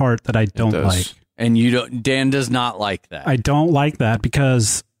the part that I don't like. And Dan does not like that. I don't like that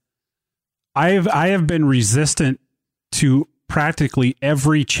because I have been resistant to practically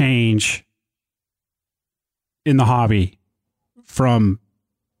every change in the hobby from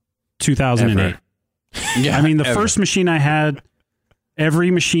 2008. Yeah, I mean, the first machine I had,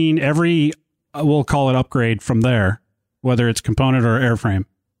 every we'll call it upgrade from there, whether it's component or airframe,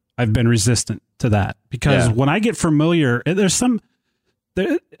 I've been resistant to that because when I get familiar, it's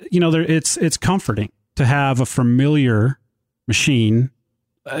comforting to have a familiar machine.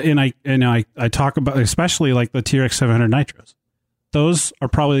 And I talk about, especially like the TRX 700 Nitros. Those are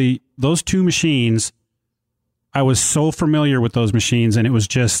probably those two machines. I was so familiar with those machines and it was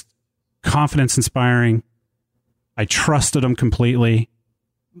just confidence inspiring. I trusted them completely.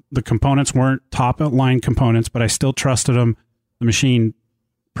 The components weren't top line components, but I still trusted them. The machine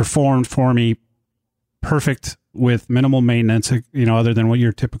performed for me perfect with minimal maintenance, other than what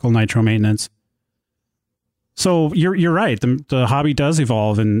your typical nitro maintenance. So you're right. The hobby does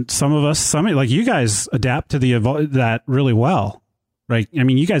evolve, and some like you guys adapt to that really well, right? I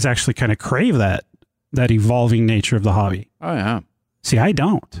mean, you guys actually kind of crave that evolving nature of the hobby. Oh yeah. See, I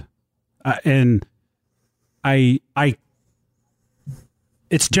don't, and I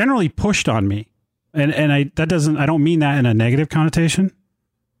it's generally pushed on me, and I don't mean that in a negative connotation.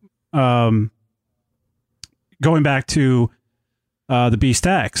 Going back to the Beast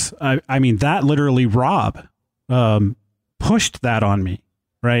X, I mean that literally Rob pushed that on me,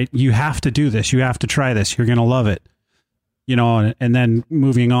 right? You have to do this. You have to try this. You're going to love it, and then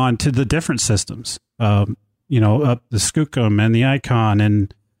moving on to the different systems, up the Skookum and the Icon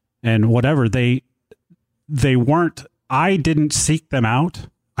and whatever they weren't, I didn't seek them out.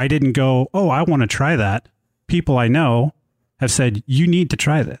 I didn't go, oh, I want to try that. People I know have said, you need to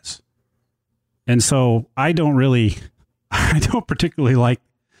try this. And so I don't particularly like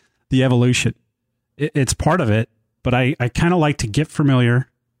the evolution. It's part of it, but I kind of like to get familiar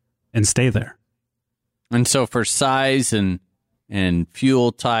and stay there. And so for size and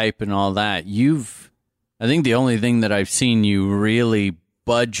fuel type and all that, I think the only thing that I've seen you really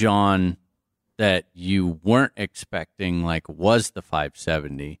budge on that you weren't expecting, like, was the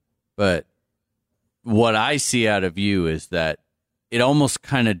 570. But what I see out of you is that it almost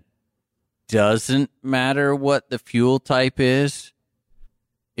kind of doesn't matter what the fuel type is.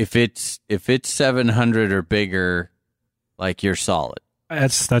 If it's 700 or bigger, like, you're solid.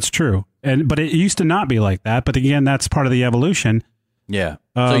 That's true. But it used to not be like that. But again, that's part of the evolution. Yeah.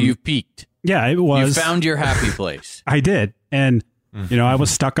 So you've peaked. Yeah, it was. You found your happy place. I did. And, I was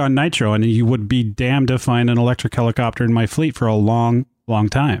stuck on nitro, and you would be damned to find an electric helicopter in my fleet for a long, long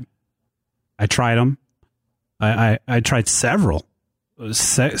time. I tried them. I tried several,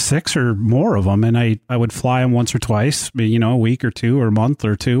 6 or more of them, and I would fly them once or twice, a week or two or a month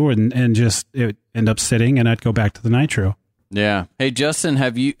or two, and just it end up sitting, and I'd go back to the nitro. Yeah. Hey, Justin,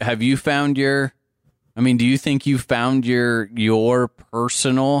 have you found do you think you found your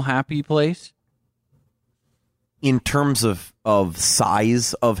personal happy place? In terms of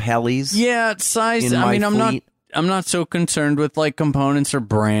size of helis? Yeah, size. I'm not so concerned with like components or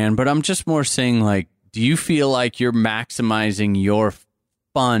brand, but I'm just more saying, like, do you feel like you're maximizing your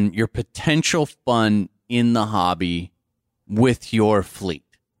fun, your potential fun in the hobby with your fleet?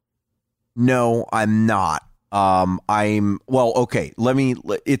 No, I'm not. Okay,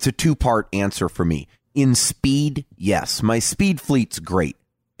 it's a 2-part answer for me. In speed, yes, my speed fleet's great,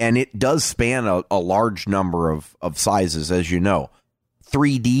 and it does span a large number of sizes, as you know.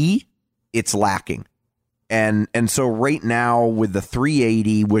 3D, it's lacking. And so right now with the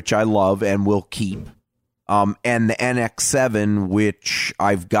 380, which I love and will keep, and the NX7, which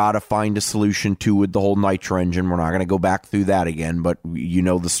I've got to find a solution to with the whole nitro engine. We're not going to go back through that again, but you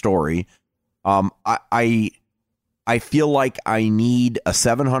know the story. I feel like I need a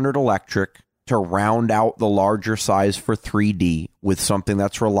 700 electric to round out the larger size for 3D with something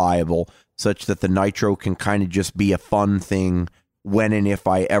that's reliable, such that the nitro can kind of just be a fun thing when and if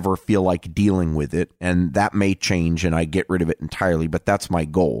I ever feel like dealing with it. And that may change and I get rid of it entirely, but that's my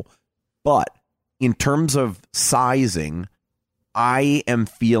goal. But in terms of sizing, I am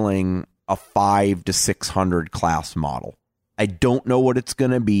feeling a 500 to 600 class model. I don't know what it's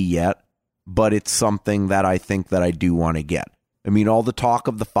going to be yet, but it's something that I think that I do want to get. I mean, all the talk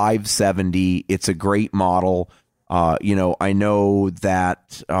of the 570, it's a great model. I know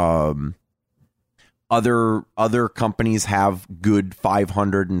that Other companies have good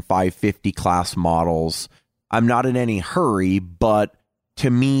 500 and 550 class models. I'm not in any hurry, but to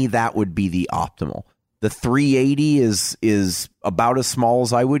me, that would be the optimal. The 380 is about as small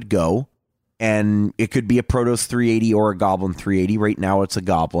as I would go, and it could be a Protos 380 or a Goblin 380. Right now, it's a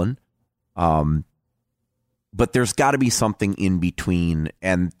Goblin. But there's got to be something in between,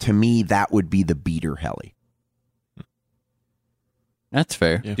 and to me, that would be the beater heli. That's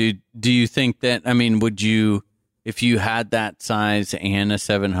fair. Yeah. Do you think that, I mean, would you, if you had that size and a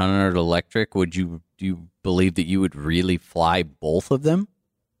 700 electric, do you believe that you would really fly both of them?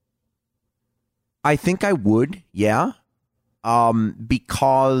 I think I would, yeah.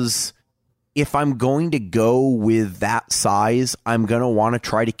 Because if I'm going to go with that size, I'm going to want to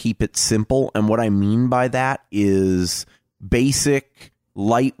try to keep it simple. And what I mean by that is basic,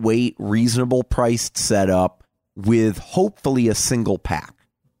 lightweight, reasonable priced setup with hopefully a single pack,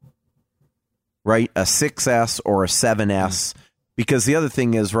 right? A 6S or a 7S. Because the other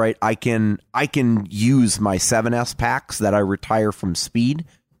thing is, right, I can use my 7S packs that I retire from speed,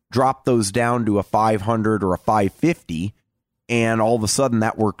 drop those down to a 500 or a 550, and all of a sudden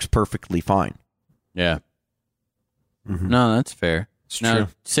that works perfectly fine. Yeah. Mm-hmm. No, that's fair. It's now, true.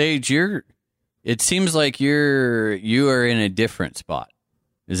 Sage, it seems like you are in a different spot.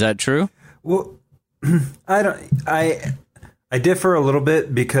 Is that true? Well, I differ a little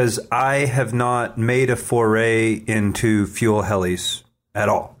bit because I have not made a foray into fuel helis at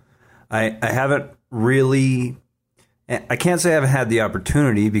all. I haven't really. I can't say I haven't had the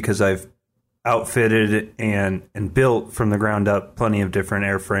opportunity because I've outfitted and built from the ground up plenty of different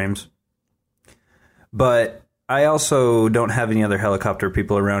airframes. But I also don't have any other helicopter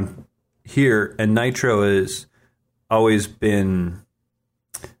people around here, and Nitro has always been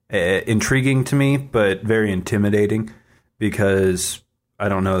intriguing to me, but very intimidating because I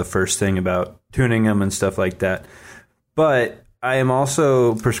don't know the first thing about tuning them and stuff like that. But I am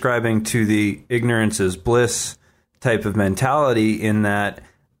also prescribing to the ignorance is bliss type of mentality in that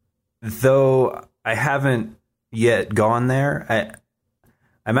though I haven't yet gone there,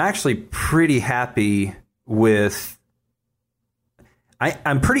 I'm actually pretty happy with...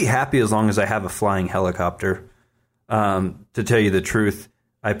 I'm pretty happy as long as I have a flying helicopter, to tell you the truth.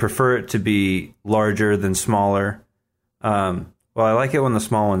 I prefer it to be larger than smaller. Well, I like it when the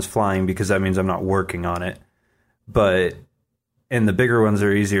small one's flying because that means I'm not working on it. And the bigger ones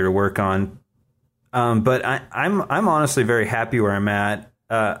are easier to work on. But I'm honestly very happy where I'm at.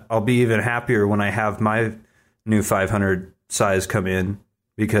 I'll be even happier when I have my new 500 size come in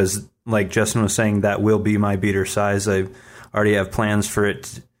because, like Justin was saying, that will be my beater size. I already have plans for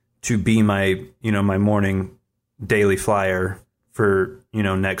it to be my morning daily flyer for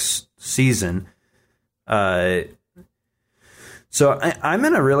next season. So I'm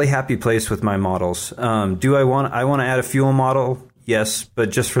in a really happy place with my models. Do I want to add a fuel model? Yes, but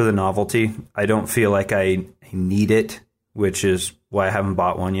just for the novelty. I don't feel like I need it, which is why I haven't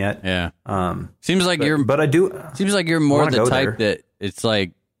bought one yet. Yeah. Seems like you're more the type that it's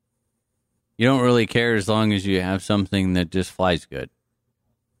like you don't really care as long as you have something that just flies good.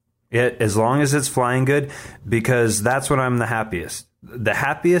 As long as it's flying good, because that's when I'm the happiest. The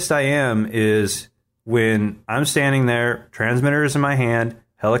happiest I am is when I'm standing there, transmitter is in my hand,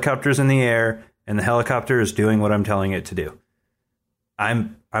 helicopter's in the air, and the helicopter is doing what I'm telling it to do.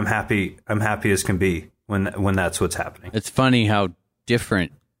 I'm happy. I'm happy as can be when that's what's happening. It's funny how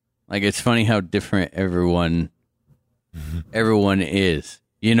different. Everyone is.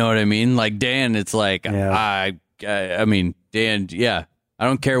 You know what I mean? Like Dan, it's like I mean Dan. Yeah. I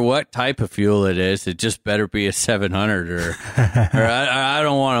don't care what type of fuel it is. It just better be a 700 or I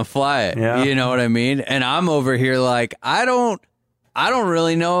don't want to fly it. Yeah. You know what I mean? And I'm over here like, I don't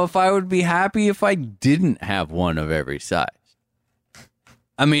really know if I would be happy if I didn't have one of every size.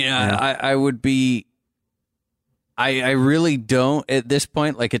 I mean, I would be, I really don't at this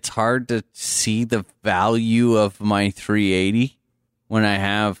point. Like it's hard to see the value of my 380 when I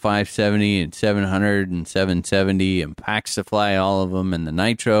have 570 and 700 and 770 and packs to fly all of them and the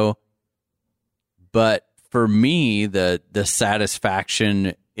Nitro. But for me, the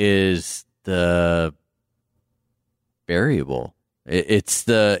satisfaction is the variable. It's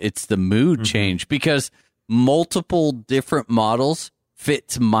the mood change because multiple different models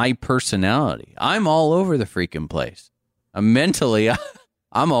fits my personality. I'm all over the freaking place. Mentally,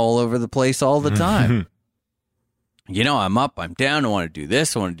 I'm all over the place all the time. I'm up, I'm down, I want to do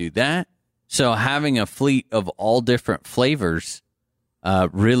this, I want to do that. So having a fleet of all different flavors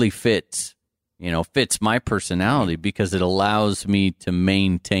really fits my personality because it allows me to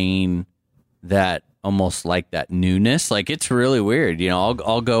maintain that almost like that newness. Like, it's really weird. You know,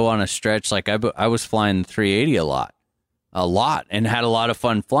 I'll go on a stretch. Like, I was flying 380 a lot, and had a lot of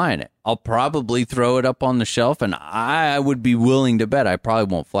fun flying it. I'll probably throw it up on the shelf, and I would be willing to bet I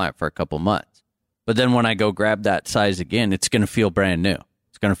probably won't fly it for a couple months. But then when I go grab that size again, it's going to feel brand new.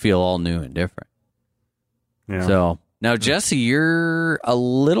 It's going to feel all new and different. Yeah. So now, Jesse, you're a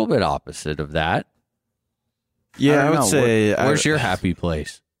little bit opposite of that. Yeah, I would say. Where's your happy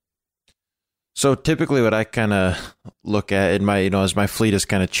place? So typically what I kind of look at in my, as my fleet has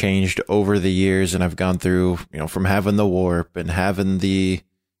kind of changed over the years, and I've gone through, from having the warp and having the,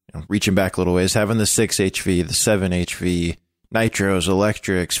 reaching back a little ways, having the 6 HV, the 7 HV, nitros,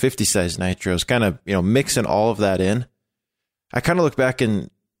 electrics, 50 size nitros, kind of, mixing all of that in. I kind of look back and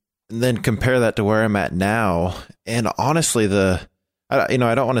then compare that to where I'm at now. And honestly, I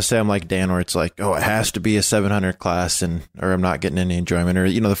don't want to say I'm like Dan, where it's like, oh, it has to be a 700 class, or I'm not getting any enjoyment, or,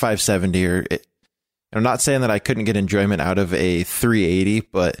 the 570, I'm not saying that I couldn't get enjoyment out of a 380,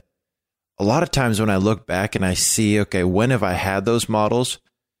 but a lot of times when I look back and I see, okay, when have I had those models?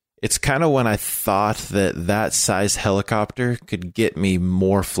 It's kind of when I thought that size helicopter could get me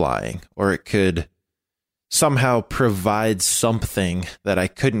more flying, or it could somehow provide something that I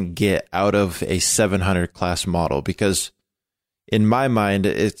couldn't get out of a 700 class model, because in my mind,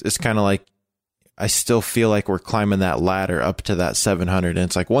 it's kind of like I still feel like we're climbing that ladder up to that 700. And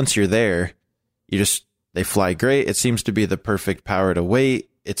it's like, once you're there, they fly great. It seems to be the perfect power to weight.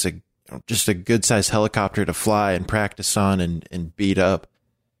 It's just a good size helicopter to fly and practice on and beat up.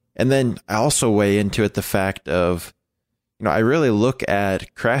 And then I also weigh into it the fact of, I really look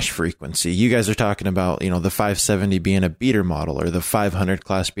at crash frequency. You guys are talking about, the 570 being a beater model, or the 500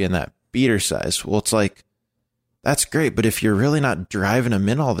 class being that beater size. Well, it's like, that's great, but if you're really not driving them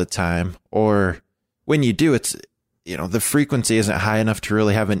in all the time, or when you do, it's, the frequency isn't high enough to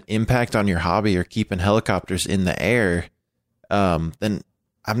really have an impact on your hobby or keeping helicopters in the air, then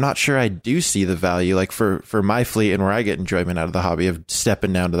I'm not sure I do see the value, like for my fleet and where I get enjoyment out of the hobby, of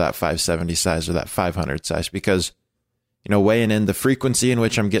stepping down to that 570 size or that 500 size, because, weighing in the frequency in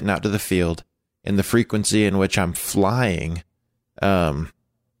which I'm getting out to the field and the frequency in which I'm flying,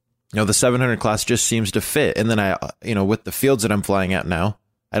 the 700 class just seems to fit. And then with the fields that I'm flying at now,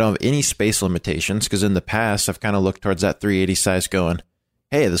 I don't have any space limitations, because in the past, I've kind of looked towards that 380 size going,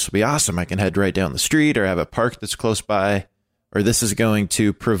 hey, this will be awesome. I can head right down the street, or have a park that's close by, or this is going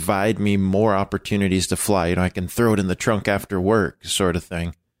to provide me more opportunities to fly. I can throw it in the trunk after work, sort of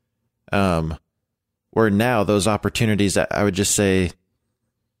thing. Where now those opportunities, I would just say,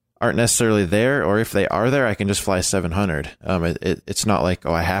 aren't necessarily there, or if they are there, I can just fly 700. It's not like,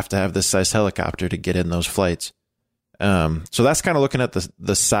 oh, I have to have this size helicopter to get in those flights. So that's kind of looking at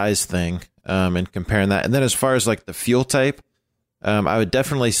the size thing, and comparing that. And then as far as like the fuel type, I would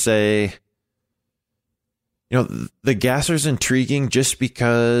definitely say, the gasser's intriguing just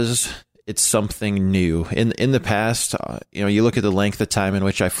because it's something new. In the past, you look at the length of time in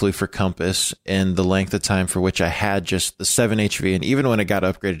which I flew for Compass, and the length of time for which I had just the 7 HV. And even when it got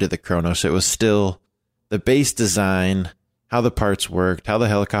upgraded to the Kronos, it was still the base design, how the parts worked, how the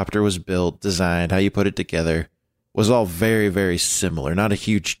helicopter was built, designed, how you put it together, was all very, very similar. Not a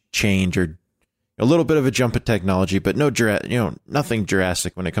huge change, or a little bit of a jump in technology, but nothing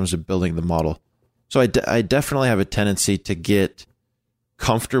drastic when it comes to building the model. So I definitely have a tendency to get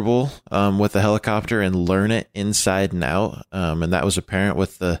comfortable with the helicopter and learn it inside and out. And that was apparent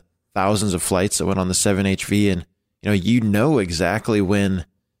with the thousands of flights that went on the 7 HV. And, exactly when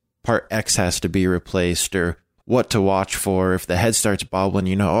part X has to be replaced, or what to watch for. If the head starts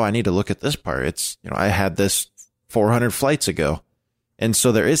bobbling, I need to look at this part. It's, I had this 400 flights ago. And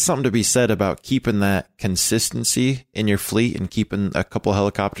so there is something to be said about keeping that consistency in your fleet and keeping a couple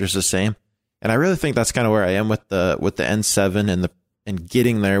helicopters the same. And I really think that's kind of where I am with the N7 and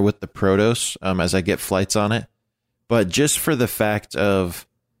getting there with the Protos, as I get flights on it. But just for the fact of,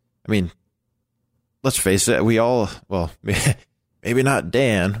 let's face it, we all, well, maybe not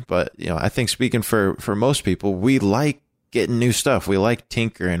Dan, but I think speaking for most people, we like getting new stuff. We like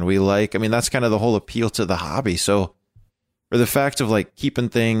tinkering. We like, that's kind of the whole appeal to the hobby. So for the fact of like keeping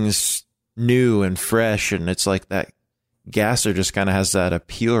things new and fresh, and it's like that gasser just kind of has that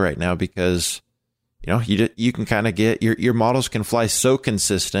appeal right now, because you can kind of get your models can fly so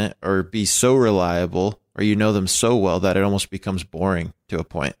consistent or be so reliable, or them so well that it almost becomes boring to a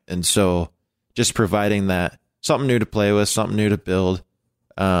point. And so just providing that something new to play with, something new to build.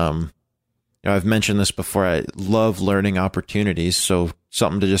 I've mentioned this before. I love learning opportunities, so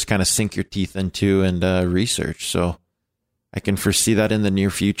something to just kind of sink your teeth into and research. So I can foresee that in the near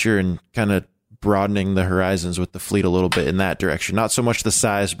future, and kind of broadening the horizons with the fleet a little bit in that direction. Not so much the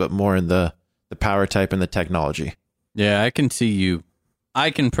size, but more in the the power type and the technology. Yeah, I can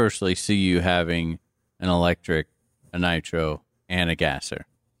personally see you having an electric, a nitro, and a gasser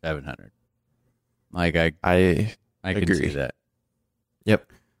 700. Like I can agree. see that.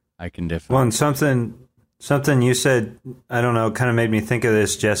 Yep. I can definitely. Well, and something you said, I don't know, kind of made me think of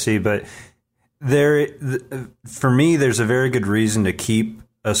this, Jesse, but for me, there's a very good reason to keep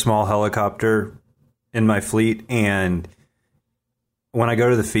a small helicopter in my fleet. And when I go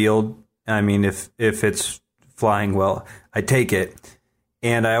to the field, I mean, if it's flying well, I take it.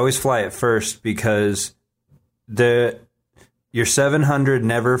 And I always fly it first because your 700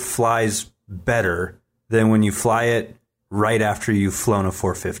 never flies better than when you fly it right after you've flown a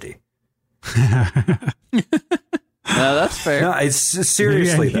 450. No, that's fair. No, it's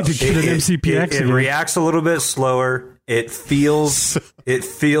seriously. Maybe I need to get an MCPX it again. reacts a little bit slower. It feels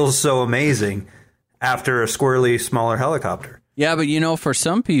so amazing after a squirrely smaller helicopter. Yeah, but for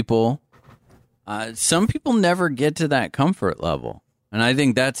some people never get to that comfort level. And I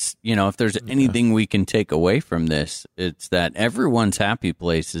think that's, if there's anything we can take away from this, it's that everyone's happy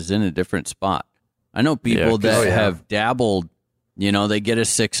place is in a different spot. I know people that have dabbled, they get a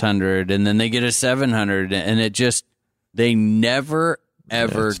 600 and then they get a 700 and they never,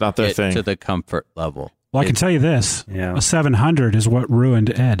 ever it's not their get thing. to the comfort level. Well, I can tell you this. Yeah. A 700 is what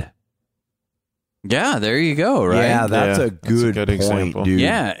ruined Ed. Yeah, there you go, right? Yeah, that's Yeah, a good point, example. dude.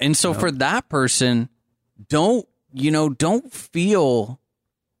 Yeah, and so for that person, don't feel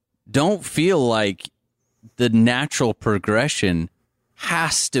like the natural progression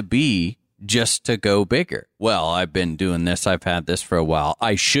has to be just to go bigger. Well, I've been doing this, I've had this for a while.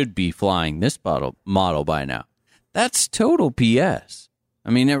 I should be flying this model by now. That's total PS. I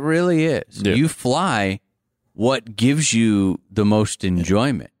mean, it really is. Yeah. You fly what gives you the most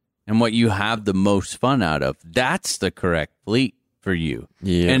enjoyment and what you have the most fun out of. That's the correct fleet for you.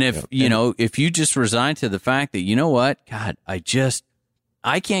 Yeah, and if if you just resign to the fact that, what, God, I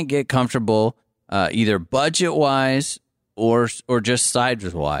can't get comfortable either budget wise or just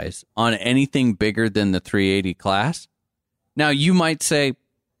size wise on anything bigger than the 380 class. Now you might say,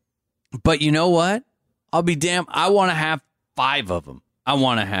 but you know what? I'll be damned. I want to have 5 of them. I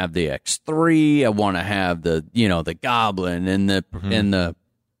want to have the X3. I want to have the the Goblin and the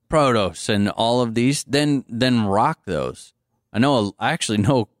Protos and all of these. Then rock those. I actually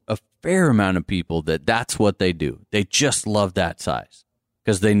know a fair amount of people that's what they do. They just love that size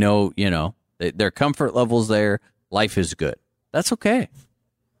because they know, their comfort level's there. Life is good. That's okay.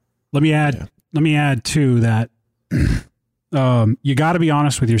 Let me add to that. You got to be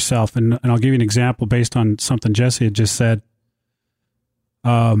honest with yourself, and I'll give you an example based on something Jesse had just said.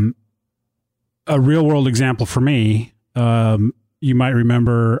 A real world example for me. You might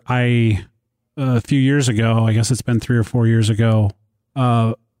remember a few years ago, I guess it's been 3 or 4 years ago,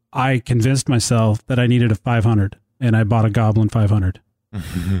 I convinced myself that I needed a 500, and I bought a Goblin 500.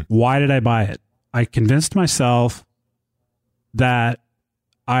 Why did I buy it? I convinced myself that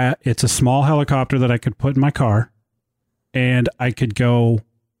it's a small helicopter that I could put in my car, and I could go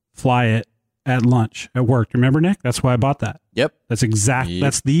fly it at lunch at work. Remember, Nick? That's why I bought that. Yep.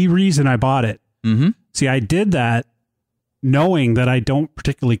 That's the reason I bought it. Mm-hmm. See, I did that knowing that I don't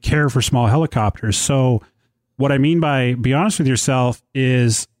particularly care for small helicopters. So what I mean by be honest with yourself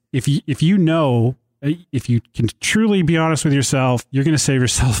is if you can truly be honest with yourself, you're going to save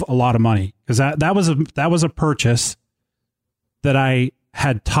yourself a lot of money, because that was a purchase that I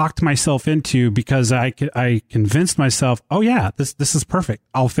had talked myself into, because I convinced myself, oh yeah, this is perfect.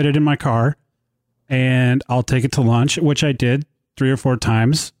 I'll fit it in my car and I'll take it to lunch, which I did 3 or 4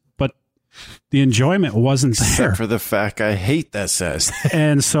 times, but the enjoyment wasn't there. Except for the fact I hate that size.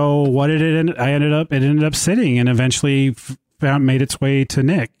 And so what did it end? It ended up sitting, and eventually made its way to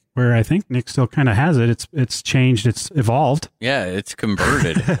Nick, where I think Nick still kind of has it. It's changed. It's evolved. Yeah, it's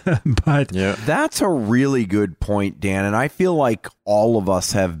converted. But Yeah. That's a really good point, Dan. And I feel like all of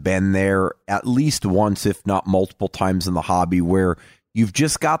us have been there at least once, if not multiple times in the hobby, where you've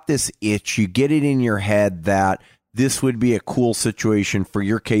just got this itch. You get it in your head that this would be a cool situation for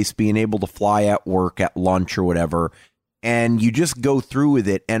your case, being able to fly at work, at lunch, or whatever. And you just go through with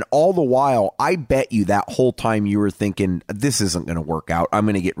it. And all the while, I bet you that whole time you were thinking, this isn't going to work out. I'm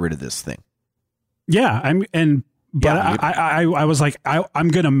going to get rid of this thing. yeah, I was like, I'm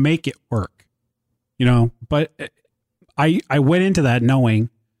going to make it work, but I went into that knowing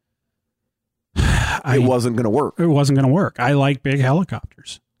It wasn't going to work. It wasn't going to work. I like big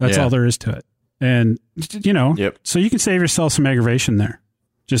helicopters. That's all there is to it. And, Yep. so you can save yourself some aggravation there.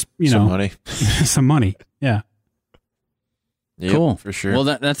 Just, Some money. some money. Yeah. Yep, Cool. for sure. Well,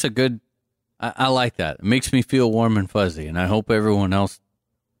 that's a good. I like that. It makes me feel warm and fuzzy, and I hope everyone else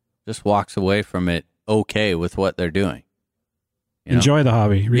just walks away from it okay with what they're doing. You know? Enjoy the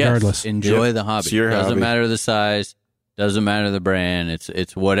hobby, regardless. Yes, enjoy the hobby. It's your Doesn't hobby. matter the size, doesn't matter the brand.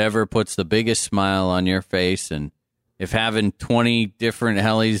 It's whatever puts the biggest smile on your face. And if having 20 different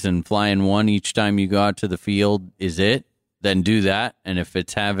helis and flying one each time you go out to the field is it, then do that. And if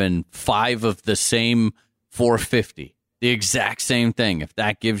it's having 5 of the same 450, the exact same thing, if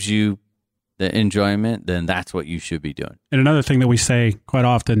that gives you the enjoyment, then that's what you should be doing. And another thing that we say quite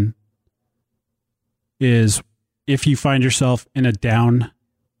often is if you find yourself in a down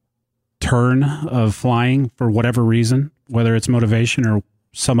turn of flying for whatever reason, whether it's motivation or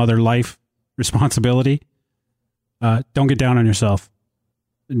some other life responsibility, don't get down on yourself.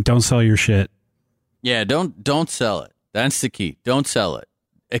 Don't sell your shit. Yeah, don't sell it. That's the key. Don't sell it.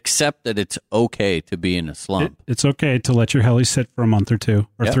 Accept that it's okay to be in a slump. It's okay to let your heli sit for a month or 2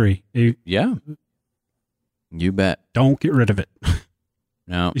 or Yep. 3. Yeah. You bet. Don't get rid of it.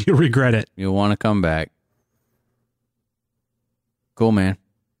 No, You'll regret it. you'll want to come back. Cool, man.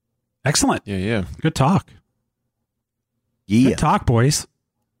 Excellent. Yeah. Good talk. Yeah. Good talk, boys.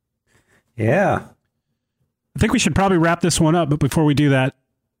 Yeah. I think we should probably wrap this one up, but before we do that,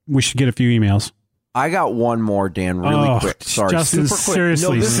 we should get a few emails. I got one more, Dan, really quick. Sorry, Justin, super quick.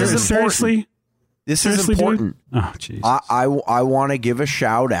 seriously. No, this is important. Seriously? This Seriously, is important. dude? Oh, jeez. I want to give a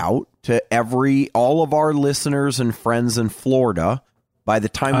shout out to all of our listeners and friends in Florida. By the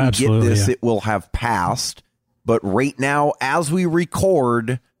time we Absolutely, get this, yeah. it will have passed. But right now, as we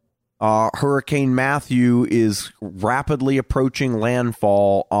record, Hurricane Matthew is rapidly approaching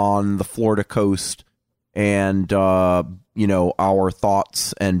landfall on the Florida coast. And, our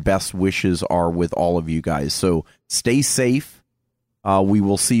thoughts and best wishes are with all of you guys. So stay safe. We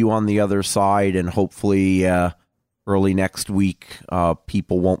will see you on the other side, and hopefully early next week,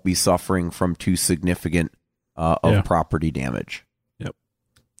 people won't be suffering from too significant of property damage.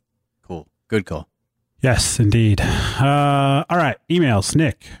 Cool. Good call. Yes, indeed. All right. Emails.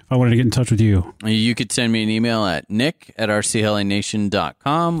 Nick, if I wanted to get in touch with you. You could send me an email at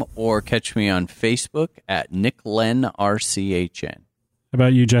nick@rchlination.com or catch me on Facebook at nicklenrchm. How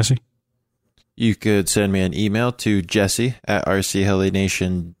about you, Jesse? You could send me an email to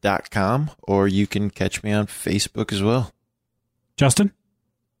jesse@rchlination.com, or you can catch me on Facebook as well. Justin?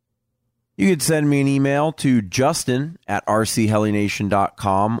 You could send me an email to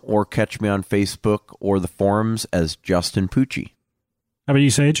justin@rchlination.com or catch me on Facebook or the forums as Justin Pucci. How about you,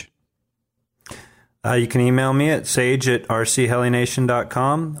 Sage? You can email me at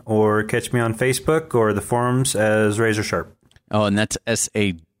sage@rchlination.com or catch me on Facebook or the forums as Razor Sharp. Oh, and that's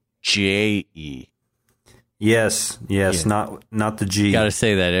SAJE. Yes, not the G. Got to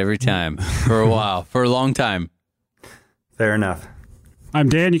say that every time for a while, for a long time. Fair enough. I'm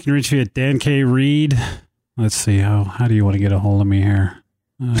Dan. You can reach me at Dan K. Reed. Let's see. How do you want to get a hold of me here?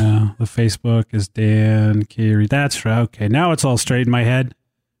 The Facebook is Dan K. Reed. That's right. Okay. Now it's all straight in my head.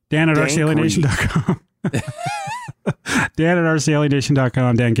 Dan@rchlination.com.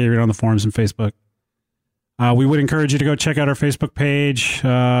 Dan@rchlination.com. Dan K. Reed on the forums and Facebook. We would encourage you to go check out our Facebook page.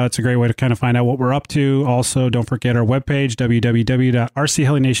 It's a great way to kind of find out what we're up to. Also, don't forget our webpage,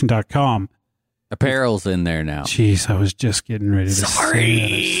 www.rchlination.com. Apparel's in there now. Jeez, I was just getting ready to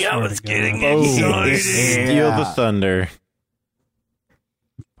say that. I was getting Steal the thunder.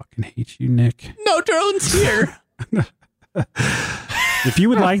 Fucking hate you, Nick. No drones here. If you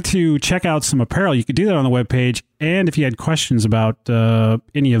would like to check out some apparel, you could do that on the webpage. And if you had questions about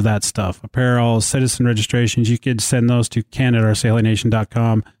any of that stuff, apparel, citizen registrations, you could send those to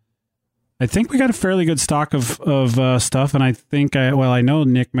ken@rchlination.com. I think we got a fairly good stock of stuff, and I think, I know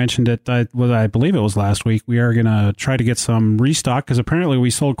Nick mentioned it, I believe it was last week. We are going to try to get some restock, because apparently we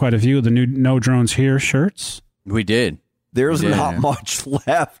sold quite a few of the new No Drones Here shirts. We did. There's Yeah. not much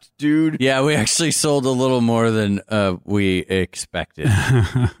left, dude. Yeah, we actually sold a little more than we expected.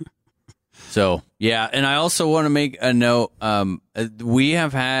 So, yeah, and I also want to make a note. We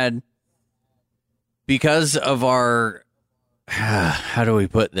have had, because of our, how do we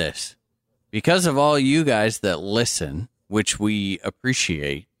put this? Because of all you guys that listen, which we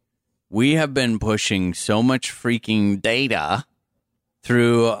appreciate, we have been pushing so much freaking data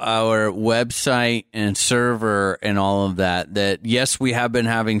through our website and server and all of that, yes, we have been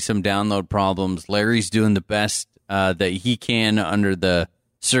having some download problems. Larry's doing the best that he can under the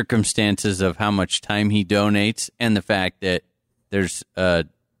circumstances of how much time he donates and the fact that there's a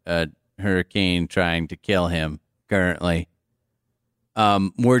hurricane trying to kill him currently.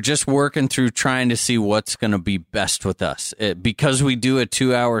 We're just working through trying to see what's going to be best with us. Because we do a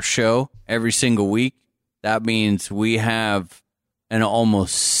 2-hour show every single week, that means we have an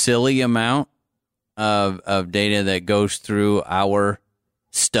almost silly amount of data that goes through our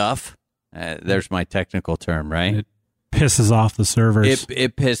stuff. There's my technical term, right? It pisses off the servers.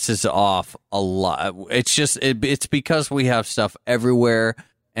 It pisses off a lot. It's just it's because we have stuff everywhere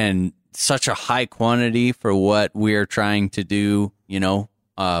and such a high quantity for what we're trying to do.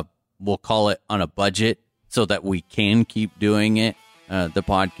 We'll call it on a budget so that we can keep doing it. The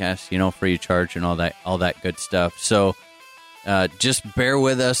podcast, free of charge and all that good stuff. So just bear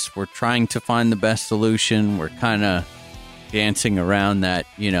with us. We're trying to find the best solution. We're kind of dancing around that,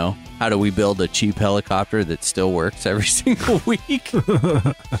 how do we build a cheap helicopter that still works every single week?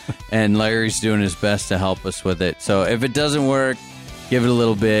 And Larry's doing his best to help us with it. So if it doesn't work, give it a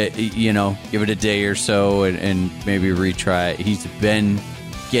little bit, give it a day or so and maybe retry it. He's been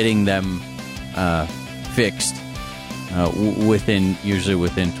getting them fixed usually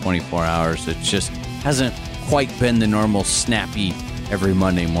within 24 hours. It just hasn't quite been the normal snappy every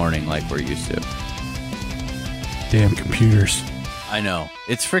Monday morning like we're used to. Damn computers. I know.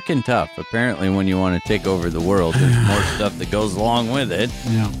 It's freaking tough. Apparently, when you want to take over the world, there's more stuff that goes along with it.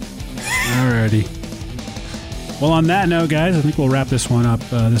 Yeah. Alrighty. Well, on that note, guys, I think we'll wrap this one up.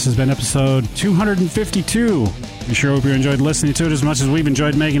 This has been episode 252. We sure hope you enjoyed listening to it as much as we've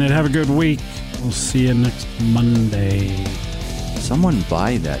enjoyed making it. Have a good week. We'll see you next Monday. Someone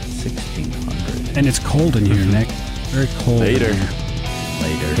buy that 1600. And it's cold in here, Nick. Very cold. Later.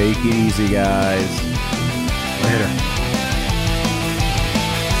 Take it easy, guys. Later.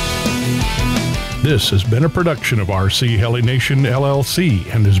 This has been a production of RC Heli Nation LLC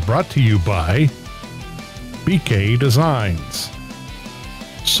and is brought to you by BK Designs,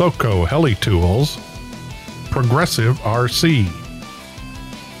 Soco Heli Tools, Progressive RC,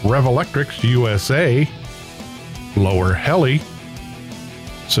 Rev Electrics USA, Lower Heli,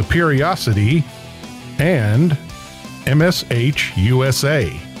 Superiosity, and MSH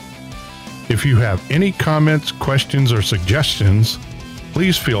USA. If you have any comments, questions, or suggestions,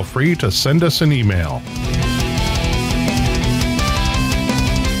 please feel free to send us an email.